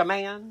out like a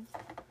man?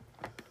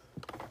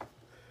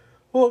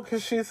 Well,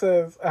 because she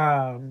says...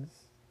 and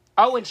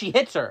she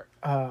hits her.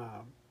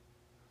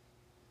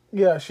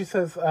 Yeah, she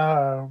says...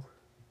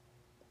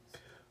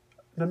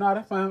 No, not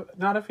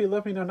if he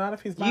love me. No, not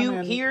if he's my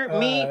man. You hear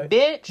me,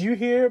 bitch? You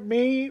hear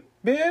me,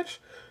 bitch?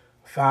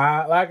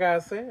 Fine, like I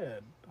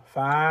said.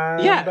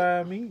 Fine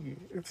by me.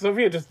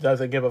 Sophia just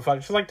doesn't give a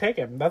fuck. She's like, take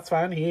him. That's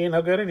fine. He ain't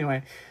no good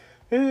anyway.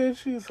 And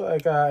she's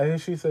like,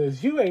 and she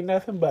says, you ain't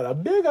nothing but a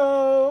big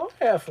old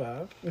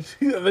heifer.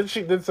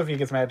 Then Sophia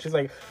gets mad. She's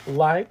like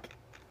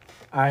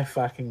I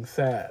fucking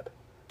said.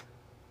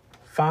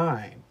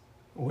 Fine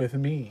with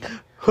me.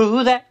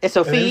 Who that? It's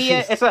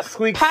Sophia. It's a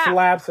Squeak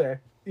slaps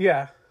her.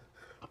 Yeah.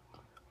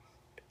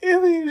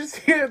 And then you just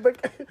hear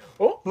like,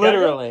 oh,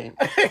 literally.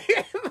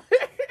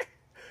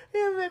 And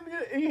And then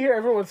you hear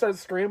everyone start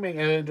screaming,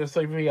 and it just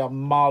like be a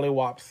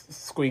mollywop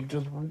squeak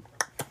just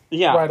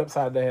right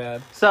upside the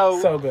head.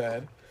 So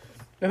good.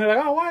 And they're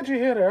like, oh, why'd you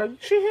hit her?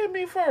 She hit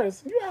me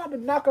first. You had to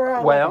knock her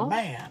out like a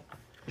man.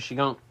 Is she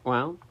going,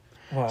 well,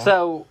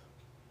 so...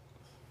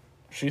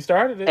 She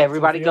started it.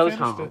 Everybody goes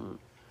home.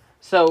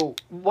 So,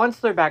 once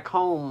they're back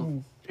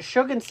home,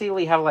 Suge and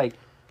Celie have, like,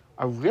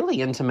 a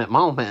really intimate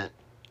moment.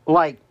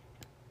 Like,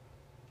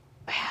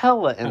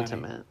 hella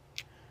intimate.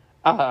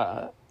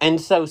 And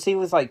so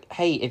Celie's like,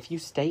 hey, if you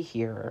stay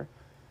here,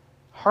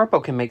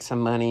 Harpo can make some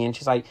money. And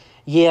she's like,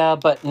 yeah,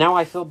 but now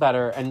I feel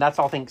better, and that's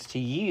all thanks to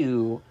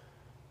you.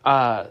 So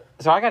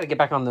I got to get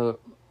back on the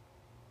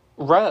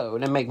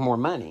road and make more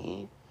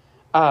money.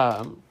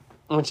 And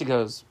she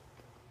goes,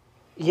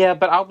 yeah,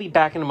 but I'll be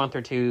back in a month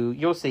or two.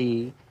 You'll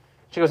see.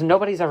 She goes,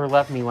 nobody's ever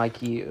loved me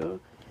like you.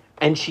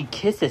 And she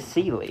kisses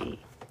Celie.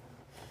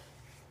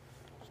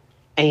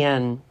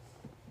 And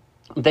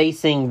they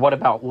sing What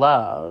About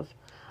Love?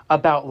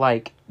 About,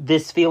 like,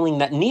 this feeling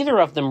that neither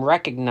of them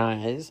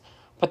recognize,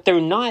 but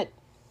they're not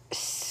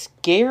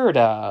scared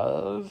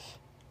of.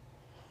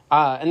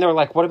 And they're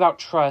like, what about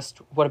trust?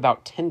 What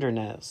about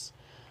tenderness?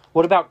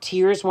 What about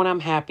tears when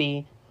I'm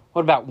happy?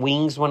 What about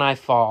wings when I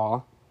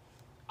fall?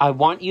 I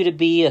want you to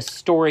be a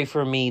story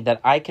for me that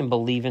I can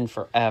believe in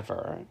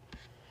forever.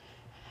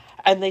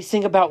 And they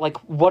sing about, like,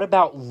 what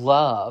about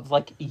love?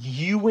 Like,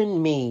 you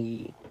and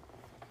me.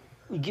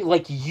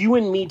 Like, you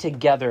and me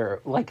together.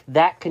 Like,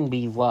 that can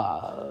be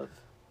love.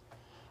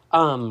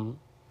 And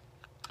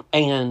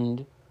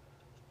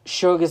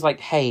Suge is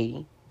like,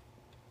 hey,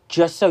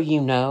 just so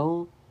you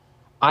know,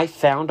 I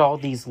found all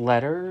these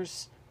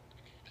letters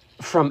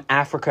from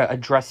Africa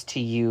addressed to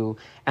you,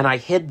 and I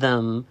hid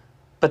them,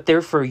 but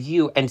they're for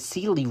you. And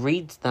Celie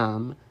reads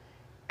them,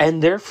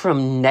 and they're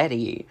from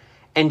Nettie.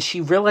 And she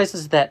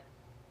realizes that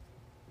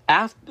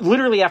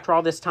literally after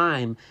all this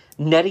time,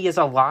 Nettie is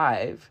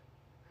alive.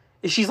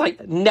 She's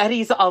like,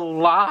 Nettie's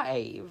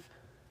alive.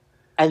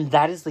 And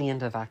that is the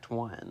end of Act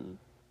 1.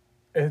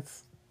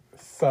 It's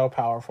so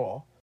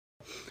powerful.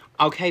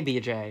 Okay,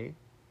 BJ.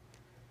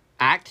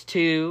 Act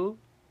 2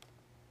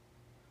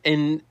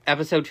 in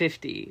episode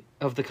 50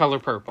 of The Color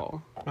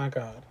Purple. My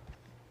God.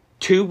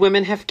 2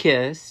 women have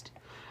kissed.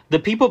 The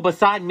people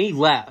beside me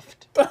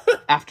left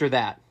after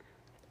that.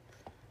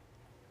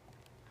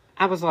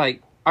 I was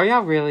like, are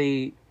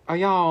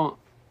y'all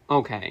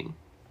okay?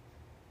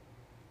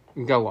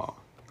 Go off.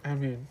 I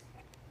mean,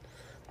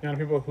 the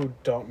amount of people who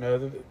don't know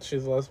that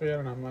she's a lesbian,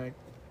 and I'm like,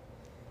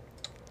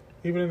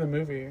 even in the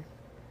movie,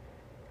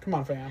 come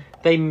on, fam.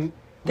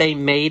 They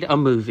made a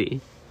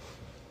movie.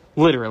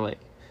 Literally.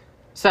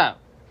 So.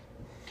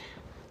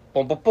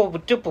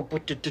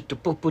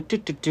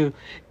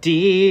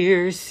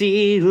 Dear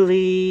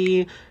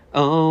Celie,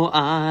 oh,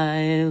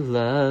 I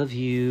love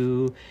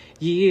you.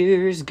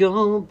 Years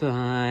go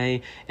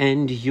by,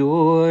 and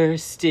you're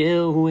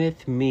still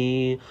with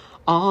me.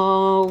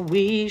 All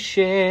we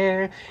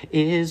share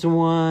is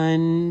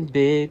one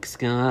big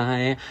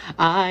sky.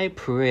 I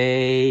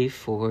pray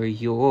for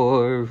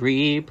your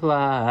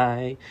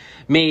reply.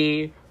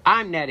 Me,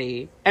 I'm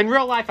Nettie. In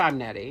real life, I'm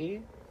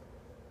Nettie.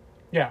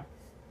 Yeah.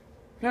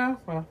 Yeah,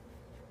 well.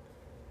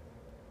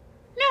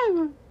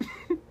 No.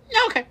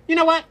 Okay, you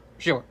know what?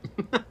 Sure.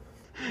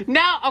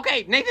 No,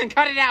 okay, Nathan,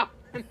 cut it out.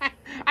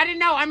 I didn't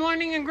know. I'm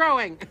learning and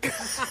growing.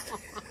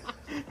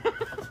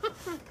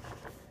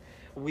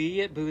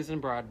 We at Booze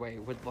and Broadway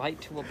would like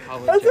to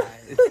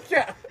apologize.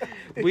 Yeah.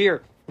 We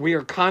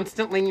are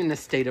constantly in a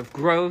state of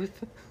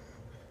growth.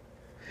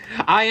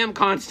 I am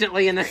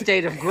constantly in a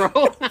state of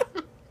growth.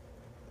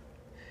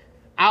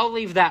 I'll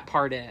leave that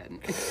part in.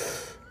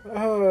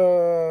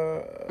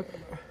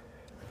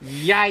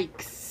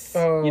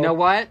 Yikes. You know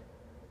what?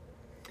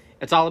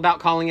 It's all about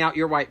calling out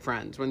your white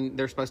friends when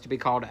they're supposed to be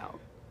called out.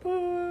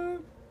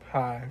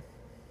 Hi.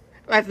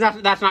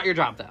 That's not your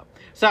job, though.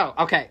 So,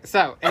 okay.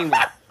 So, anyway.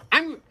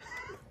 I'm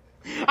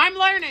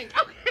learning.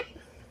 Okay.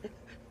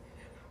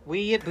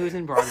 We at Booze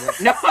and Broadway.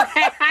 No,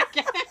 okay. I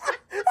get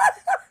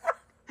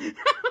it.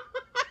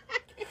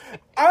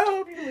 I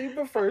hope you leave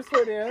the first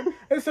one in.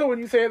 And so when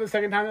you say it the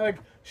second time, you're like,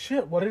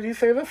 shit, what did he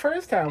say the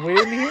first time? We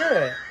didn't hear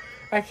it.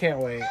 I can't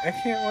wait.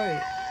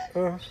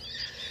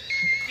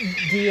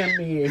 DM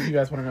me if you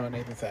guys want to know what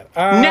Nathan said.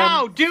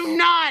 No, do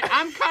not.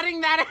 I'm cutting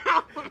that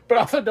out. But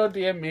also don't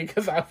DM me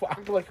because I'm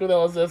like, who the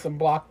hell is this? And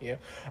block you.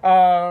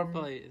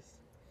 Please.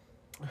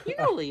 You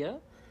know Leah.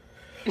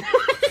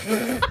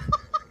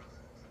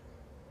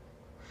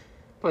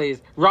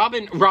 Please.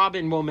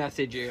 Robin will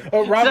message you.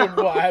 Oh, Robin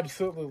will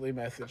absolutely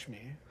message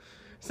me.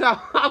 So,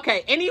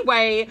 okay.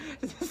 Anyway,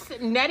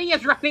 Nettie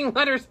is writing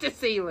letters to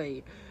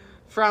Celie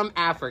from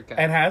Africa.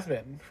 And has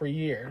been for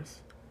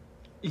years.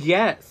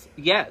 Yes.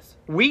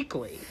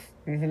 Weekly.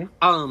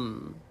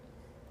 Mm-hmm.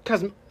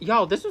 Because,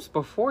 y'all, this was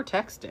before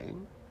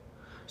texting.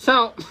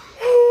 So.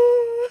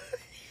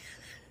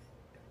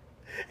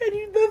 And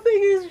the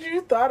thing is,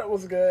 you thought it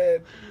was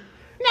good.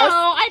 No,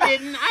 I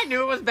didn't. I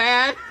knew it was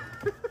bad.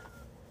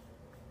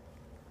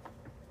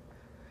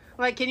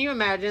 Like, can you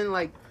imagine,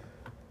 like,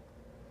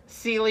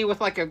 Celie with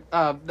like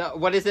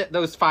what is it?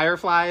 Those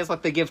fireflies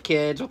like they give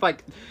kids with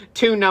like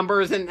 2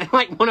 numbers and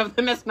like one of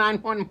them is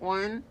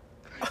 911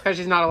 because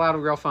she's not allowed a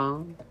real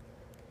phone.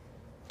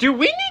 Do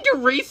we need to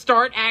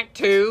restart Act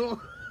 2?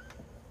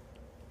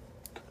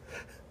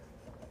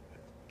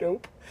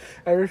 Nope.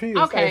 I refuse.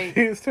 Okay. I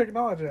refuse to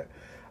acknowledge it.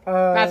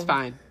 That's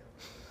fine.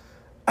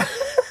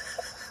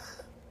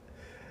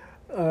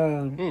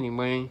 Um,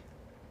 Anyway.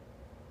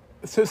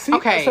 So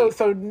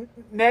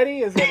Nettie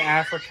is in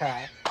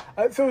Africa.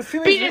 So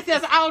Peter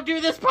says, I'll do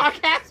this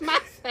podcast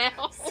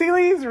myself.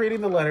 Celie's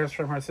reading the letters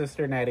from her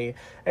sister Nettie.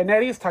 And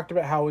Nettie's talked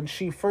about how when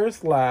she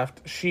first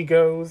left, she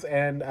goes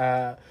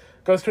to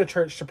a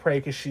church to pray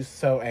because she's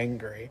so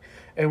angry.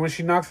 And when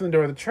she knocks on the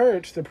door of the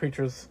church, the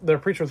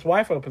preacher's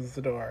wife opens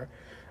the door.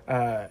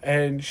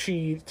 And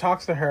she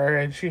talks to her,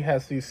 and she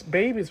has these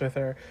babies with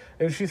her.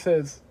 And she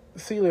says,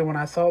 Celia, when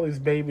I saw these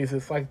babies,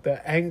 it's like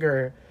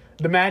the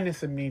the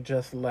madness in me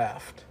just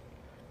left.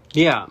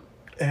 Yeah.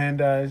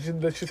 And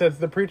she says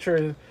the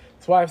preacher's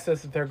wife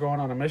says that they're going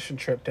on a mission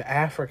trip to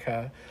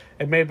Africa,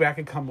 and maybe I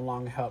could come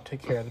along and help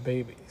take care of the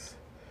babies.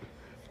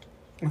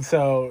 And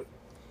so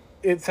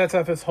it sets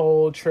up this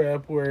whole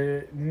trip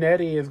where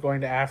Nettie is going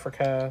to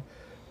Africa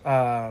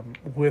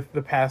with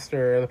the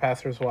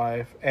pastor's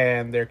wife,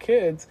 and their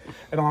kids.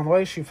 And along the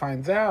way, she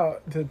finds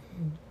out that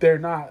they're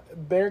not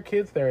their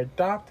kids; they're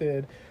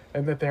adopted,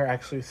 and that they're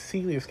actually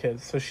Celia's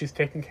kids. So she's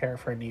taking care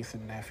of her niece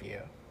and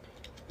nephew.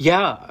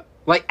 Yeah,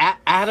 like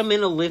Adam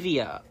and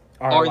Olivia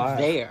are alive.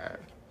 there.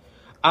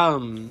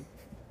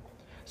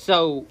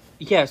 So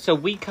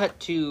we cut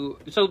to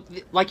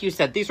like you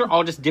said, these are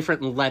all just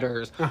different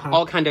letters,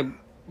 all kind of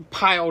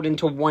piled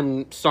into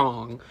one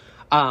song.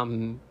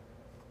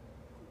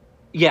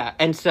 Yeah,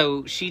 and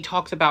so she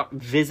talks about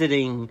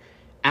visiting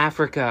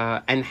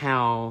Africa and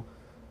how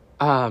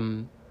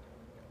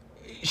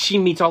she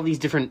meets all these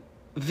different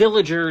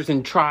villagers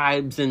and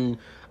tribes and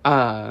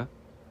how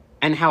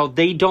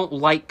they don't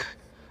like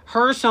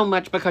her so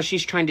much because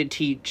she's trying to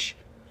teach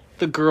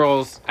the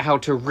girls how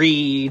to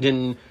read,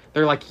 and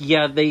they're like,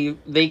 yeah,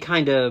 they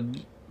kind of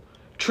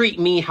treat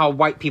me how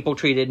white people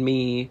treated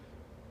me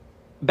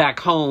back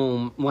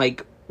home,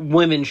 like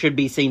women should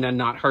be seen and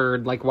not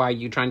heard. Like, why are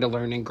you trying to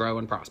learn and grow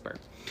and prosper?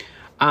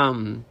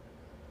 But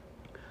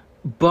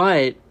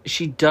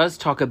she does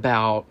talk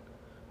about,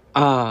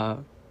 I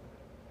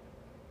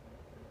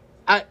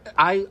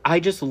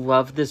just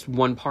love this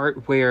one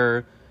part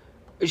where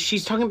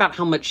she's talking about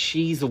how much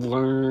she's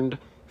learned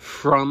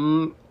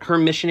from her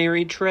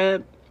missionary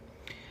trip.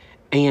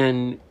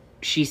 And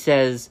she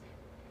says,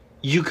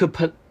 you could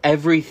put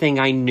everything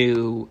I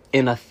knew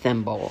in a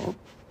thimble.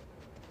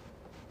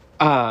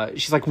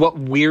 She's like, what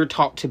we're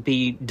taught to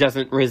be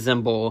doesn't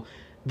resemble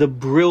the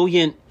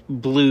brilliant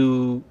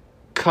blue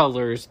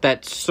colors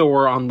that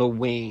soar on the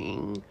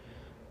wing,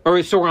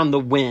 or soar on the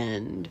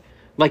wind,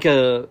 like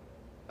oh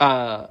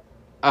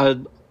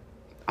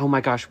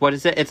my gosh, what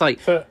is it? It's like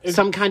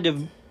some kind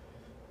of.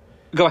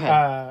 Go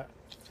ahead.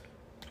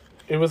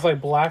 It was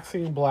like black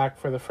seeing black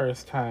for the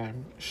first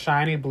time.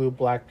 Shiny blue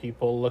black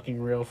people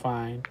looking real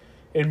fine.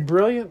 In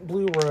brilliant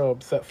blue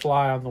robes that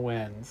fly on the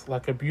winds,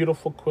 like a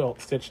beautiful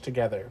quilt stitched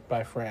together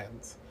by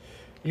friends.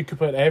 You could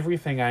put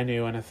everything I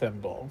knew in a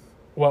thimble.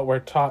 What we're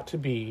taught to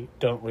be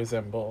don't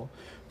resemble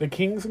the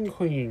kings and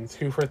queens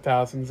who for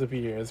thousands of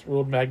years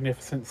ruled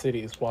magnificent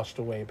cities washed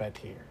away by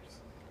tears.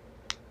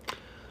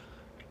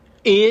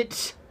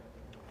 It's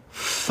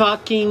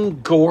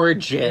fucking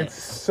gorgeous.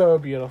 It's so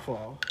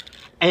beautiful.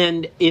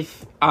 And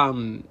if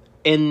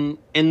in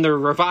the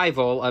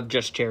revival of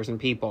Just Chairs and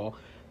People,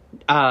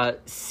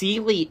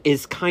 Celie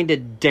is kind of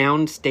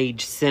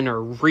downstage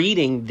center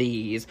reading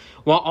these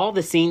while all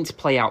the scenes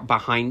play out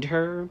behind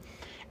her.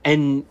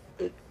 And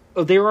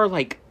there are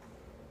like,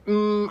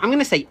 I'm going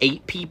to say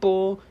 8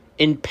 people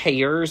in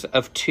pairs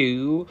of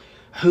 2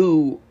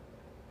 who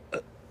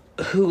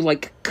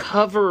like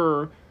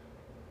cover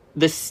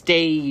the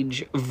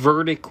stage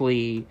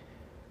vertically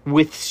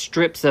with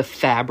strips of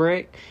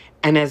fabric.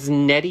 And as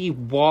Nettie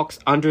walks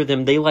under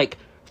them, they like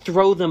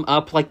throw them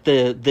up like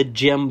the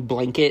gym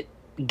blanket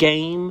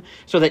game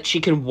so that she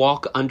can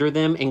walk under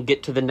them and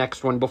get to the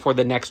next one before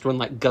the next one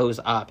like goes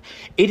up.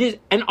 It is,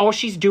 and all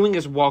she's doing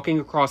is walking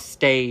across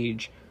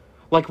stage,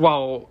 like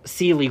while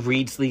Celie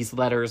reads these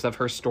letters of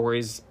her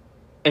stories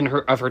and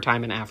of her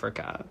time in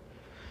Africa.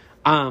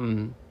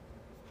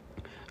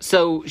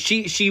 So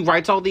she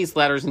writes all these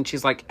letters and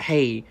she's like,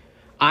 hey,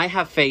 I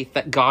have faith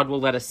that God will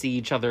let us see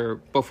each other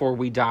before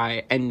we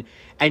die, and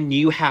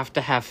you have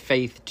to have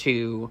faith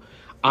too.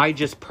 I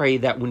just pray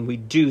that when we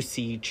do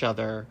see each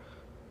other,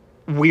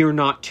 we're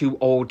not too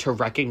old to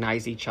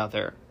recognize each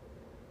other.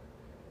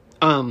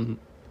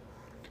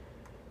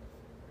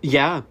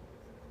 Yeah.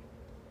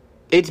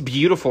 It's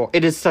beautiful.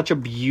 It is such a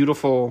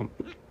beautiful,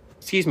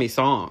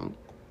 song.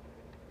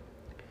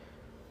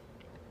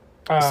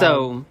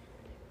 So,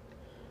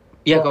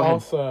 yeah, go ahead.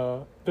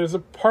 Also, there's a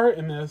part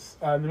in this,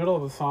 in the middle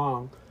of the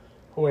song,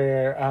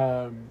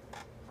 where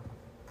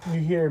you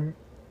hear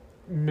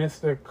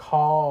Mr.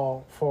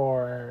 call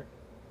for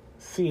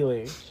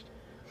Celie.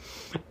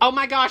 Oh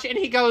my gosh. And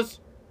he goes,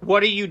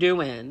 what are you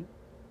doing?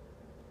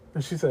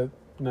 And she said,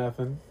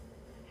 nothing.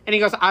 And he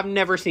goes, I've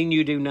never seen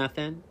you do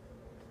nothing.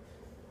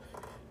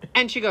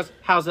 And she goes,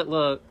 how's it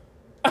look?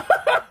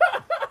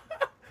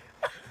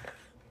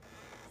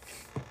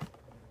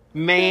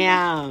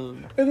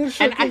 Ma'am. And then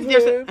she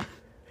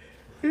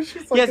and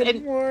she's like, yes,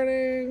 good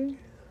morning.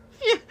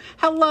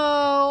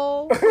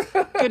 Hello.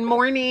 Good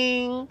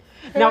morning.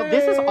 Hey. Now,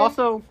 this is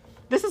also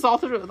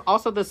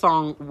the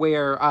song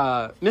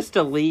where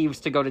Mista leaves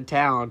to go to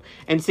town,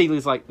 and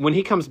Celie's like, when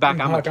he comes back,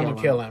 I'm gonna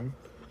kill him.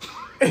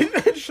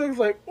 And she's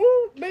like,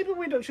 ooh, maybe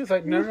we don't. She's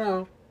like,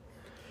 no.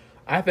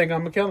 I think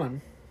I'm gonna kill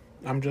him.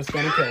 I'm just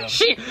gonna kill him.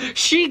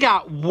 She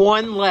got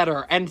one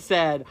letter and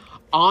said,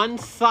 on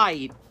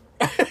site,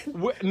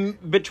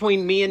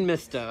 between me and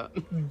Mista.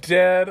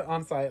 Dead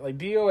on site. Like,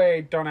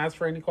 DOA, don't ask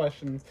for any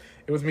questions.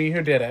 It was me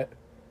who did it.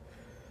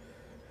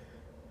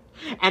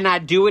 And I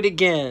do it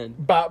again.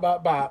 Bop,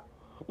 bop, bop.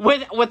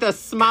 With a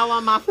smile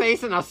on my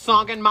face and a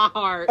song in my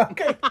heart.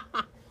 Okay.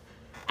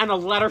 And a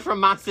letter from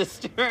my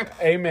sister.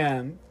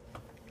 Amen.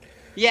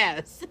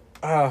 Yes.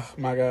 Oh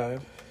my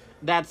God.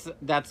 That's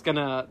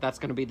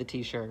gonna be the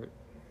t-shirt.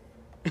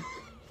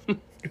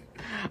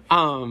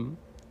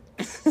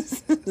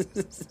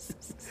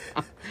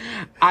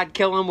 I'd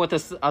kill him with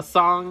a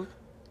song.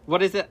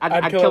 What is it?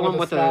 I'd kill him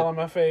with a smile on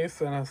my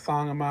face and a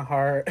song in my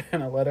heart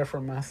and a letter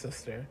from my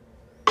sister.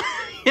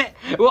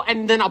 Well,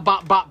 and then a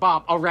bop bop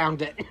bop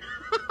around it.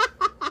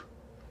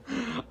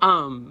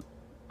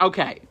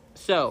 Okay,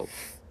 so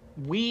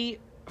we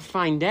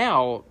find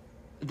out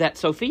that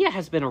Sophia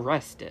has been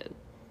arrested.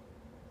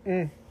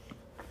 And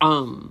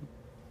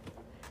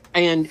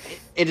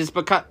it is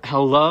because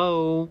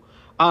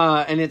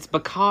and it's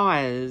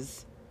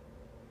because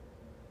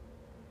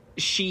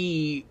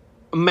she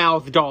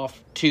mouthed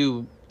off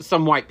to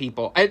some white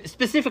people,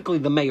 specifically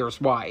the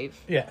mayor's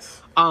wife.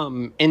 Yes.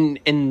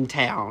 In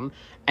town,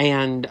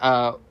 and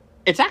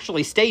it's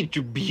actually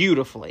staged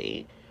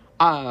beautifully,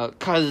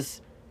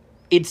 because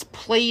it's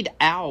played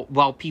out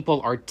while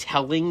people are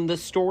telling the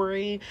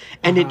story,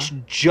 and it's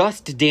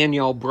just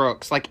Danielle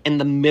Brooks, like, in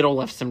the middle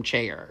of some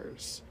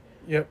chairs.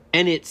 Yep.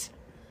 And it's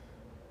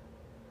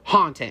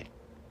haunting.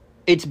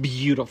 It's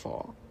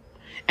beautiful.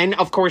 And,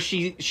 of course,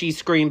 she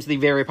screams the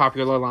very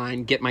popular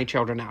line, "Get my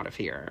children out of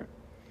here."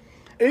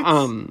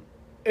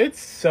 It's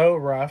so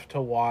rough to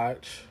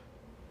watch.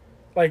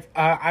 Like,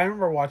 I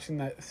remember watching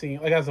that scene,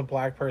 like, as a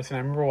black person, I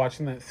remember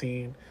watching that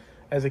scene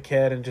as a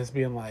kid and just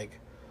being like,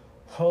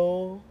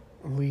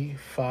 holy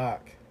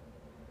fuck.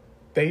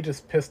 They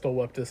just pistol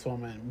whipped this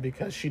woman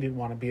because she didn't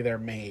want to be their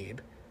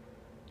maid.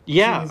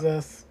 Yeah.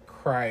 Jesus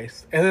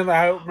Christ. And then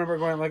I remember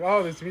going like,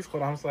 oh, this musical.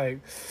 And I was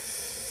like,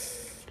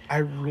 I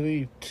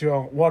really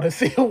don't want to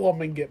see a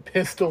woman get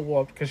pistol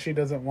whooped because she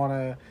doesn't want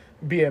to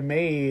be a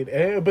maid.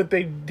 But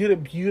they did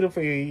it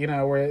beautifully, you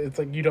know, where it's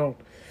like you don't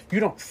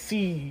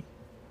see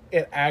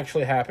it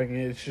actually happening.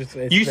 It's just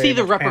you see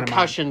the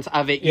repercussions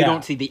of it. You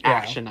don't see the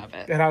action of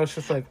it. And I was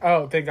just like,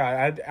 oh, thank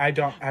God, I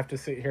don't have to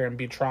sit here and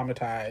be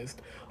traumatized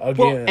again.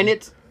 Well, and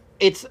it's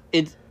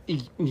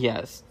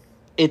yes,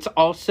 it's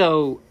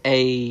also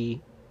a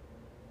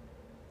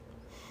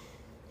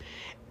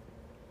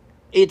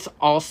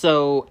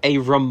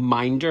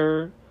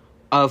reminder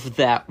of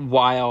that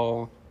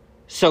while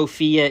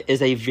Sophia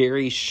is a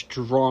very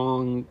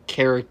strong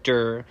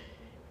character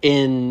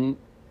in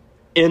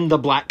the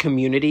black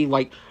community,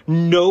 like,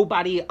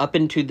 nobody up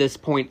until this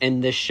point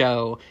in this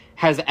show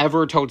has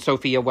ever told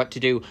Sophia what to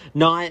do.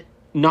 Not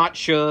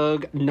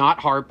Suge, not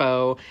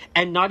Harpo,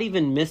 and not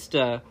even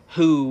Mista,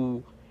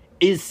 who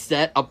is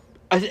set up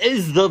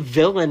is the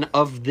villain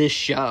of this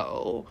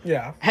show.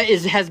 Yeah,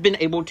 has been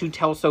able to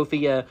tell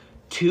Sophia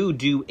to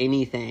do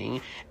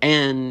anything,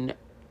 and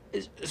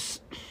it's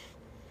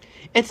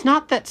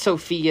not that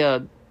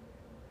Sophia.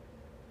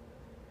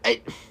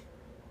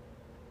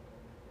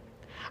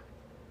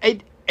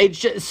 It's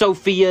just,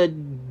 Sophia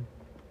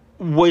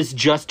was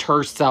just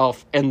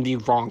herself in the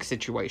wrong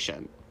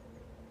situation.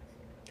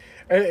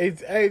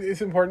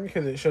 It's important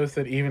because it shows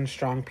that even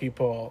strong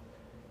people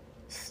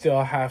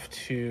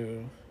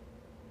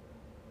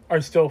are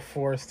still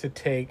forced to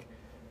take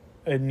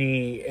a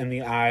knee in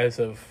the eyes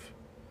of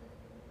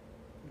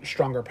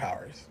stronger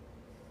powers.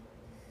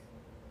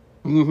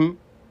 Mm-hmm.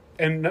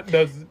 And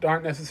those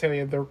aren't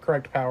necessarily the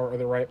correct power or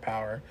the right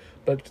power,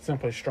 but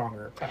simply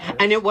stronger powers.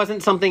 And it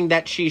wasn't something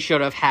that she should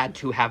have had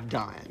to have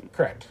done.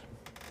 Correct.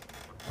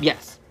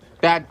 Yes.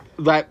 But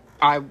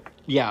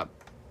yeah,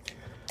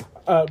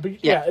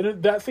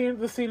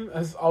 the scene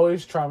has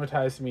always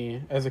traumatized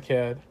me as a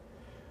kid.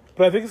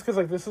 But I think it's because,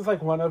 like, this is,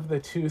 like, one of the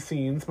two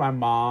scenes my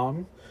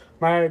mom,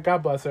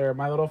 God bless her,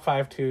 my little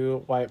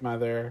 5'2" white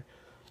mother,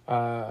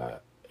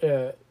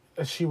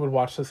 she would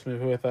watch this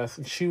movie with us,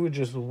 and she would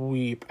just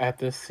weep at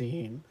this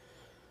scene.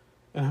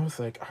 And I was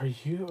like, are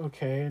you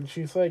okay? And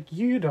she's like,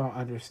 you don't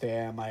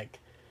understand. Like,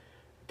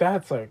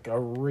 that's, like, a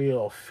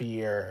real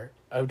fear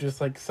of just,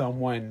 like,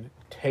 someone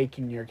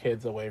taking your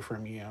kids away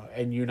from you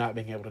and you not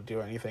being able to do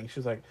anything.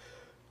 She's like,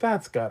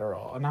 That's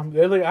guttural. And I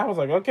was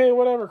like, okay,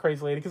 whatever,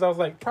 crazy lady. Because I was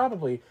like,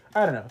 probably,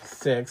 I don't know,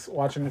 6,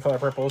 watching The Color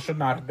Purple. Should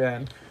not have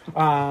been.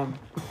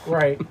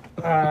 Right.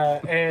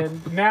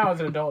 And now as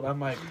an adult, I'm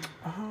like,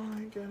 oh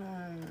my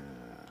goodness.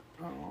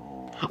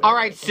 Oh, all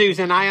right,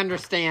 Susan, I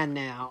understand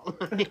now.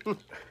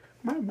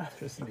 My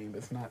mother's name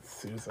is not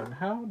Susan.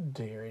 How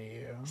dare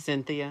you?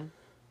 Cynthia?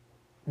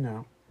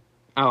 No.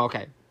 Oh,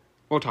 okay.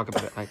 We'll talk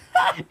about it later.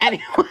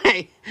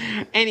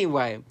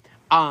 Anyway,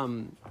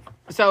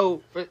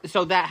 so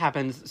that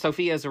happens.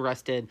 Sophia is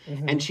arrested,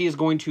 and she is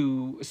going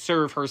to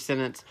serve her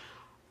sentence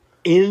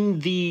in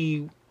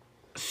the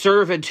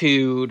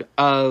servitude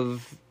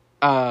of,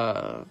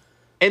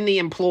 in the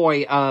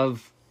employ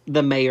of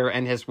the mayor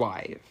and his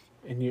wife.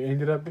 And you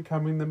ended up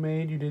becoming the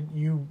maid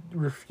you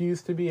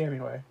refused to be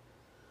anyway.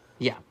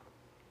 Yeah.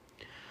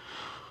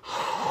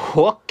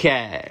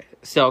 Okay.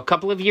 So a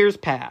couple of years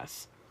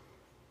pass.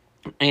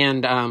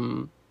 And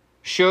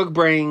Suge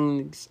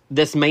brings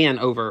this man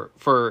over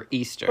for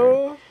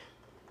Easter.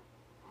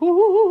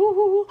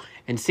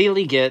 And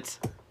Celie gets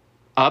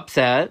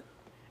upset.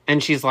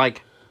 And she's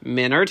like,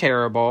 men are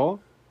terrible.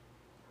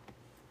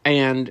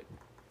 And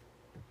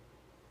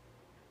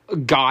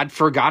God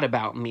forgot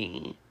about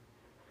me.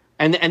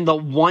 And the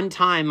one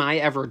time I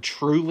ever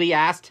truly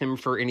asked him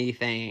for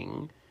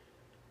anything,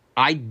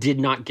 I did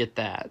not get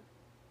that.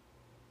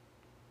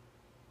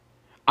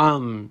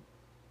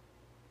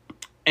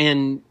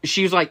 And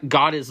she was like,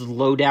 God is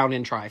low down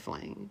and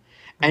trifling.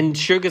 And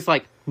Suge is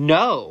like,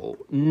 no,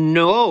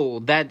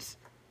 that's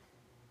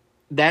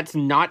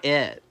not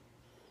it.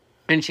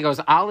 And she goes,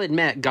 I'll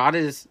admit, God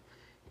is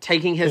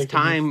taking his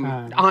time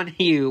on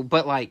you,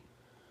 but like,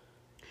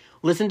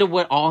 listen to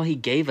what all he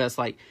gave us.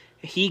 Like,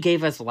 he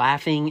gave us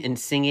laughing and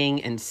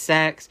singing and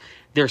sex.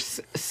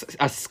 There's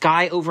a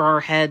sky over our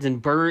heads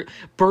and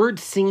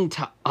birds sing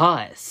to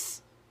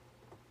us.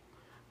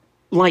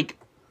 Like,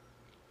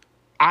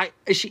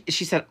 she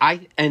said,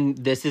 and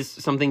this is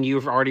something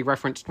you've already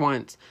referenced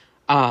once.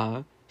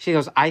 She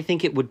goes, I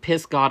think it would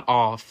piss God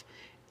off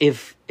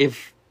if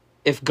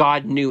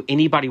God knew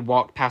anybody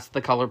walked past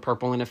The Color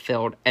Purple in a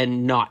field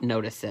and not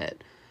notice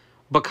it.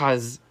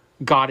 Because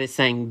God is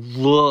saying,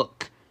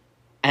 look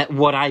at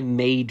what I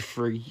made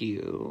for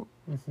you.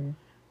 Mm-hmm.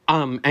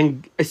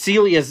 And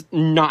Celia's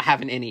not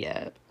having any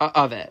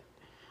of it.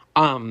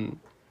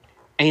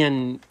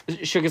 And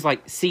Sugar's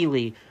like,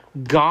 Celie,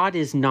 God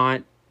is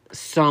not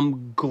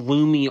some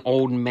gloomy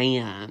old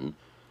man.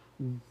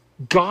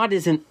 God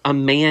isn't a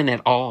man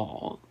at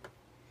all.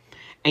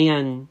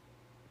 And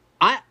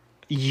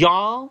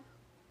y'all,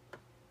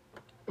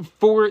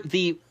 for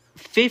the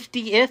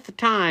 50th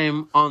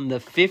time on the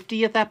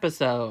 50th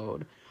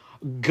episode,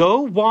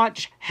 go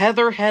watch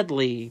Heather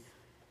Headley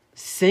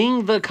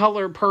sing The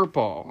Color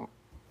Purple.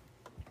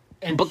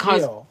 And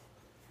because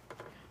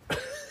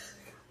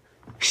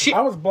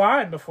I was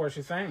blind before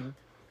she sang.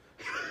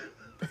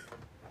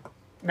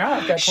 Now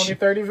I've got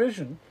 20/30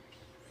 vision.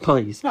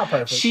 Please. Not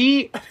perfect.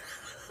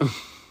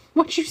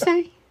 What'd you say?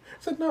 I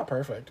said not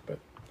perfect, but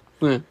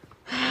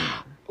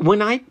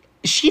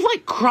she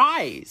like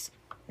cries.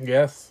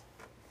 Yes.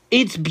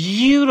 It's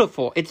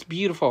beautiful. It's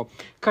beautiful.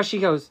 Because she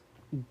goes,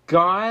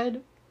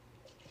 God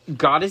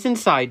is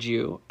inside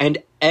you, and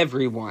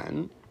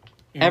everyone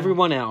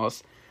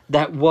else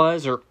that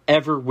was or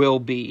ever will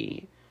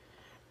be.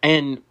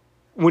 And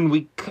when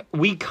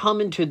we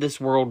come into this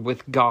world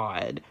with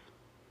God,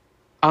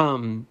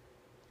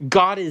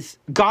 God is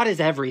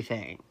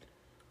everything.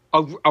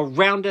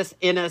 Around us,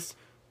 in us,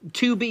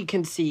 to be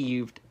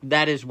conceived,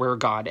 that is where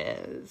God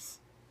is.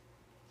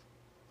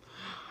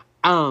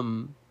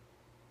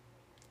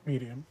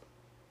 Medium.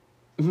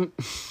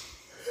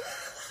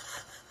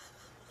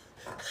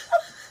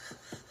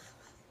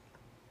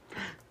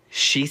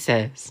 She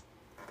says,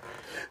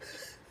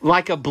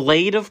 like a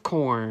blade of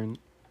corn,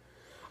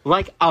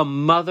 like a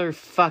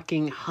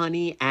motherfucking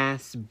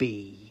honey-ass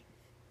bee,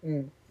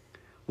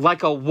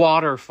 like a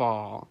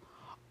waterfall,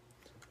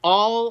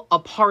 all a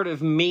part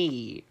of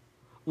me,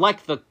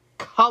 like the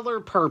color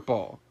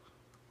purple.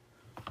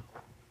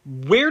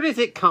 Where does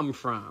it come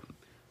from?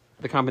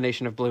 The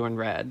combination of blue and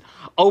red.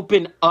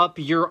 Open up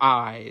your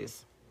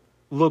eyes.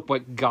 Look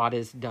what God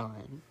has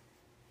done.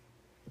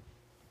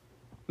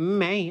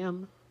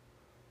 Ma'am.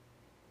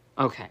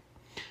 Okay.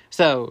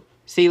 So,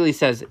 Celie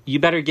says, you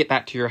better get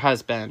back to your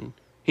husband.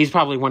 He's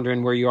probably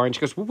wondering where you are. And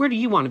she goes, well, where do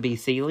you want to be,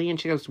 Celie? And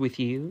she goes, with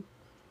you.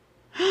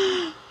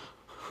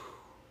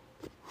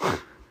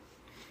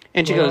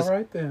 And she goes, all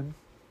right then.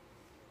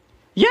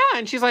 Yeah.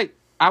 And she's like,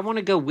 I want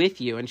to go with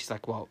you. And she's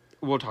like, well,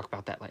 we'll talk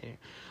about that later.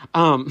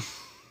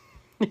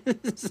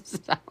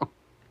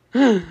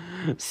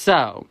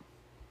 So,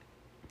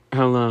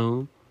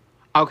 hello.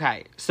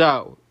 Okay.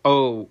 So,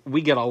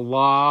 we get a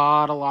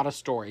lot of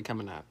story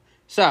coming up.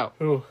 So,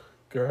 ooh,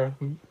 girl,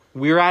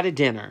 we're at a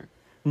dinner.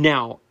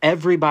 Now,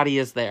 everybody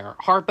is there.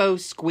 Harpo,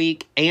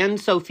 Squeak,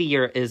 and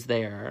Sophia is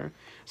there.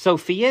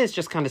 Sophia is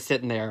just kind of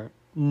sitting there,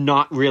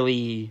 not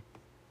really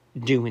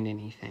doing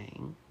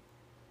anything.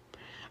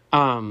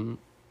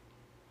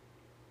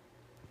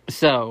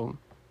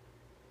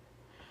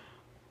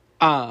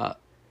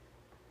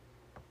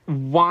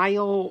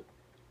 while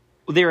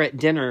they're at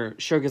dinner,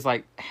 Suge is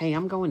like, hey,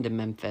 I'm going to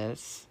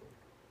Memphis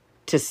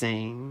to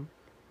sing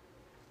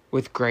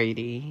with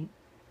Grady.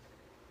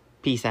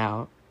 Peace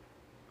out.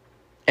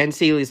 And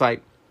Celie's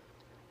like,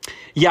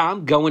 yeah,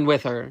 I'm going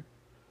with her.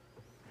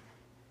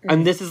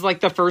 And this is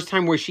like the first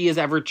time where she has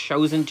ever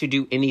chosen to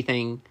do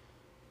anything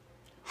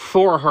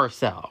for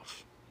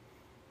herself.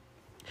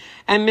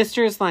 And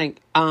Mr. is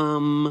like,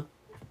 no.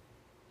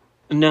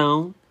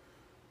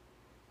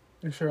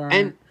 You sure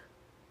aren't?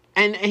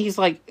 And he's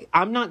like,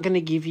 I'm not going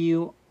to give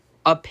you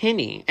a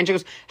penny. And she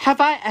goes, have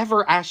I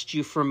ever asked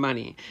you for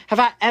money? Have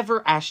I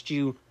ever asked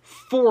you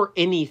for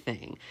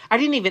anything? I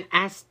didn't even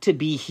ask to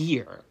be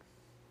here.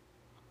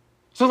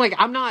 So, like,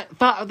 I'm not,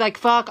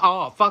 fuck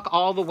off. Fuck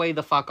all the way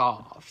the fuck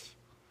off.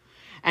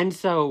 And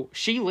so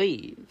she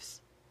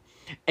leaves.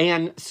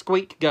 And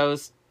Squeak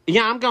goes,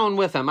 yeah, I'm going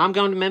with him. I'm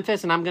going to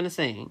Memphis and I'm going to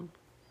sing.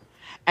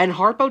 And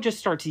Harpo just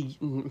starts,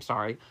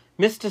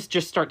 Mistus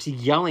just starts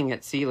yelling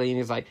at Celie. And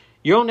he's like,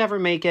 you'll never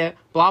make it,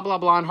 blah, blah,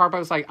 blah. And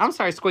Harpo's like, I'm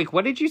sorry, Squeak,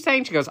 what did you say?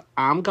 And she goes,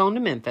 I'm going to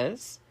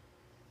Memphis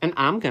and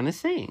I'm going to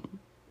sing.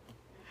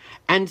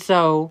 And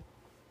so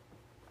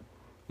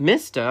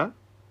Mista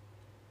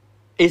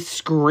is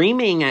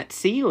screaming at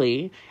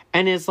Celie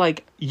and is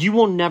like, you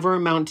will never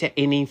amount to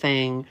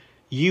anything.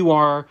 You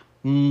are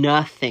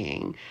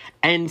nothing.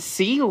 And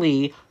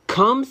Celie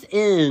comes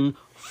in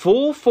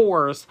full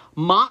force,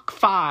 Mach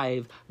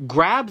 5,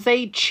 grabs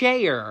a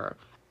chair,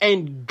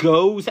 and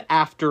goes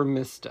after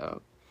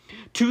Mista.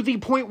 To the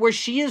point where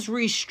she is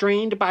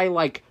restrained by,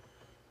 like,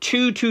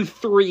 2 to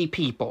 3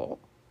 people.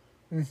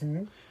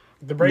 Mm-hmm.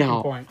 The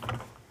breaking point.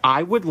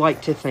 I would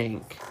like to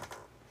think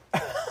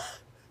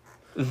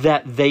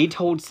that they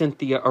told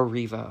Cynthia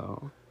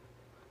Erivo,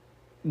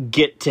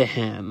 get to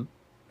him.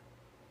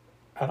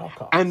 At all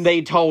costs. And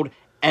they told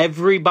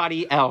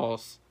everybody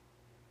else,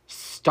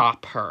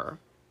 stop her.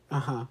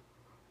 Uh-huh.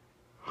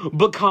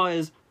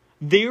 Because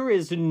there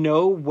is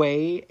no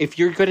way, if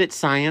you're good at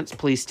science,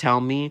 please tell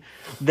me,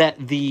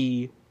 that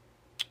the,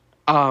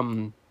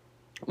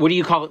 what do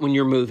you call it when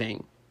you're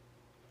moving?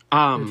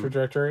 The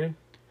trajectory?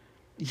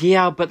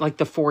 Yeah, but like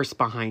the force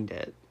behind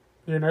it.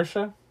 The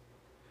inertia?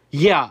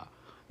 Yeah.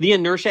 The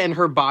inertia in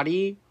her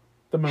body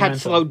had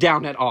slowed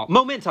down at all.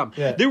 Momentum.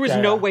 Yeah, there was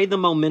no way the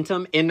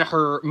momentum in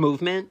her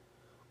movement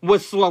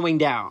was slowing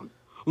down.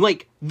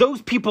 Like,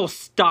 those people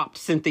stopped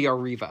Cynthia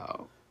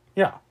Erivo.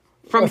 Yeah.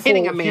 From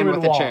hitting a man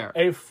with a chair.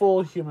 A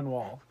full human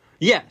wall.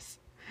 Yes.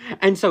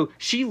 And so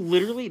she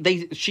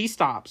literally, she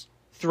stops,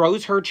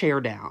 throws her chair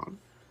down,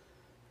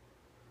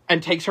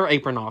 and takes her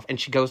apron off, and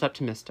she goes up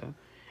to Mista,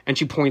 and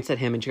she points at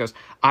him, and she goes,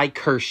 I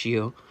curse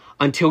you.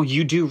 Until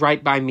you do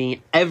right by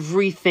me,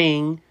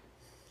 everything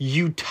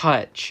you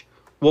touch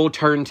will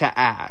turn to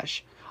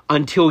ash.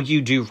 Until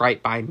you do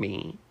right by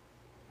me.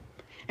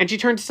 And she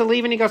turns to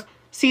leave, and he goes,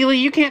 Celie,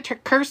 you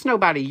can't curse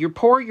nobody. You're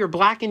poor, you're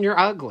black, and you're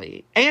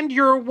ugly. And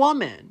you're a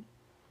woman.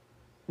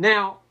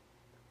 Now,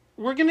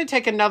 we're going to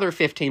take another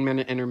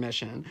 15-minute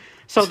intermission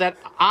so that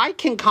I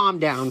can calm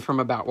down from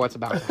about what's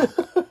about to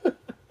happen.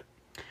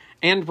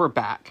 And we're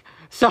back.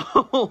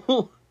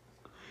 So,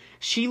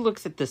 she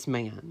looks at this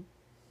man,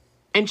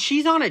 and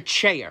she's on a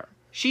chair.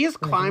 She has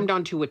climbed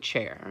onto a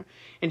chair,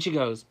 and she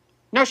goes,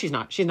 no, she's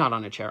not. She's not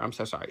on a chair. I'm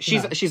so sorry.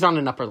 She's on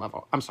an upper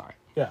level. I'm sorry.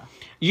 Yeah.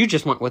 You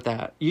just went with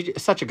that.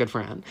 Such a good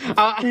friend.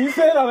 You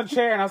said on a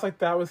chair, and I was like,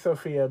 that was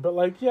Sophia. But,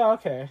 like, yeah,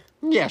 okay.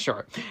 Yeah,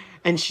 sure.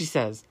 And she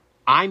says,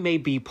 I may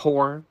be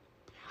poor.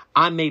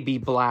 I may be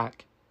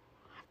black.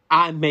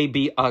 I may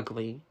be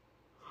ugly.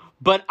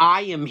 But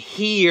I am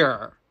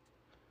here.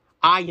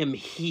 I am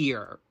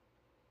here.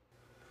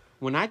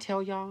 When I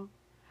tell y'all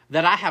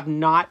that I have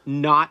not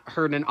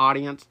heard an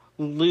audience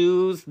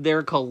lose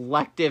their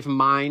collective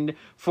mind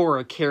for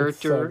a character.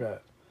 It's so good.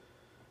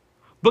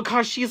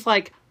 Because she's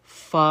like,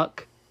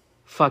 fuck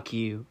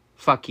you.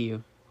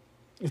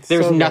 It's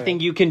There's so nothing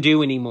good. you can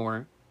do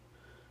anymore.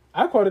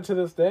 I quote it to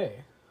this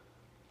day.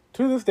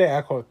 To this day,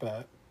 I quote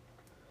that.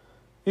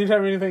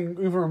 Anytime anything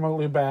even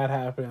remotely bad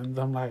happens,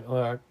 I'm like,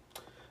 look,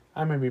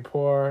 I may be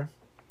poor,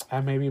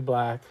 I may be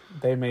black,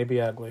 they may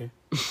be ugly.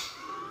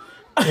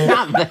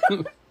 Not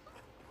them.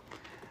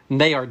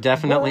 They are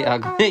definitely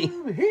ugly.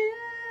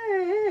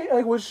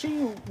 Like when she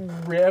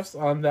riffs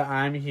on the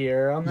I'm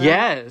here on that.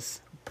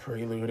 Yes.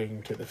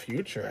 Preluding to the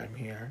future, I'm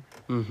here.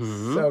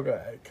 Mm-hmm. So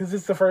good. Because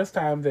it's the first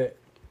time that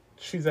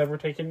she's ever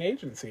taken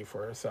agency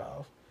for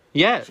herself.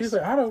 Yes. She's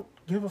like, I don't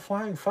give a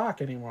flying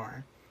fuck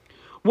anymore.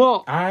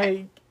 Well,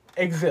 I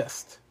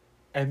exist.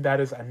 And that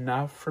is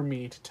enough for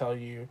me to tell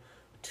you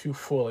to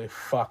fully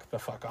fuck the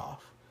fuck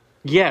off.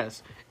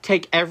 Yes.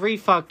 Take every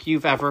fuck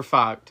you've ever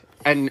fucked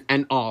and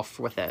off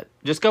with it.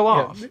 Just go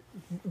off. Yeah,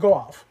 go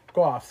off.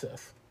 Go off,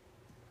 sis.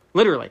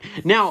 Literally.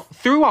 Now,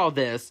 through all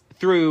this,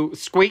 through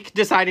Squeak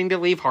deciding to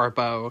leave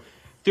Harpo,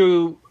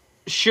 through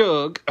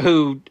Suge,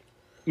 who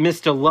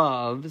Mista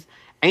loves,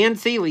 and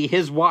Celie,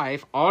 his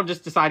wife, all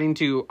just deciding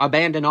to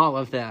abandon all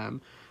of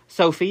them,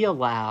 Sophia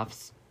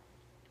laughs.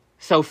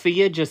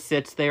 Sophia just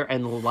sits there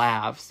and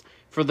laughs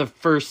for the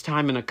first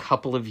time in a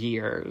couple of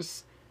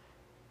years.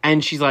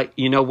 And she's like,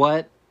 you know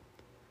what?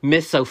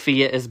 Miss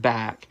Sophia is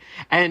back.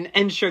 And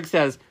Suge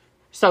says,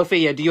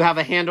 Sophia, do you have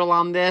a handle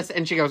on this?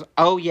 And she goes,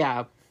 oh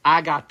yeah,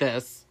 I got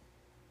this.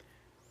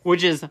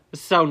 Which is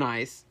so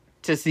nice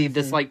to see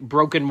this, like,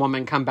 broken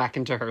woman come back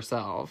into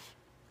herself.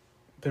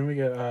 Then we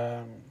get,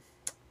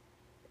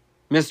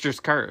 Mister's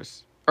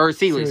Curse. Or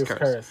Celie's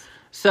Curse.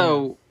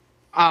 So,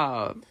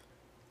 Harpo,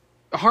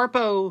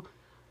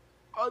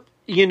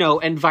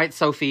 invites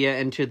Sophia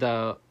into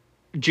the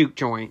juke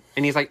joint.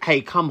 And he's like,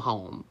 hey, come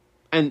home.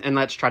 And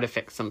let's try to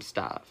fix some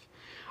stuff.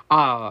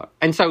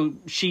 And so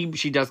she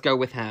does go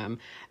with him.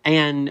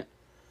 And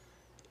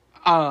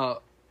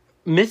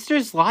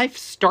Mister's life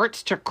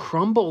starts to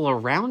crumble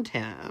around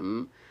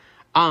him.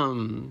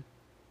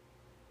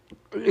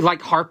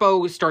 Like,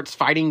 Harpo starts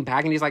fighting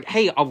back, and he's like,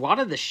 hey, a lot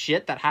of the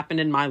shit that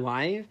happened in my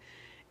life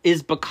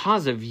is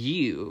because of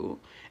you.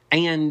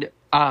 And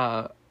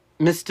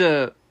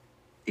Mr.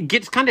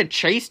 gets kind of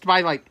chased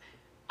by, like,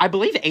 I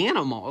believe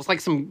animals,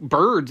 like some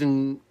birds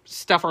and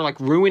stuff are, like,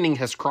 ruining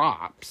his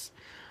crops.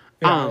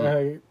 Yeah,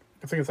 I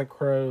think it's like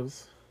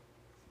crows.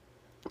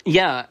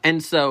 Yeah,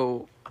 and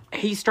so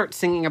he starts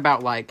singing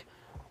about, like,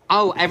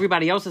 oh,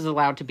 everybody else is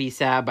allowed to be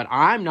sad, but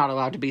I'm not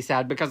allowed to be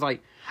sad because,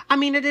 like, I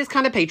mean, it is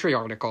kind of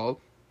patriarchal,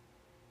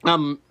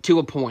 to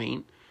a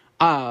point.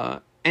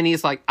 And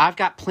he's like, I've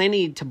got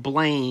plenty to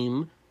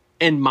blame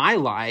in my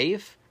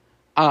life.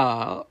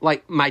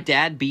 Like, my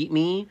dad beat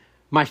me.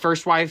 My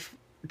first wife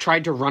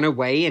tried to run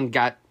away and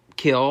got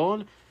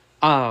killed.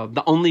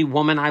 The only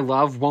woman I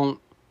love won't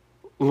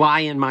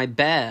lie in my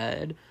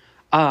bed.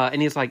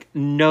 And he's like,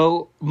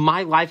 no,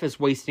 my life is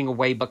wasting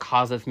away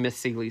because of Miss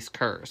Celie's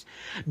curse.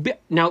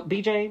 Now,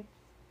 BJ,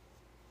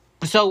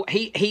 so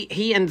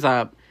he ends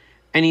up,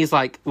 and he's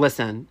like,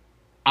 listen,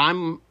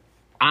 I'm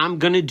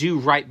going to do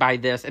right by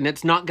this, and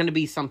it's not going to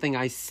be something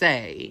I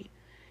say.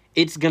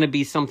 It's going to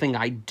be something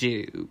I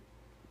do.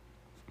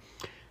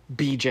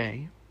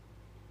 BJ,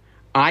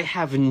 I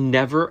have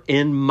never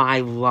in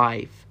my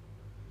life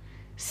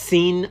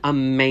seen a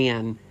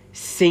man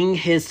sing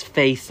his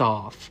face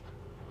off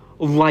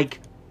like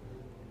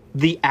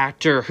the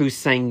actor who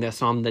sang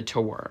this on the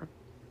tour.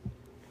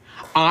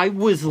 I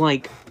was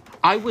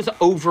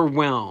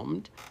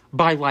overwhelmed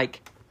by,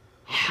 like,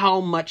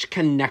 how much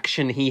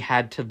connection he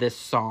had to this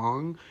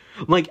song.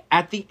 Like,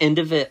 at the end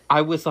of it,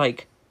 I was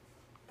like,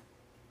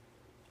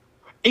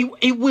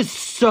 it was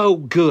so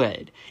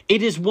good.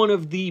 It is one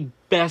of the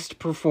best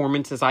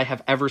performances I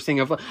have ever seen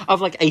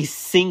of like a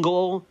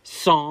single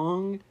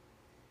song.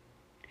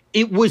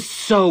 It was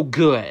so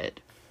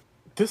good.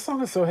 This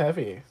song is so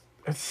heavy.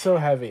 It's so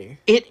heavy.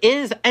 It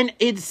is, and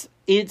it's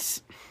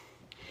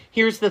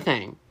here's the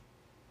thing.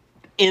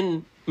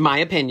 In my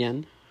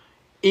opinion,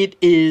 it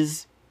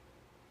is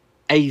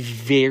a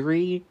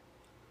very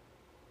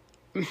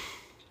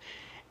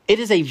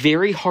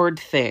hard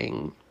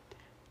thing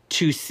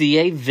to see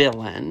a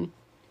villain,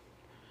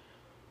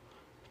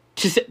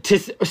 to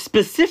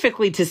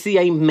specifically to see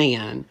a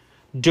man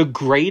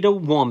degrade a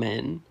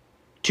woman,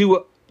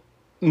 to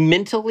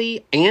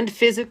mentally and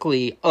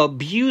physically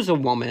abuse a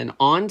woman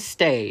on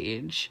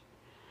stage.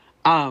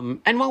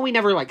 And while we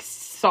never, like,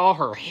 saw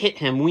her hit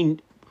him, we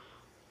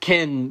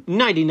can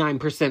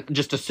 99%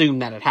 just assume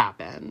that it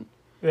happened.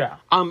 Yeah.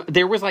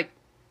 There was, like,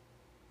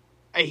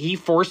 he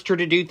forced her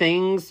to do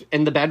things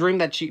in the bedroom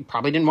that she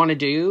probably didn't want to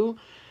do.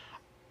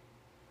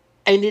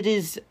 And it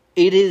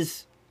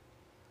is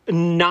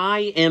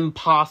nigh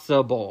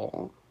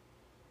impossible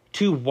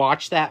to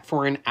watch that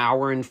for an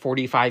hour and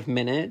 45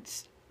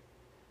 minutes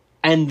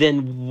and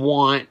then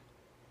want,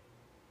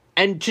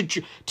 and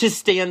to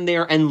stand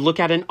there and look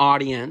at an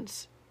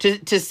audience,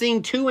 to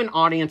sing to an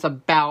audience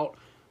about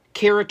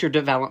character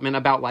development,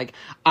 about, like,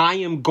 I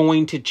am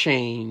going to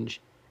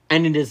change,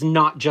 and it is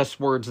not just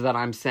words that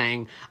I'm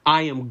saying.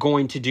 I am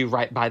going to do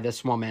right by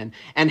this woman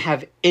and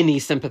have any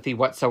sympathy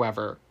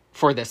whatsoever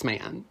for this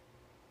man.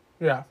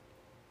 Yeah.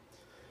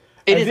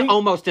 It is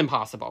almost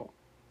impossible.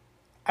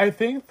 I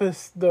think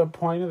the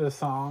point of the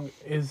song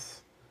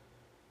is,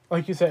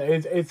 like you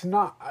said, it's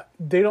not,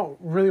 they don't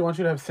really want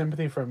you to have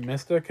sympathy for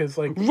Mista, because,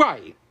 like,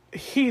 right,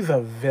 he's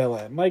a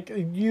villain. Like,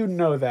 you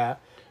know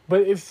that.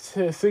 But it's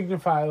to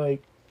signify,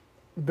 like,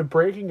 the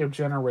breaking of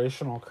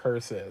generational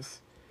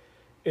curses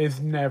is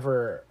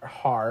never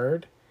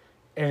hard,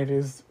 and it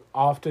is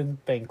often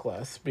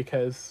thankless,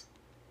 because,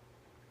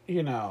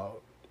 you know,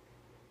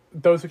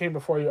 those who came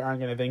before you aren't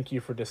going to thank you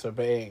for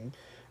disobeying,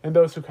 and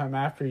those who come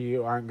after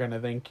you aren't going to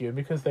thank you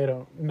because they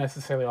don't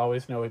necessarily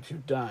always know what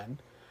you've done.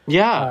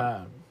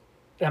 Yeah.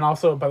 And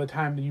also, by the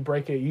time you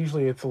break it,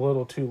 usually it's a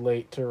little too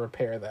late to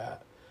repair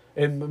that.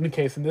 In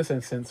this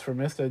instance, for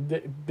Mista,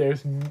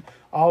 there's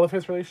all of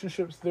his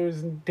relationships,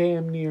 there's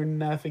damn near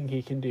nothing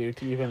he can do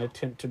to even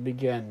attempt to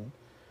begin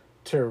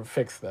to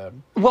fix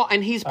them. Well,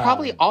 and he's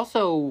probably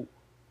also,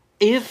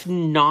 if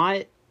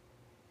not,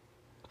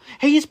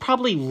 he's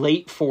probably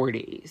late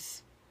 40s.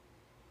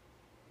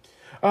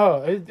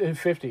 Oh, in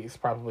 50s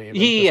probably.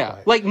 Yeah,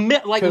 like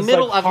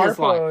middle of his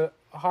life.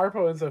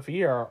 Harpo and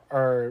Sophia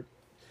are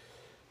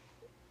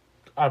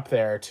up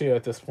there too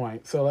at this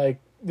point. So, like,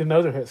 and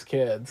those are his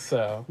kids.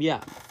 So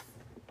yeah.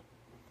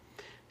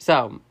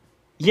 So,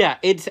 yeah,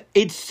 it's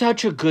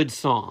such a good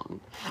song.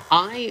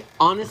 I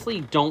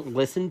honestly don't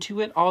listen to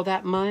it all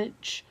that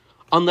much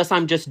unless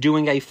I'm just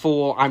doing a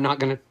full, I'm not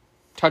going to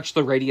touch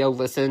the radio,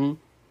 listen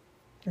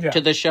to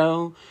the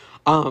show.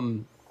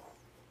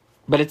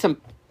 But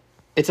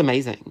it's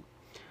amazing.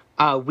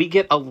 We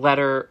get a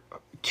letter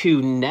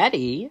to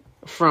Nettie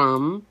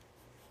from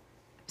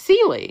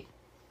Celie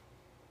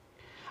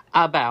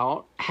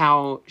about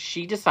how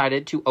she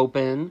decided to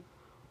open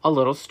a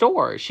little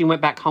store. She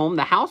went back home.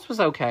 The house was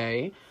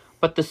okay,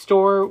 but the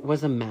store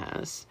was a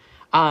mess.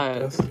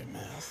 Dusty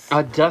mess.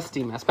 A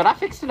dusty mess. But I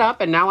fixed it up,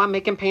 and now I'm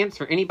making pants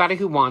for anybody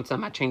who wants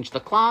them. I changed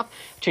the cloth,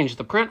 changed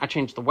the print, I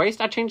changed the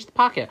waist, I changed the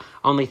pocket.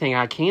 Only thing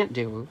I can't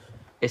do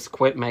is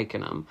quit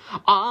making them.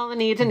 All I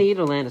need's a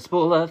needle and a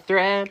spool of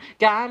thread.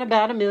 Got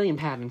about 1 million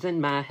patterns in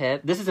my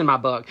head. This is in my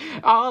book.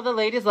 All the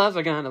ladies' loves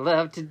are gonna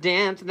love to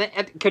dance.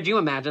 Could you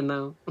imagine,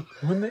 though?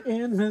 When the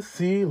endless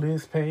seal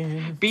is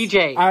pants.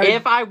 BJ,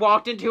 if I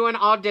walked into an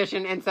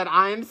audition and said,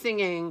 I'm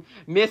singing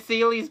Miss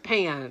Celie's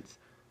Pants,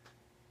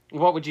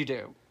 what would you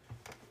do?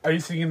 Are you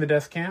singing the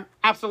descant?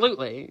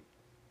 Absolutely.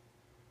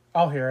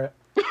 I'll hear it.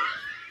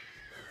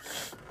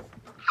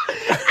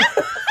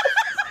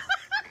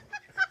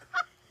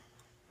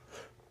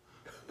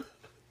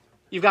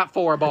 You've got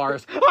 4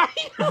 bars.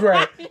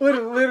 Right.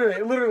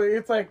 Literally.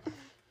 It's like,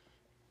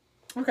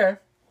 okay.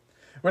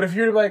 But if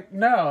you're like,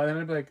 no, then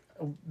I'd be like,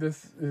 oh,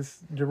 this is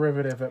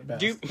derivative at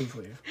best. Please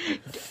leave.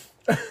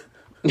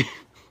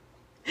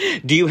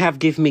 Do you have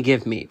Give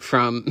Me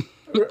from...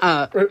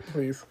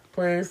 Please.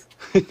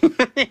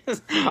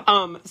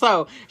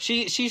 So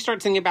she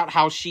starts singing about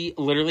how she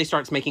literally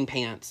starts making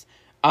pants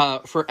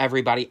for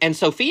everybody. And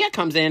Sophia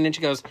comes in and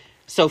she goes,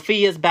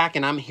 Sophia's back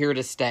and I'm here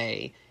to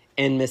stay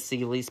in Miss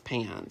Celie's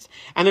Pants.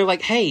 And they're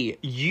like, hey,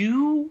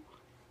 you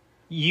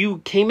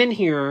came in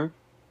here,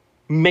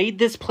 made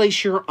this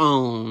place your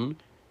own,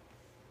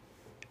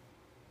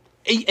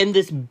 in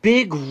this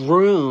big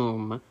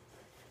room,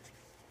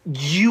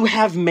 you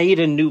have made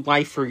a new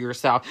life for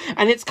yourself.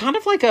 And it's kind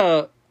of like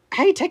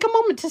hey, take a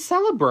moment to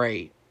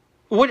celebrate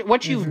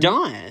what you've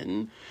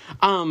done.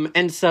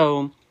 And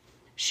so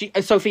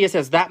Sophia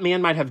says, that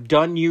man might have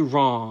done you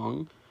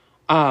wrong.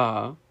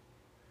 And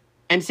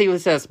Celie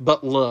says,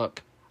 but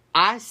look,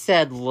 I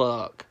said,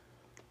 look,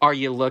 are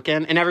you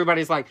looking? And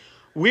everybody's like,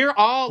 we're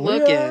all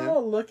looking. We're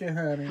all looking,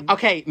 honey.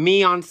 Okay,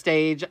 me on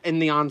stage in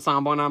the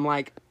ensemble, and I'm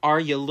like,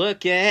 are you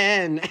looking?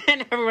 And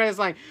everybody's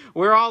like,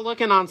 we're all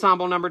looking,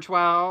 ensemble number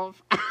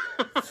 12.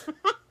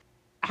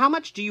 How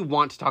much do you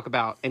want to talk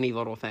about Any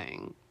Little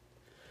Thing?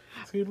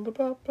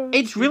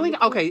 It's really,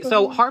 okay,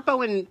 so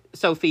Harpo and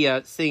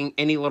Sophia sing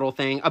Any Little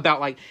Thing about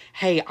like,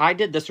 hey, I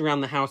did this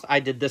around the house, I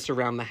did this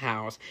around the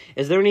house.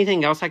 Is there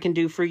anything else I can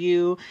do for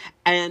you?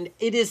 And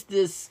it is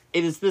this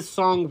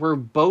song where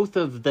both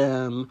of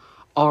them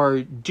are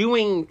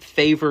doing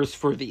favors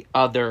for the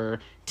other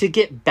to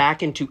get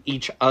back into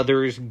each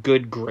other's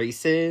good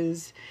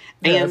graces.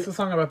 Yeah, and it's a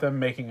song about them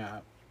making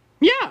up.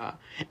 Yeah.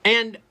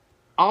 And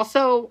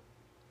also,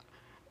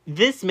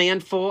 this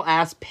man full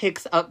ass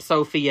picks up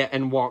Sophia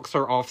and walks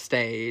her off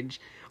stage.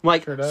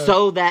 Like, sure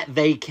so that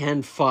they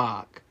can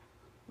fuck.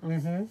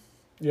 Mm-hmm.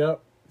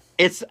 Yep.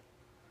 It's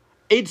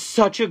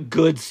such a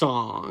good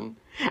song.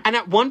 And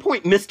at one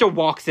point, Mista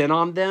walks in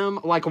on them,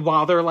 like,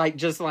 while they're, like,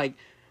 just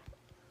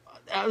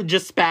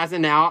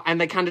spazzing out.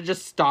 And they kind of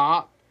just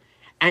stop.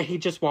 And he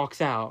just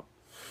walks out.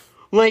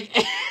 Like,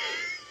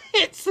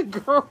 it's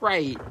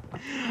great.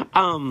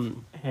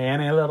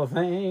 Any Little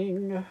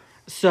Thing.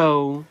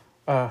 So...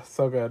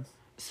 so good.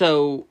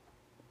 So,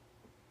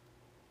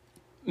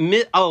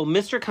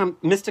 Mista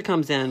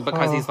comes in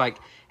because he's like,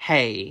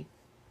 hey,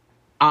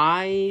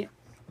 I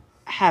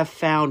have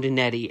found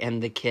Nettie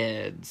and the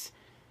kids,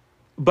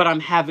 but I'm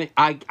having,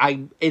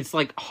 it's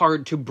like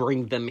hard to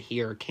bring them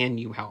here. Can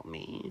you help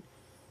me?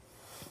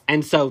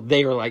 And so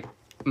they were like,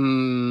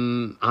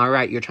 all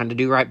right, you're trying to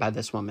do right by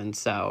this woman,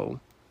 so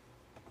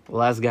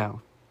let's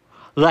go.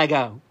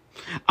 Lego.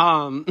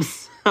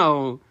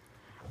 Sophia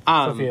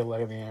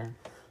leg in the air.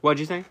 What'd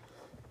you say?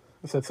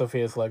 I said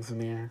Sophia's legs in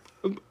the air.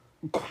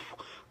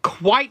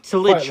 Quite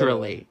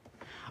literally.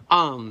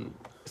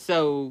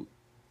 So,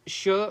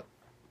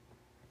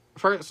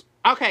 first,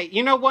 okay,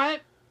 you know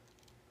what?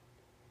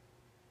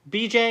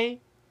 BJ,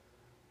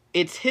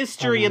 it's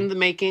history in the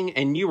making,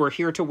 and you were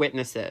here to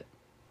witness it.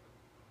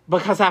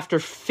 Because after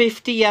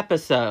 50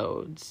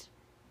 episodes,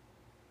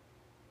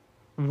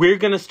 we're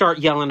gonna start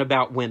yelling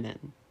about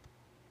women.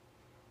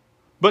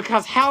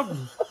 Because how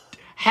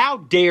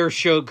dare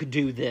Suge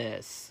do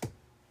this?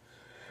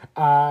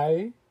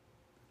 I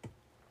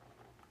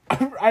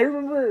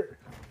remember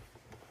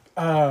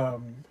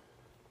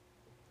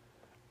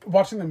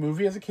watching the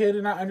movie as a kid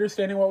and not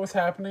understanding what was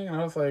happening, and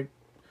I was like,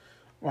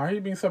 why are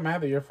you being so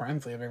mad that your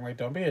friend's leaving? Like,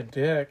 don't be a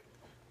dick.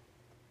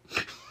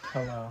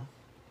 Hello.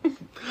 They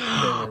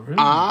were rude.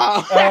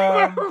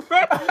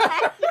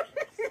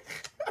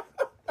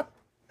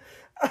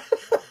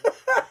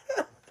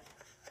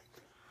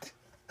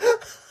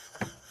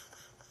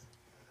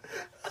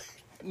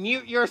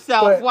 mute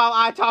yourself while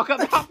I talk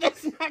about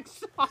this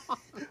next song.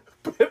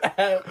 But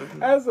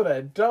as an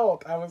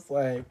adult, I was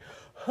like,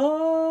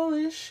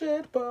 holy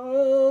shit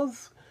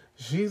balls.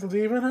 She's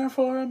leaving her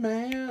for a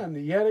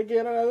man. Yet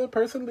again, another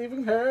person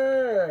leaving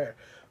her.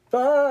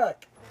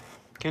 Fuck.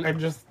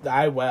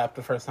 I wept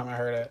the first time I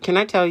heard it. Can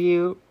I tell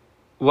you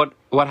what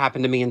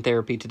happened to me in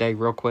therapy today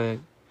real quick?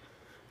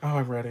 Oh,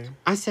 I'm ready.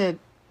 I said,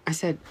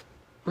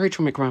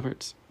 Rachel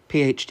McRoberts,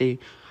 PhD,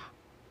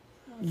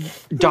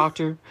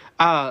 doctor.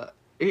 I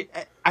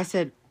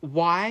said,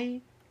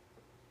 why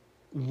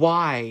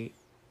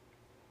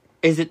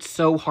is it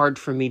so hard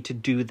for me to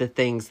do the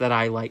things that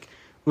I, like,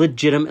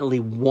 legitimately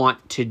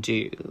want to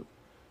do?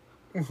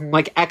 Mm-hmm.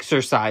 Like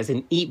exercise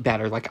and eat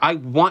better. Like, I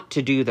want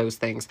to do those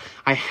things.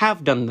 I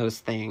have done those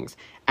things.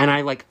 And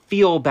I, like,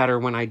 feel better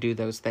when I do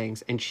those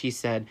things. And she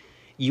said,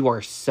 you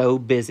are so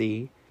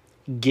busy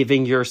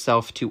giving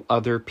yourself to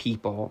other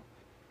people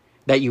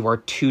that you are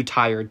too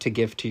tired to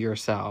give to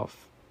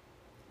yourself.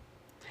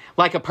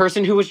 Like a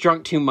person who was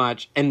drunk too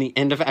much and the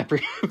end of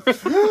every...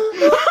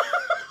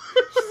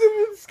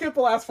 Skip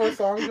the last 4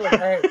 songs. You're like, all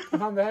right,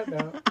 on that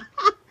note.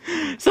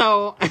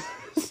 So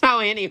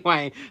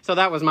anyway, so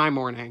that was my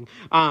morning.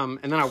 And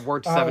then I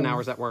worked 7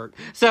 hours at work.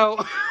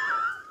 So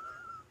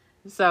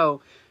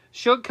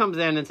Suge comes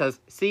in and says,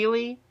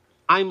 Celie,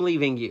 I'm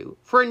leaving you.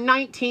 For a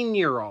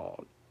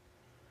 19-year-old.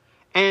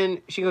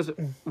 And she goes,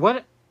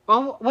 what?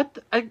 Oh, what?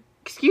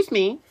 Excuse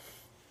me.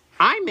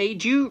 I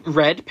made you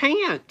red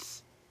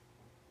pants.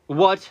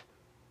 What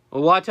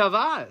of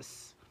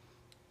us?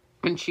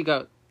 And she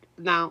goes,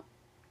 now,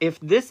 if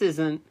this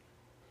isn't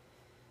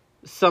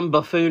some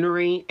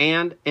buffoonery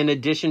and in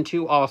addition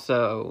to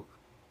also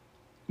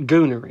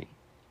goonery.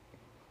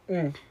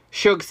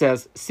 Suge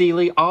says,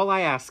 Celie, all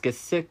I ask is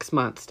 6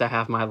 months to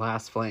have my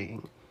last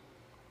fling.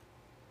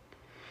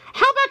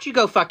 How about you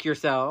go fuck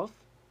yourself?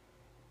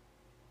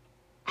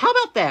 How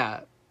about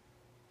that?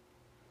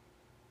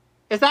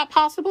 Is that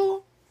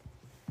possible?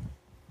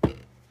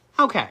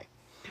 Okay.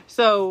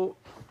 So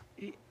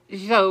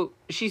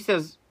she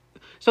says,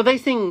 so they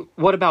sing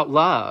What About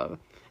Love?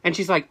 And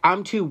she's like,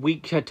 I'm too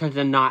weak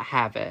to not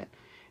have it.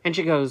 And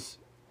she goes,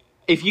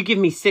 if you give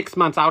me 6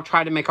 months, I'll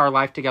try to make our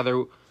life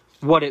together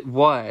what it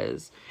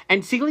was.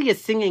 And Celie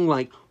is singing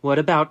like, what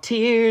about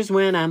tears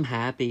when I'm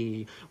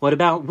happy? What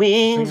about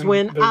wings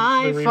when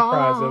I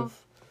fall?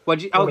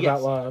 What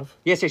about love?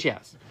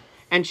 Yes.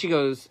 And she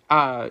goes,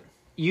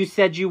 you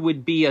said you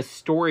would be a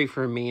story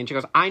for me. And she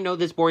goes, I know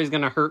this boy is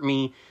going to hurt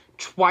me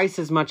twice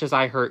as much as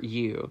I hurt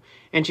you.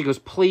 And she goes,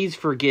 please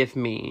forgive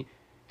me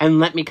and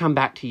let me come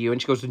back to you.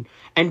 And she goes,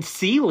 and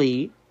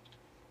Celie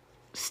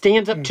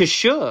stands up to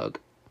Suge,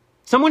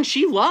 someone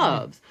she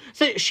loves.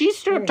 So she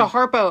stood up to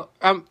Harpo.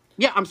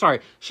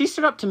 She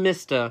stood up to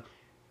Mista,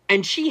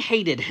 and she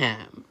hated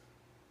him.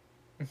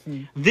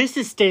 Mm-hmm. This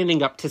is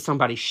standing up to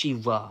somebody she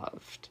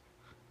loved.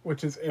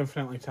 Which is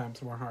infinitely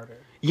times more harder.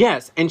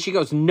 Yes, and she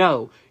goes,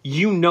 no,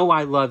 you know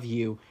I love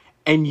you,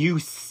 and you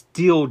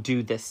still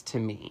do this to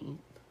me.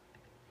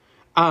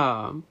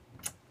 And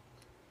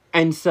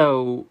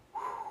so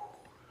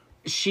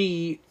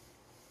she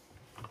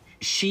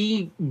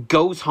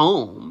goes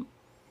home.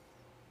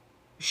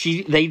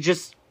 They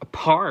just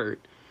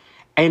part.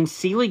 And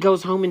Celie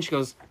goes home and she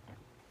goes,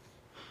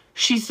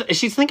 she's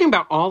thinking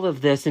about all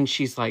of this and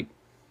she's like,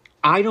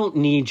 I don't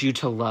need you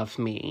to love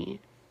me.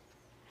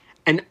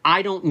 And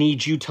I don't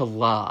need you to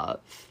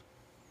love.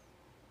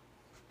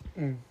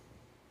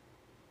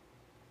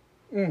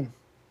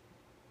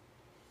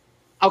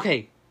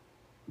 Okay,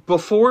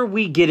 before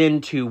we get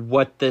into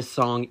what this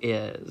song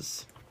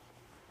is,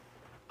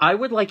 I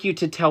would like you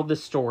to tell the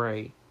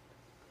story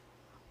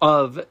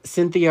of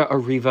Cynthia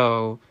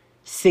Erivo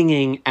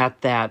singing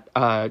at that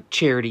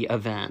charity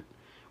event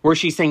where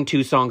she sang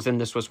 2 songs and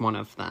this was one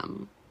of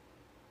them.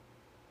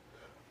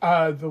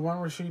 The one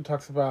where she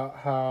talks about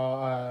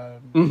how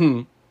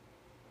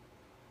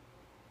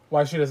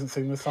why she doesn't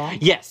sing the song?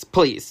 Yes,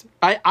 please.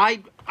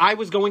 I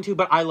was going to,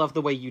 but I love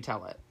the way you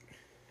tell it.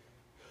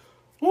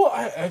 Well,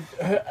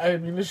 I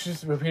mean, it's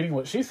just repeating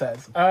what she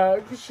says.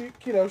 She,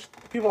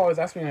 people always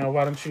ask me,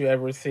 why don't you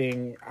ever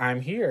sing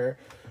I'm Here?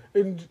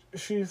 And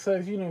she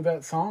says,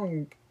 that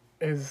song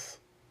is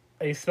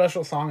a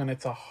special song and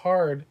it's a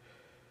hard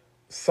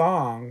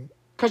song.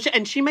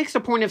 And she makes a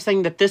point of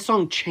saying that this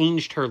song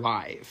changed her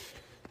life.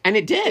 And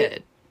it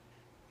did.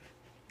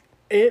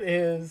 It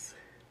is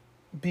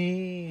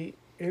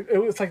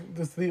it was like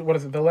what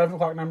is it? The 11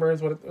 o'clock number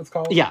is what it's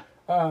called. Yeah.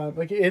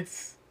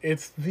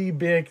 It's the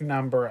big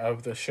number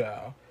of the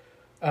show.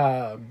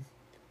 And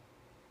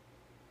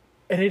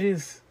it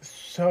is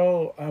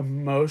so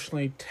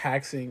emotionally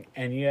taxing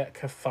and yet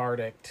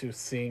cathartic to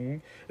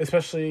sing.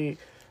 Especially,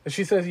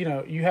 she says,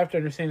 you have to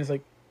understand, it's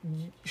like,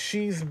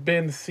 she's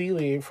been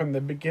Celie from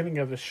the beginning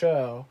of the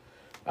show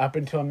up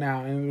until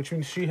now. And which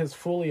means she has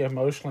fully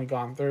emotionally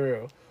gone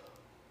through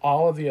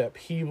all of the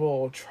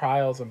upheaval,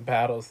 trials, and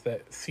battles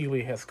that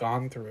Celie has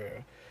gone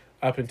through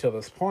up until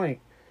this point.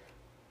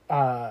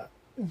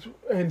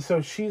 And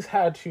so she's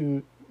had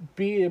to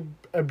be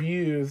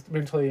abused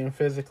mentally and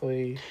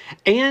physically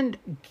and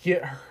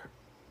get her.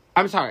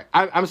 I'm sorry.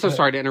 I'm so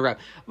sorry to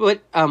interrupt.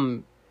 But,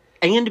 and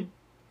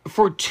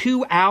for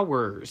 2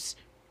 hours,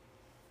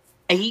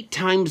 8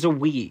 times a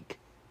week,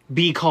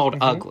 be called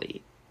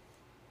ugly.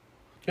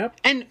 Yep.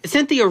 And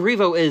Cynthia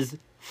Erivo is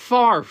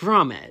far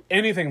from it.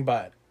 Anything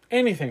but.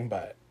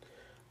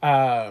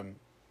 And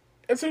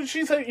so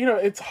she's like,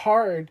 it's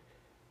hard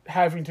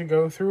having to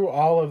go through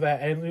all of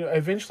that. And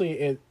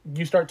eventually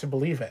you start to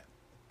believe it.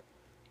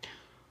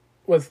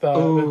 Was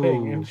the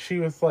thing. And she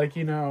was like,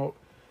 no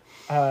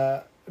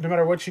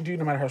matter what you do,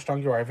 no matter how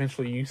strong you are,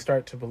 eventually you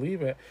start to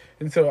believe it.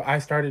 And so I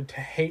started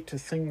to hate to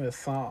sing this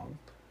song.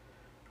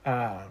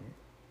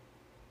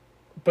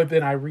 But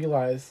then I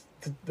realized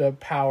the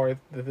power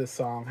that this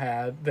song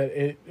had,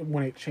 that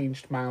when it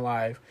changed my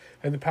life,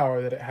 and the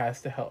power that it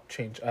has to help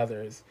change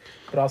others,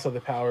 but also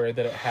the power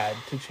that it had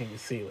to change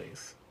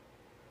Celie's.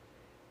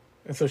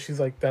 And so she's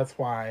like, that's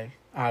why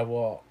I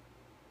will.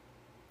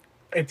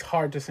 It's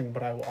hard to sing,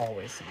 but I will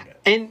always sing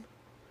it.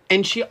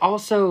 And she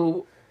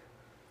also,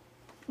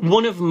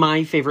 one of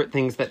my favorite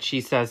things that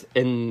she says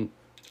in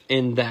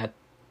that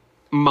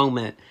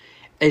moment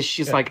is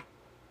she's like,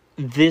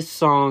 this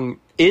song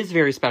is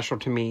very special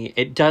to me.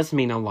 It does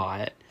mean a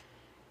lot.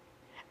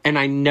 And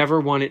I never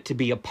want it to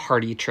be a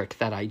party trick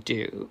that I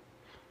do.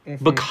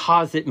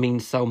 Because it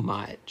means so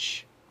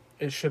much.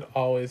 It should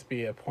always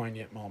be a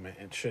poignant moment.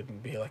 It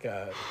shouldn't be like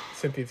a,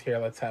 Cynthia's here,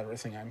 let's have her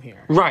sing I'm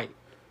Here. Right.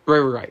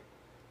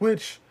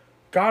 Which,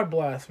 God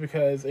bless,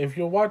 because if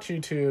you'll watch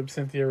YouTube,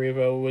 Cynthia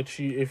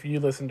Erivo, if you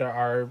listen to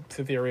our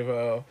Cynthia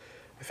Erivo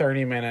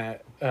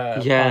 30-minute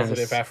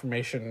positive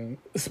affirmation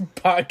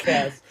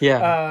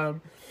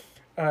podcast,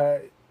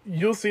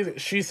 you'll see that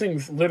she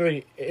sings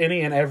literally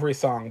any and every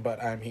song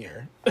but I'm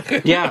Here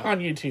on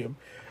YouTube.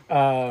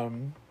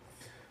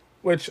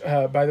 Which,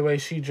 by the way,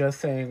 she just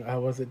sang,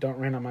 was it Don't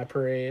Rain on My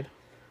Parade?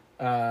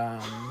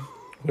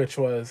 Which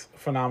was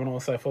phenomenal.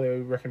 So I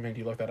fully recommend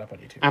you look that up on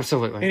YouTube.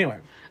 Absolutely. Anyway.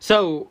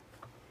 So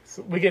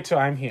we get to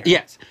I'm Here.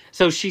 Yes.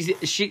 So she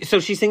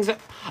sings,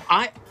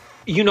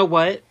 you know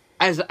what?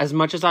 As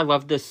much as I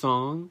love this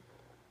song,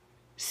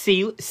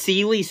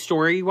 Celie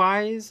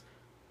story-wise,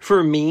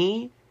 for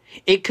me,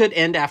 it could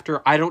end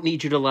after I don't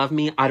need you to love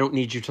me, I don't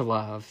need you to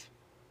love.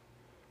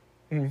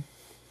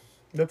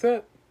 That's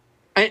it.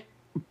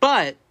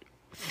 But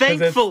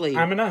thankfully,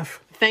 I'm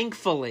enough.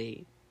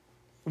 Thankfully,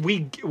 we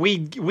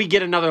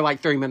get another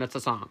like 3 minutes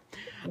of song.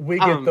 We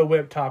get the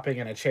whipped topping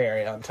and a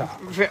cherry on top.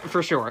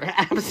 For sure.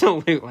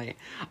 Absolutely.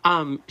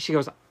 She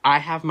goes, I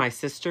have my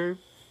sister.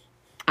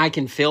 I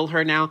can feel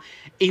her now.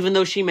 Even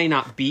though she may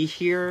not be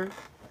here,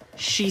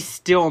 she's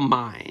still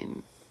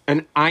mine.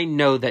 And I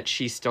know that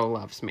she still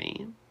loves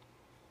me.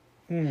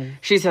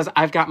 She says,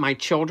 I've got my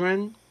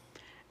children,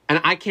 and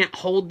I can't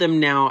hold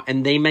them now,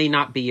 and they may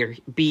not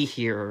be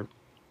here,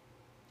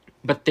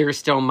 but they're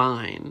still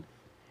mine.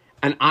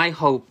 And I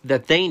hope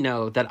that they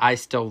know that I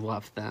still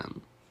love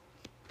them.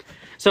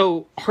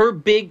 So her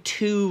big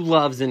 2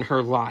 loves in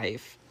her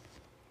life,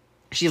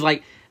 she's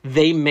like,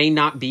 they may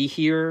not be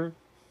here,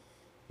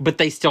 but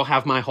they still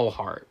have my whole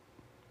heart.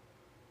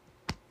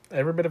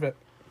 Every bit of it.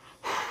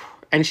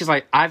 And she's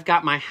like, I've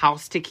got my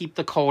house to keep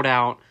the cold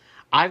out.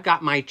 I've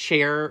got my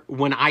chair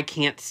when I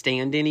can't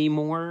stand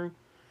anymore.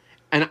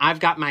 And I've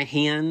got my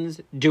hands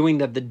doing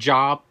the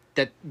job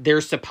that they're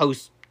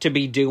supposed to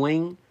be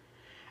doing.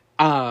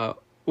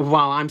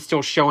 While I'm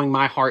still showing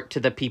my heart to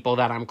the people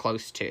that I'm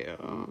close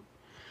to.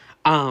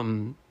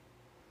 And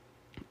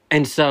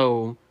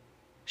so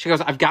she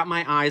goes, I've got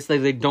my eyes,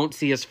 they don't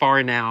see as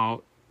far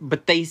now,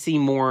 but they see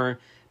more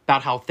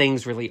about how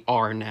things really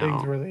are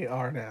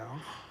now.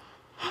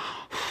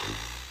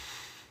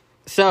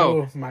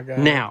 So, oh my God.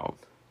 Now,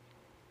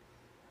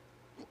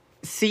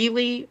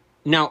 Celie,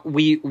 now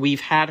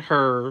we've had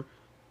her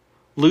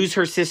lose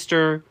her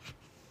sister,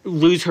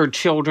 lose her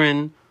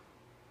children,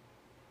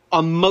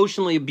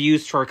 emotionally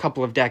abused for a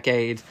couple of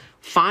decades,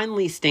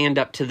 finally stand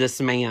up to this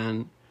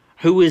man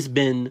who has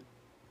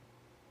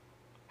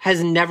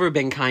never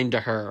been kind to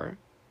her.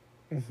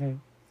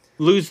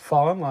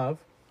 Fall in love.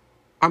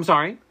 I'm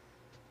sorry?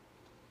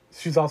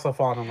 She's also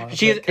fallen in love.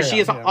 She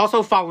has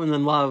also fallen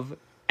in love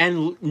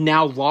and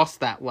now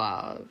lost that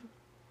love.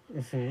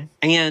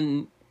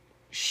 And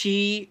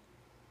she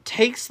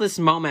takes this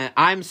moment.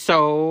 I'm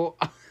so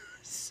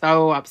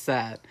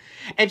upset.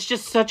 It's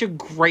just such a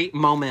great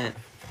moment.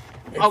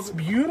 It's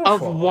beautiful.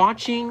 Of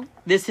watching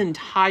this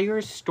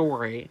entire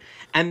story,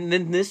 and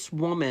then this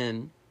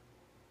woman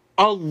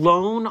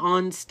alone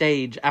on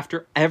stage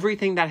after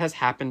everything that has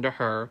happened to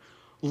her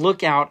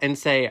look out and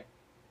say,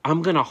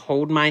 I'm gonna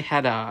hold my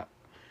head up.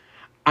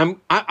 I'm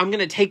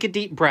gonna take a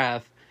deep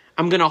breath.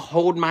 I'm gonna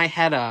hold my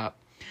head up.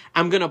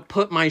 I'm gonna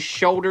put my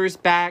shoulders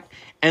back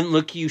and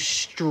look you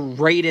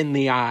straight in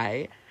the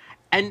eye.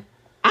 And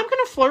I'm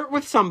gonna flirt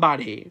with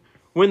somebody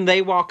when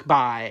they walk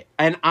by,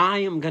 and I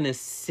am going to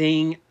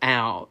sing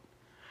out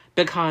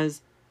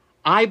because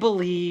I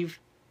believe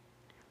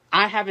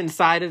I have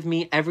inside of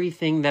me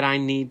everything that I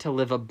need to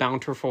live a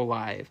bountiful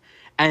life.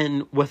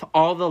 And with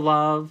all the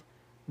love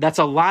that's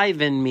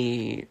alive in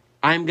me,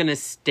 I'm going to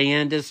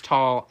stand as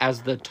tall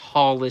as the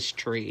tallest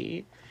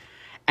tree.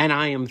 And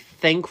I am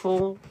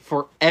thankful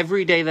for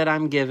every day that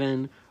I'm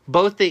given,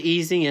 both the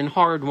easy and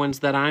hard ones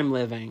that I'm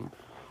living.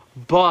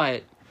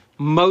 But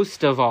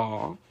most of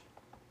all,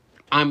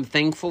 I'm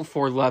thankful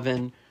for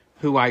loving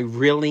who I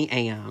really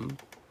am.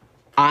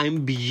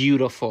 I'm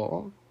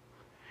beautiful.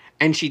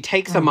 And she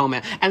takes a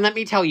moment. And let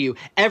me tell you,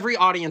 every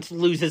audience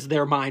loses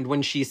their mind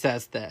when she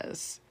says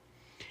this.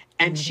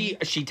 And she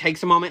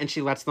takes a moment and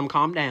she lets them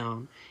calm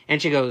down. And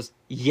she goes,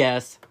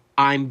 yes,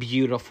 I'm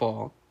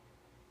beautiful.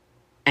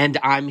 And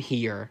I'm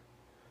here.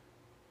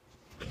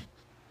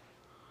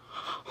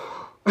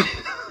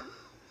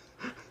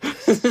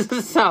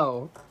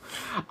 So,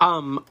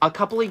 a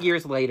couple of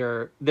years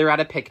later, they're at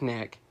a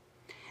picnic.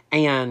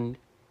 And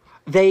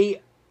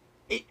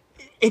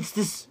it's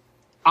this...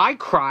 I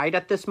cried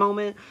at this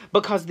moment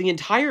because the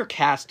entire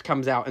cast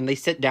comes out and they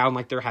sit down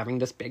like they're having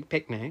this big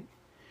picnic.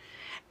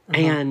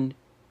 And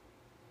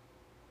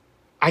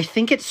I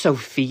think it's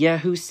Sophia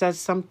who says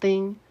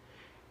something.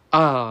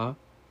 But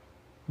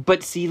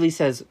Celie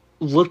says,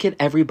 look at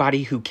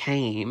everybody who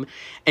came.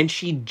 And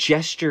she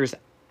gestures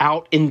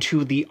out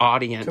into the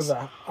audience. To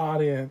the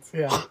audience,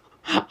 yeah.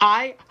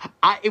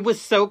 It was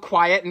so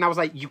quiet and I was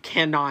like, you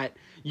cannot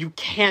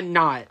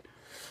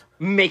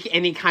make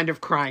any kind of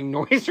crying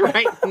noise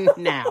right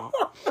now.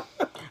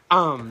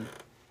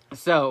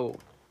 So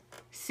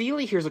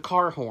Celie hears a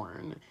car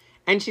horn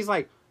and she's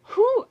like,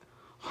 who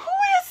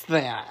is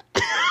that?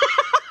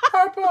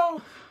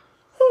 Harpo,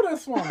 who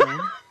this woman?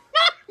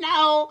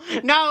 No,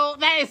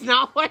 that is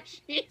not what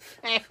she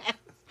says.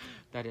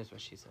 That is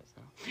what she says,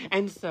 though.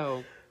 And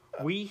so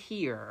we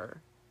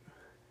hear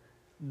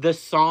the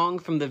song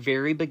from the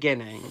very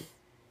beginning.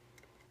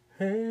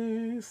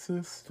 Hey,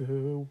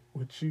 sister,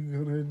 what you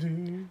gonna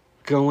do?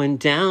 Going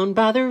down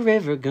by the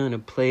river, gonna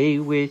play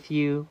with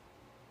you.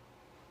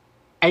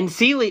 And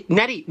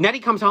Nettie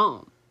comes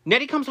home.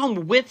 Nettie comes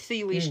home with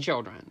Celie's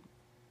children.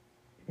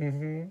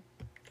 Mm-hmm.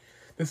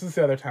 This is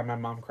the other time my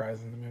mom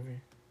cries in the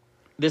movie.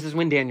 This is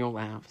when Daniel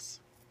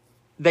laughs.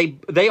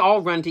 They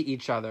all run to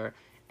each other,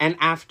 and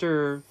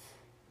after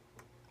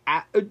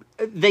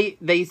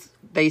they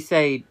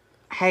say,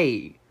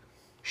 "Hey,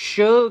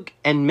 Suge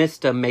and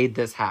Mista made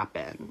this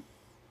happen,"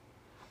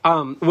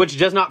 which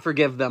does not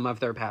forgive them of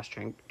their past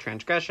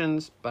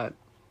transgressions, but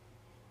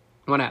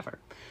whatever.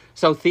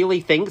 So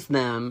Celie thanks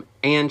them,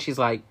 and she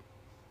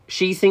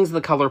sings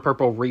the Color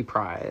Purple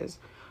reprise,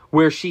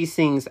 where she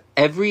sings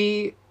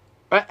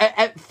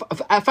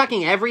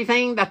fucking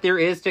everything that there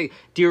is to,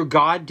 dear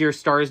God, dear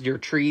stars, dear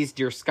trees,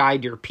 dear sky,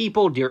 dear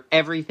people, dear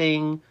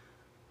everything,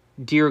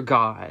 dear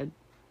God.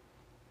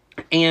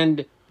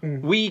 And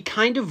we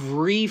kind of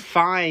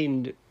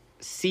refined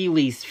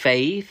Celie's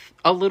faith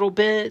a little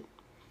bit,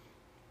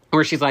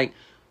 where she's like,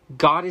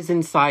 God is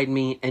inside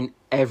me and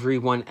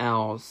everyone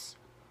else,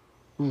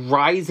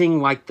 rising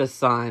like the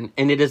sun,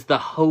 and it is the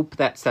hope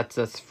that sets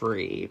us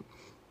free.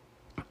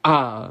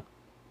 And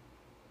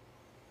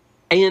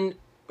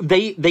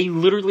they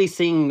literally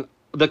sing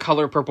the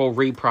Color Purple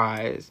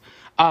reprise.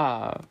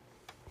 And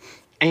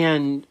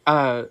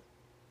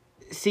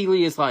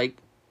Celie is like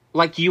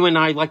you and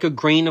I, like a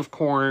grain of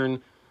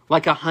corn,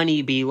 like a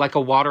honeybee, like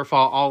a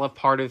waterfall, all a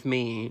part of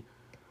me.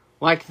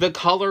 Like the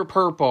color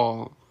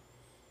purple.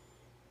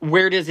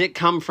 Where does it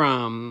come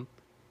from?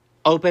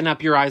 Open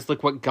up your eyes,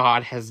 look what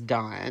God has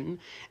done.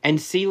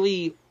 And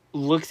Celie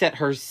looks at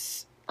her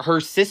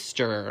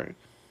sister,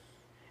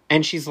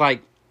 and she's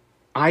like,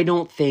 I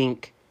don't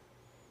think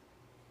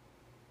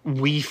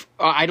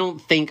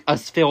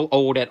us feel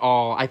old at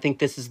all. I think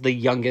this is the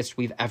youngest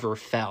we've ever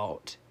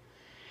felt.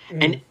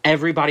 And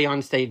everybody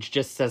on stage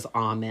just says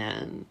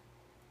amen.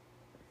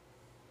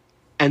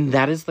 And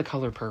that is the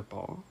Color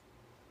Purple.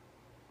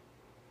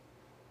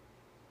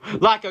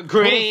 Like a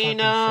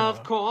grain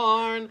of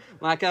corn,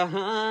 like a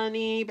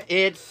honey.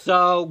 It's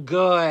so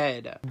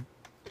good.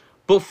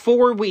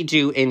 Before we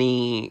do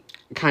any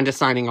kind of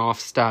signing off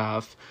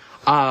stuff,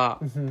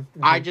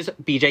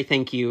 BJ,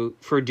 thank you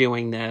for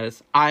doing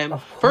this.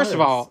 First of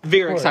all,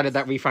 very excited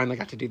that we finally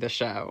got to do this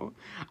show.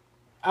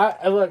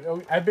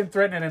 Look, I've been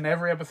threatening in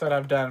every episode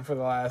I've done for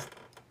the last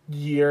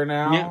year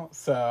now,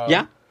 so...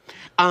 Yeah.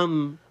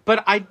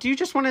 But I do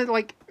just want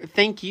to,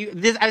 thank you.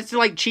 This, as,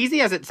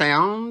 cheesy as it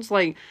sounds,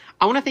 I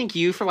want to thank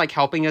you for,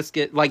 helping us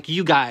get,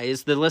 you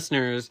guys, the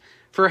listeners,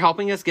 for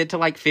helping us get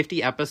to,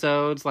 50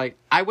 episodes.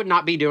 I would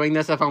not be doing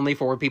this if only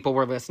 4 people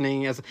were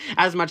listening.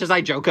 As much as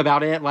I joke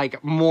about it,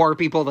 more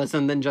people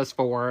listen than just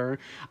 4.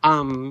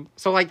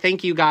 So,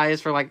 thank you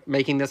guys for,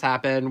 making this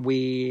happen.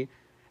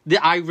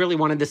 I really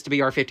wanted this to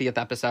be our 50th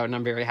episode, and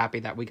I'm very happy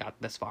that we got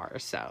this far,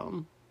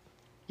 so...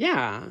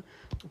 Yeah.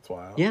 That's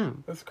wild. Yeah.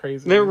 That's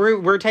crazy.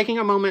 We're taking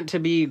a moment to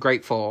be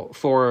grateful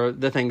for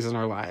the things in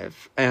our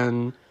life.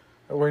 And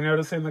we're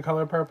noticing the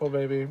color purple,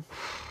 baby.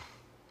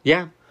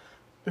 Yeah.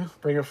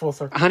 Bring it full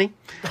circle. Honey.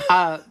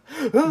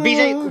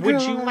 BJ,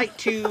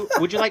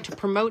 would you like to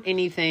promote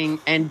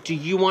anything? And do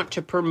you want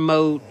to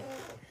promote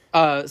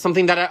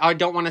something that I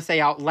don't want to say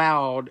out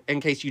loud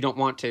in case you don't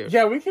want to.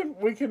 Yeah, we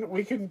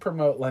can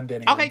promote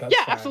Londinium. Okay, That's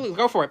yeah, fine. absolutely.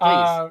 Go for it,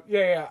 please.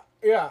 Yeah.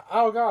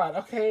 Oh God.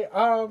 Okay.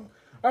 All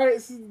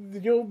right. So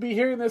you'll be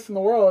hearing this in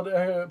the world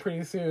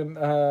pretty soon.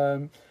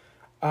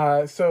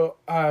 So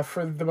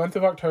for the month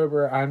of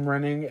October, I'm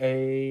running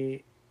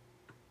a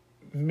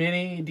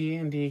mini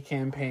D&D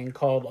campaign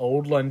called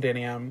Old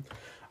Londinium.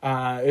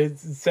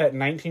 It's set in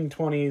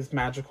 1920s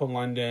magical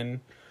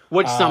London.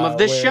 Which some of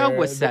the show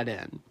was set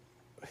in.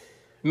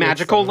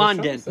 Magical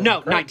London. No,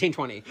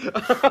 1920.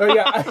 Oh,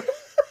 yeah.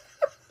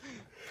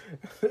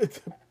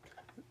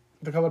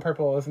 The Color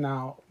Purple is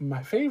now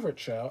my favorite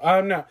show.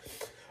 No.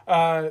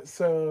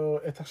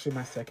 So it's actually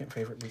my second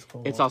favorite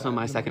musical. It's also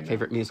my second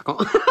favorite musical.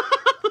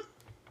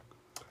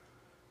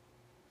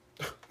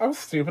 I was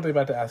stupidly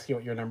about to ask you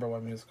what your number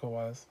one musical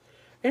was.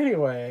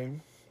 Anyway,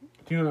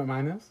 do you know what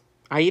mine is?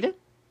 Aida?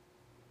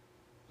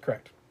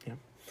 Correct. Yeah.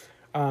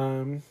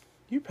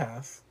 You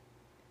pass.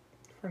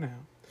 For now.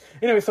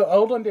 Anyway, so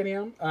Old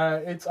Londinium,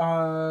 it's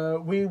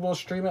on. We will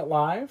stream it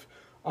live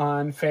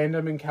on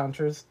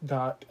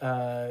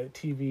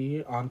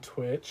fandomencounters.tv on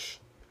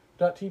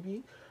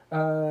twitch.tv.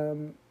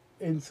 And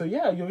so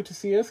yeah, you'll get to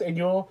see us,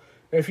 and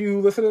if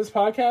you listen to this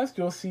podcast,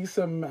 you'll see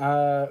some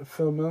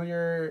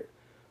familiar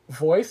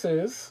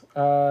voices.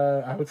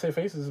 I would say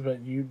faces,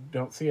 but you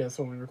don't see us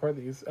when we record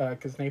these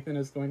because Nathan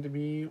is going to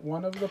be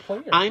one of the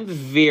players. I'm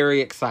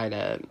very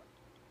excited.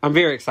 I'm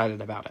very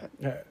excited about it.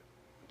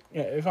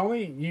 Yeah, if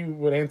only you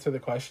would answer the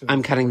question.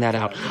 I'm cutting that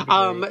out.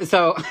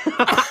 So,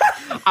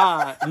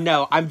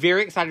 no, I'm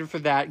very excited for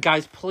that.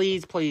 Guys,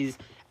 please,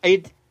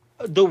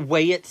 the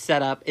way it's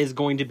set up is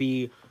going to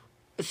be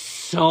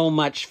so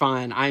much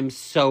fun. I'm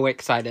so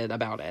excited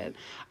about it.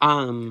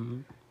 Yeah,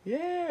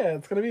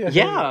 it's going to be a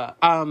yeah.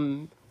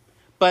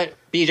 But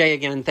BJ,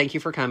 again, thank you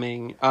for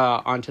coming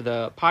onto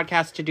the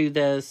podcast to do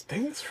this.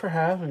 Thanks for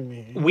having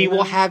me. We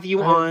will have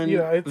you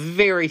on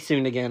very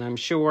soon again, I'm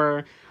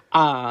sure.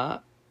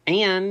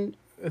 And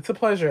it's a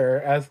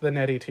pleasure as the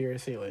Nettie to your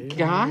Sealy.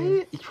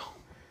 Guy?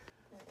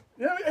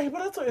 Yeah,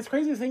 but it's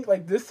crazy to think,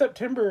 like, this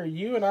September,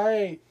 you and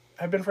I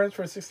have been friends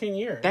for 16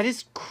 years. That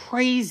is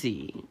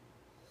crazy.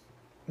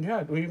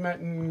 Yeah, we met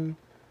in...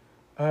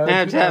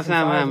 And so...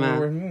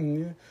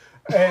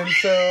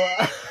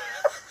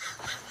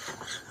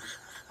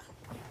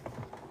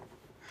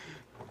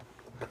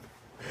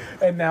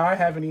 And now I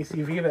have an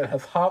ECV that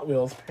has Hot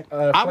Wheels.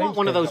 I want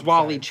one of those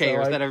Wally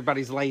chairs that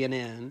everybody's laying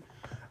in.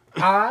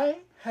 I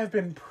have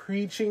been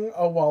preaching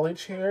a Wally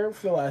chair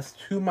for the last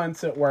 2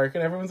 months at work,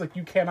 and everyone's like,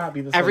 "You cannot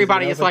be this."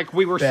 Everybody is like,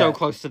 "We were so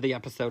close to the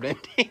episode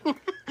ending."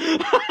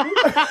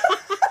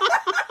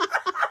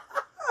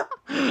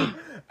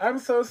 I'm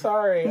so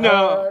sorry.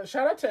 No.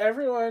 Shout out to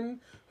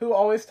everyone who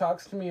always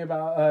talks to me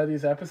about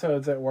these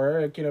episodes at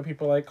work. You know,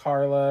 people like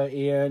Carla,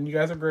 and you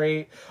guys are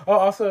great. Oh,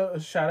 also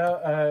shout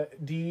out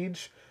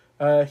Deej.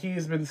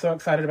 He's been so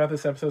excited about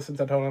this episode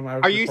since I told him I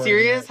was. Are you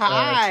serious?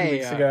 Hi. 2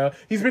 weeks ago.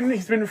 He's been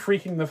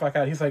freaking the fuck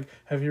out. He's like,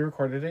 "Have you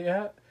recorded it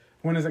yet?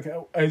 When is it?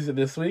 Is it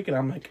this week?" And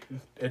I'm like,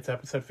 "It's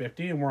episode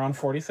 50, and we're on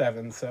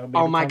 47." So.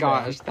 Oh my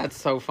gosh, that's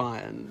so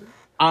fun.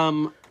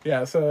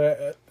 Yeah.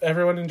 So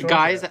everyone enjoy.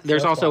 Guys,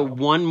 there's also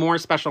one more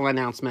special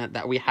announcement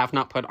that we have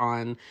not put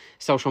on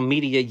social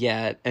media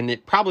yet, and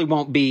it probably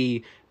won't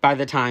be by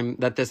the time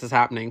that this is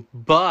happening.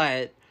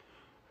 But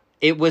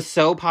it was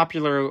so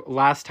popular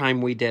last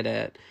time we did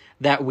it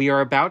that we are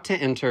about to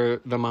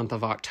enter the month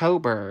of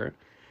October.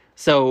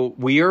 So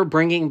we are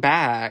bringing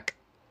back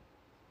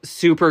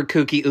super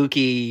kooky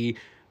ooky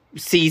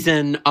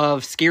season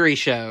of scary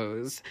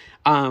shows.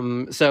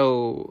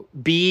 So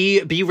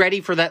be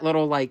ready for that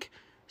little like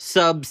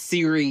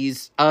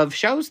sub-series of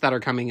shows that are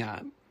coming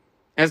up.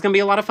 It's going to be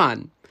a lot of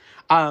fun.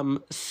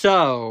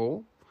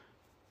 So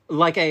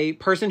like a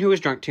person who has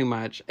drunk too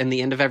much in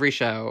the end of every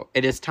show,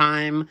 it is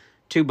time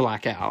to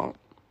black out.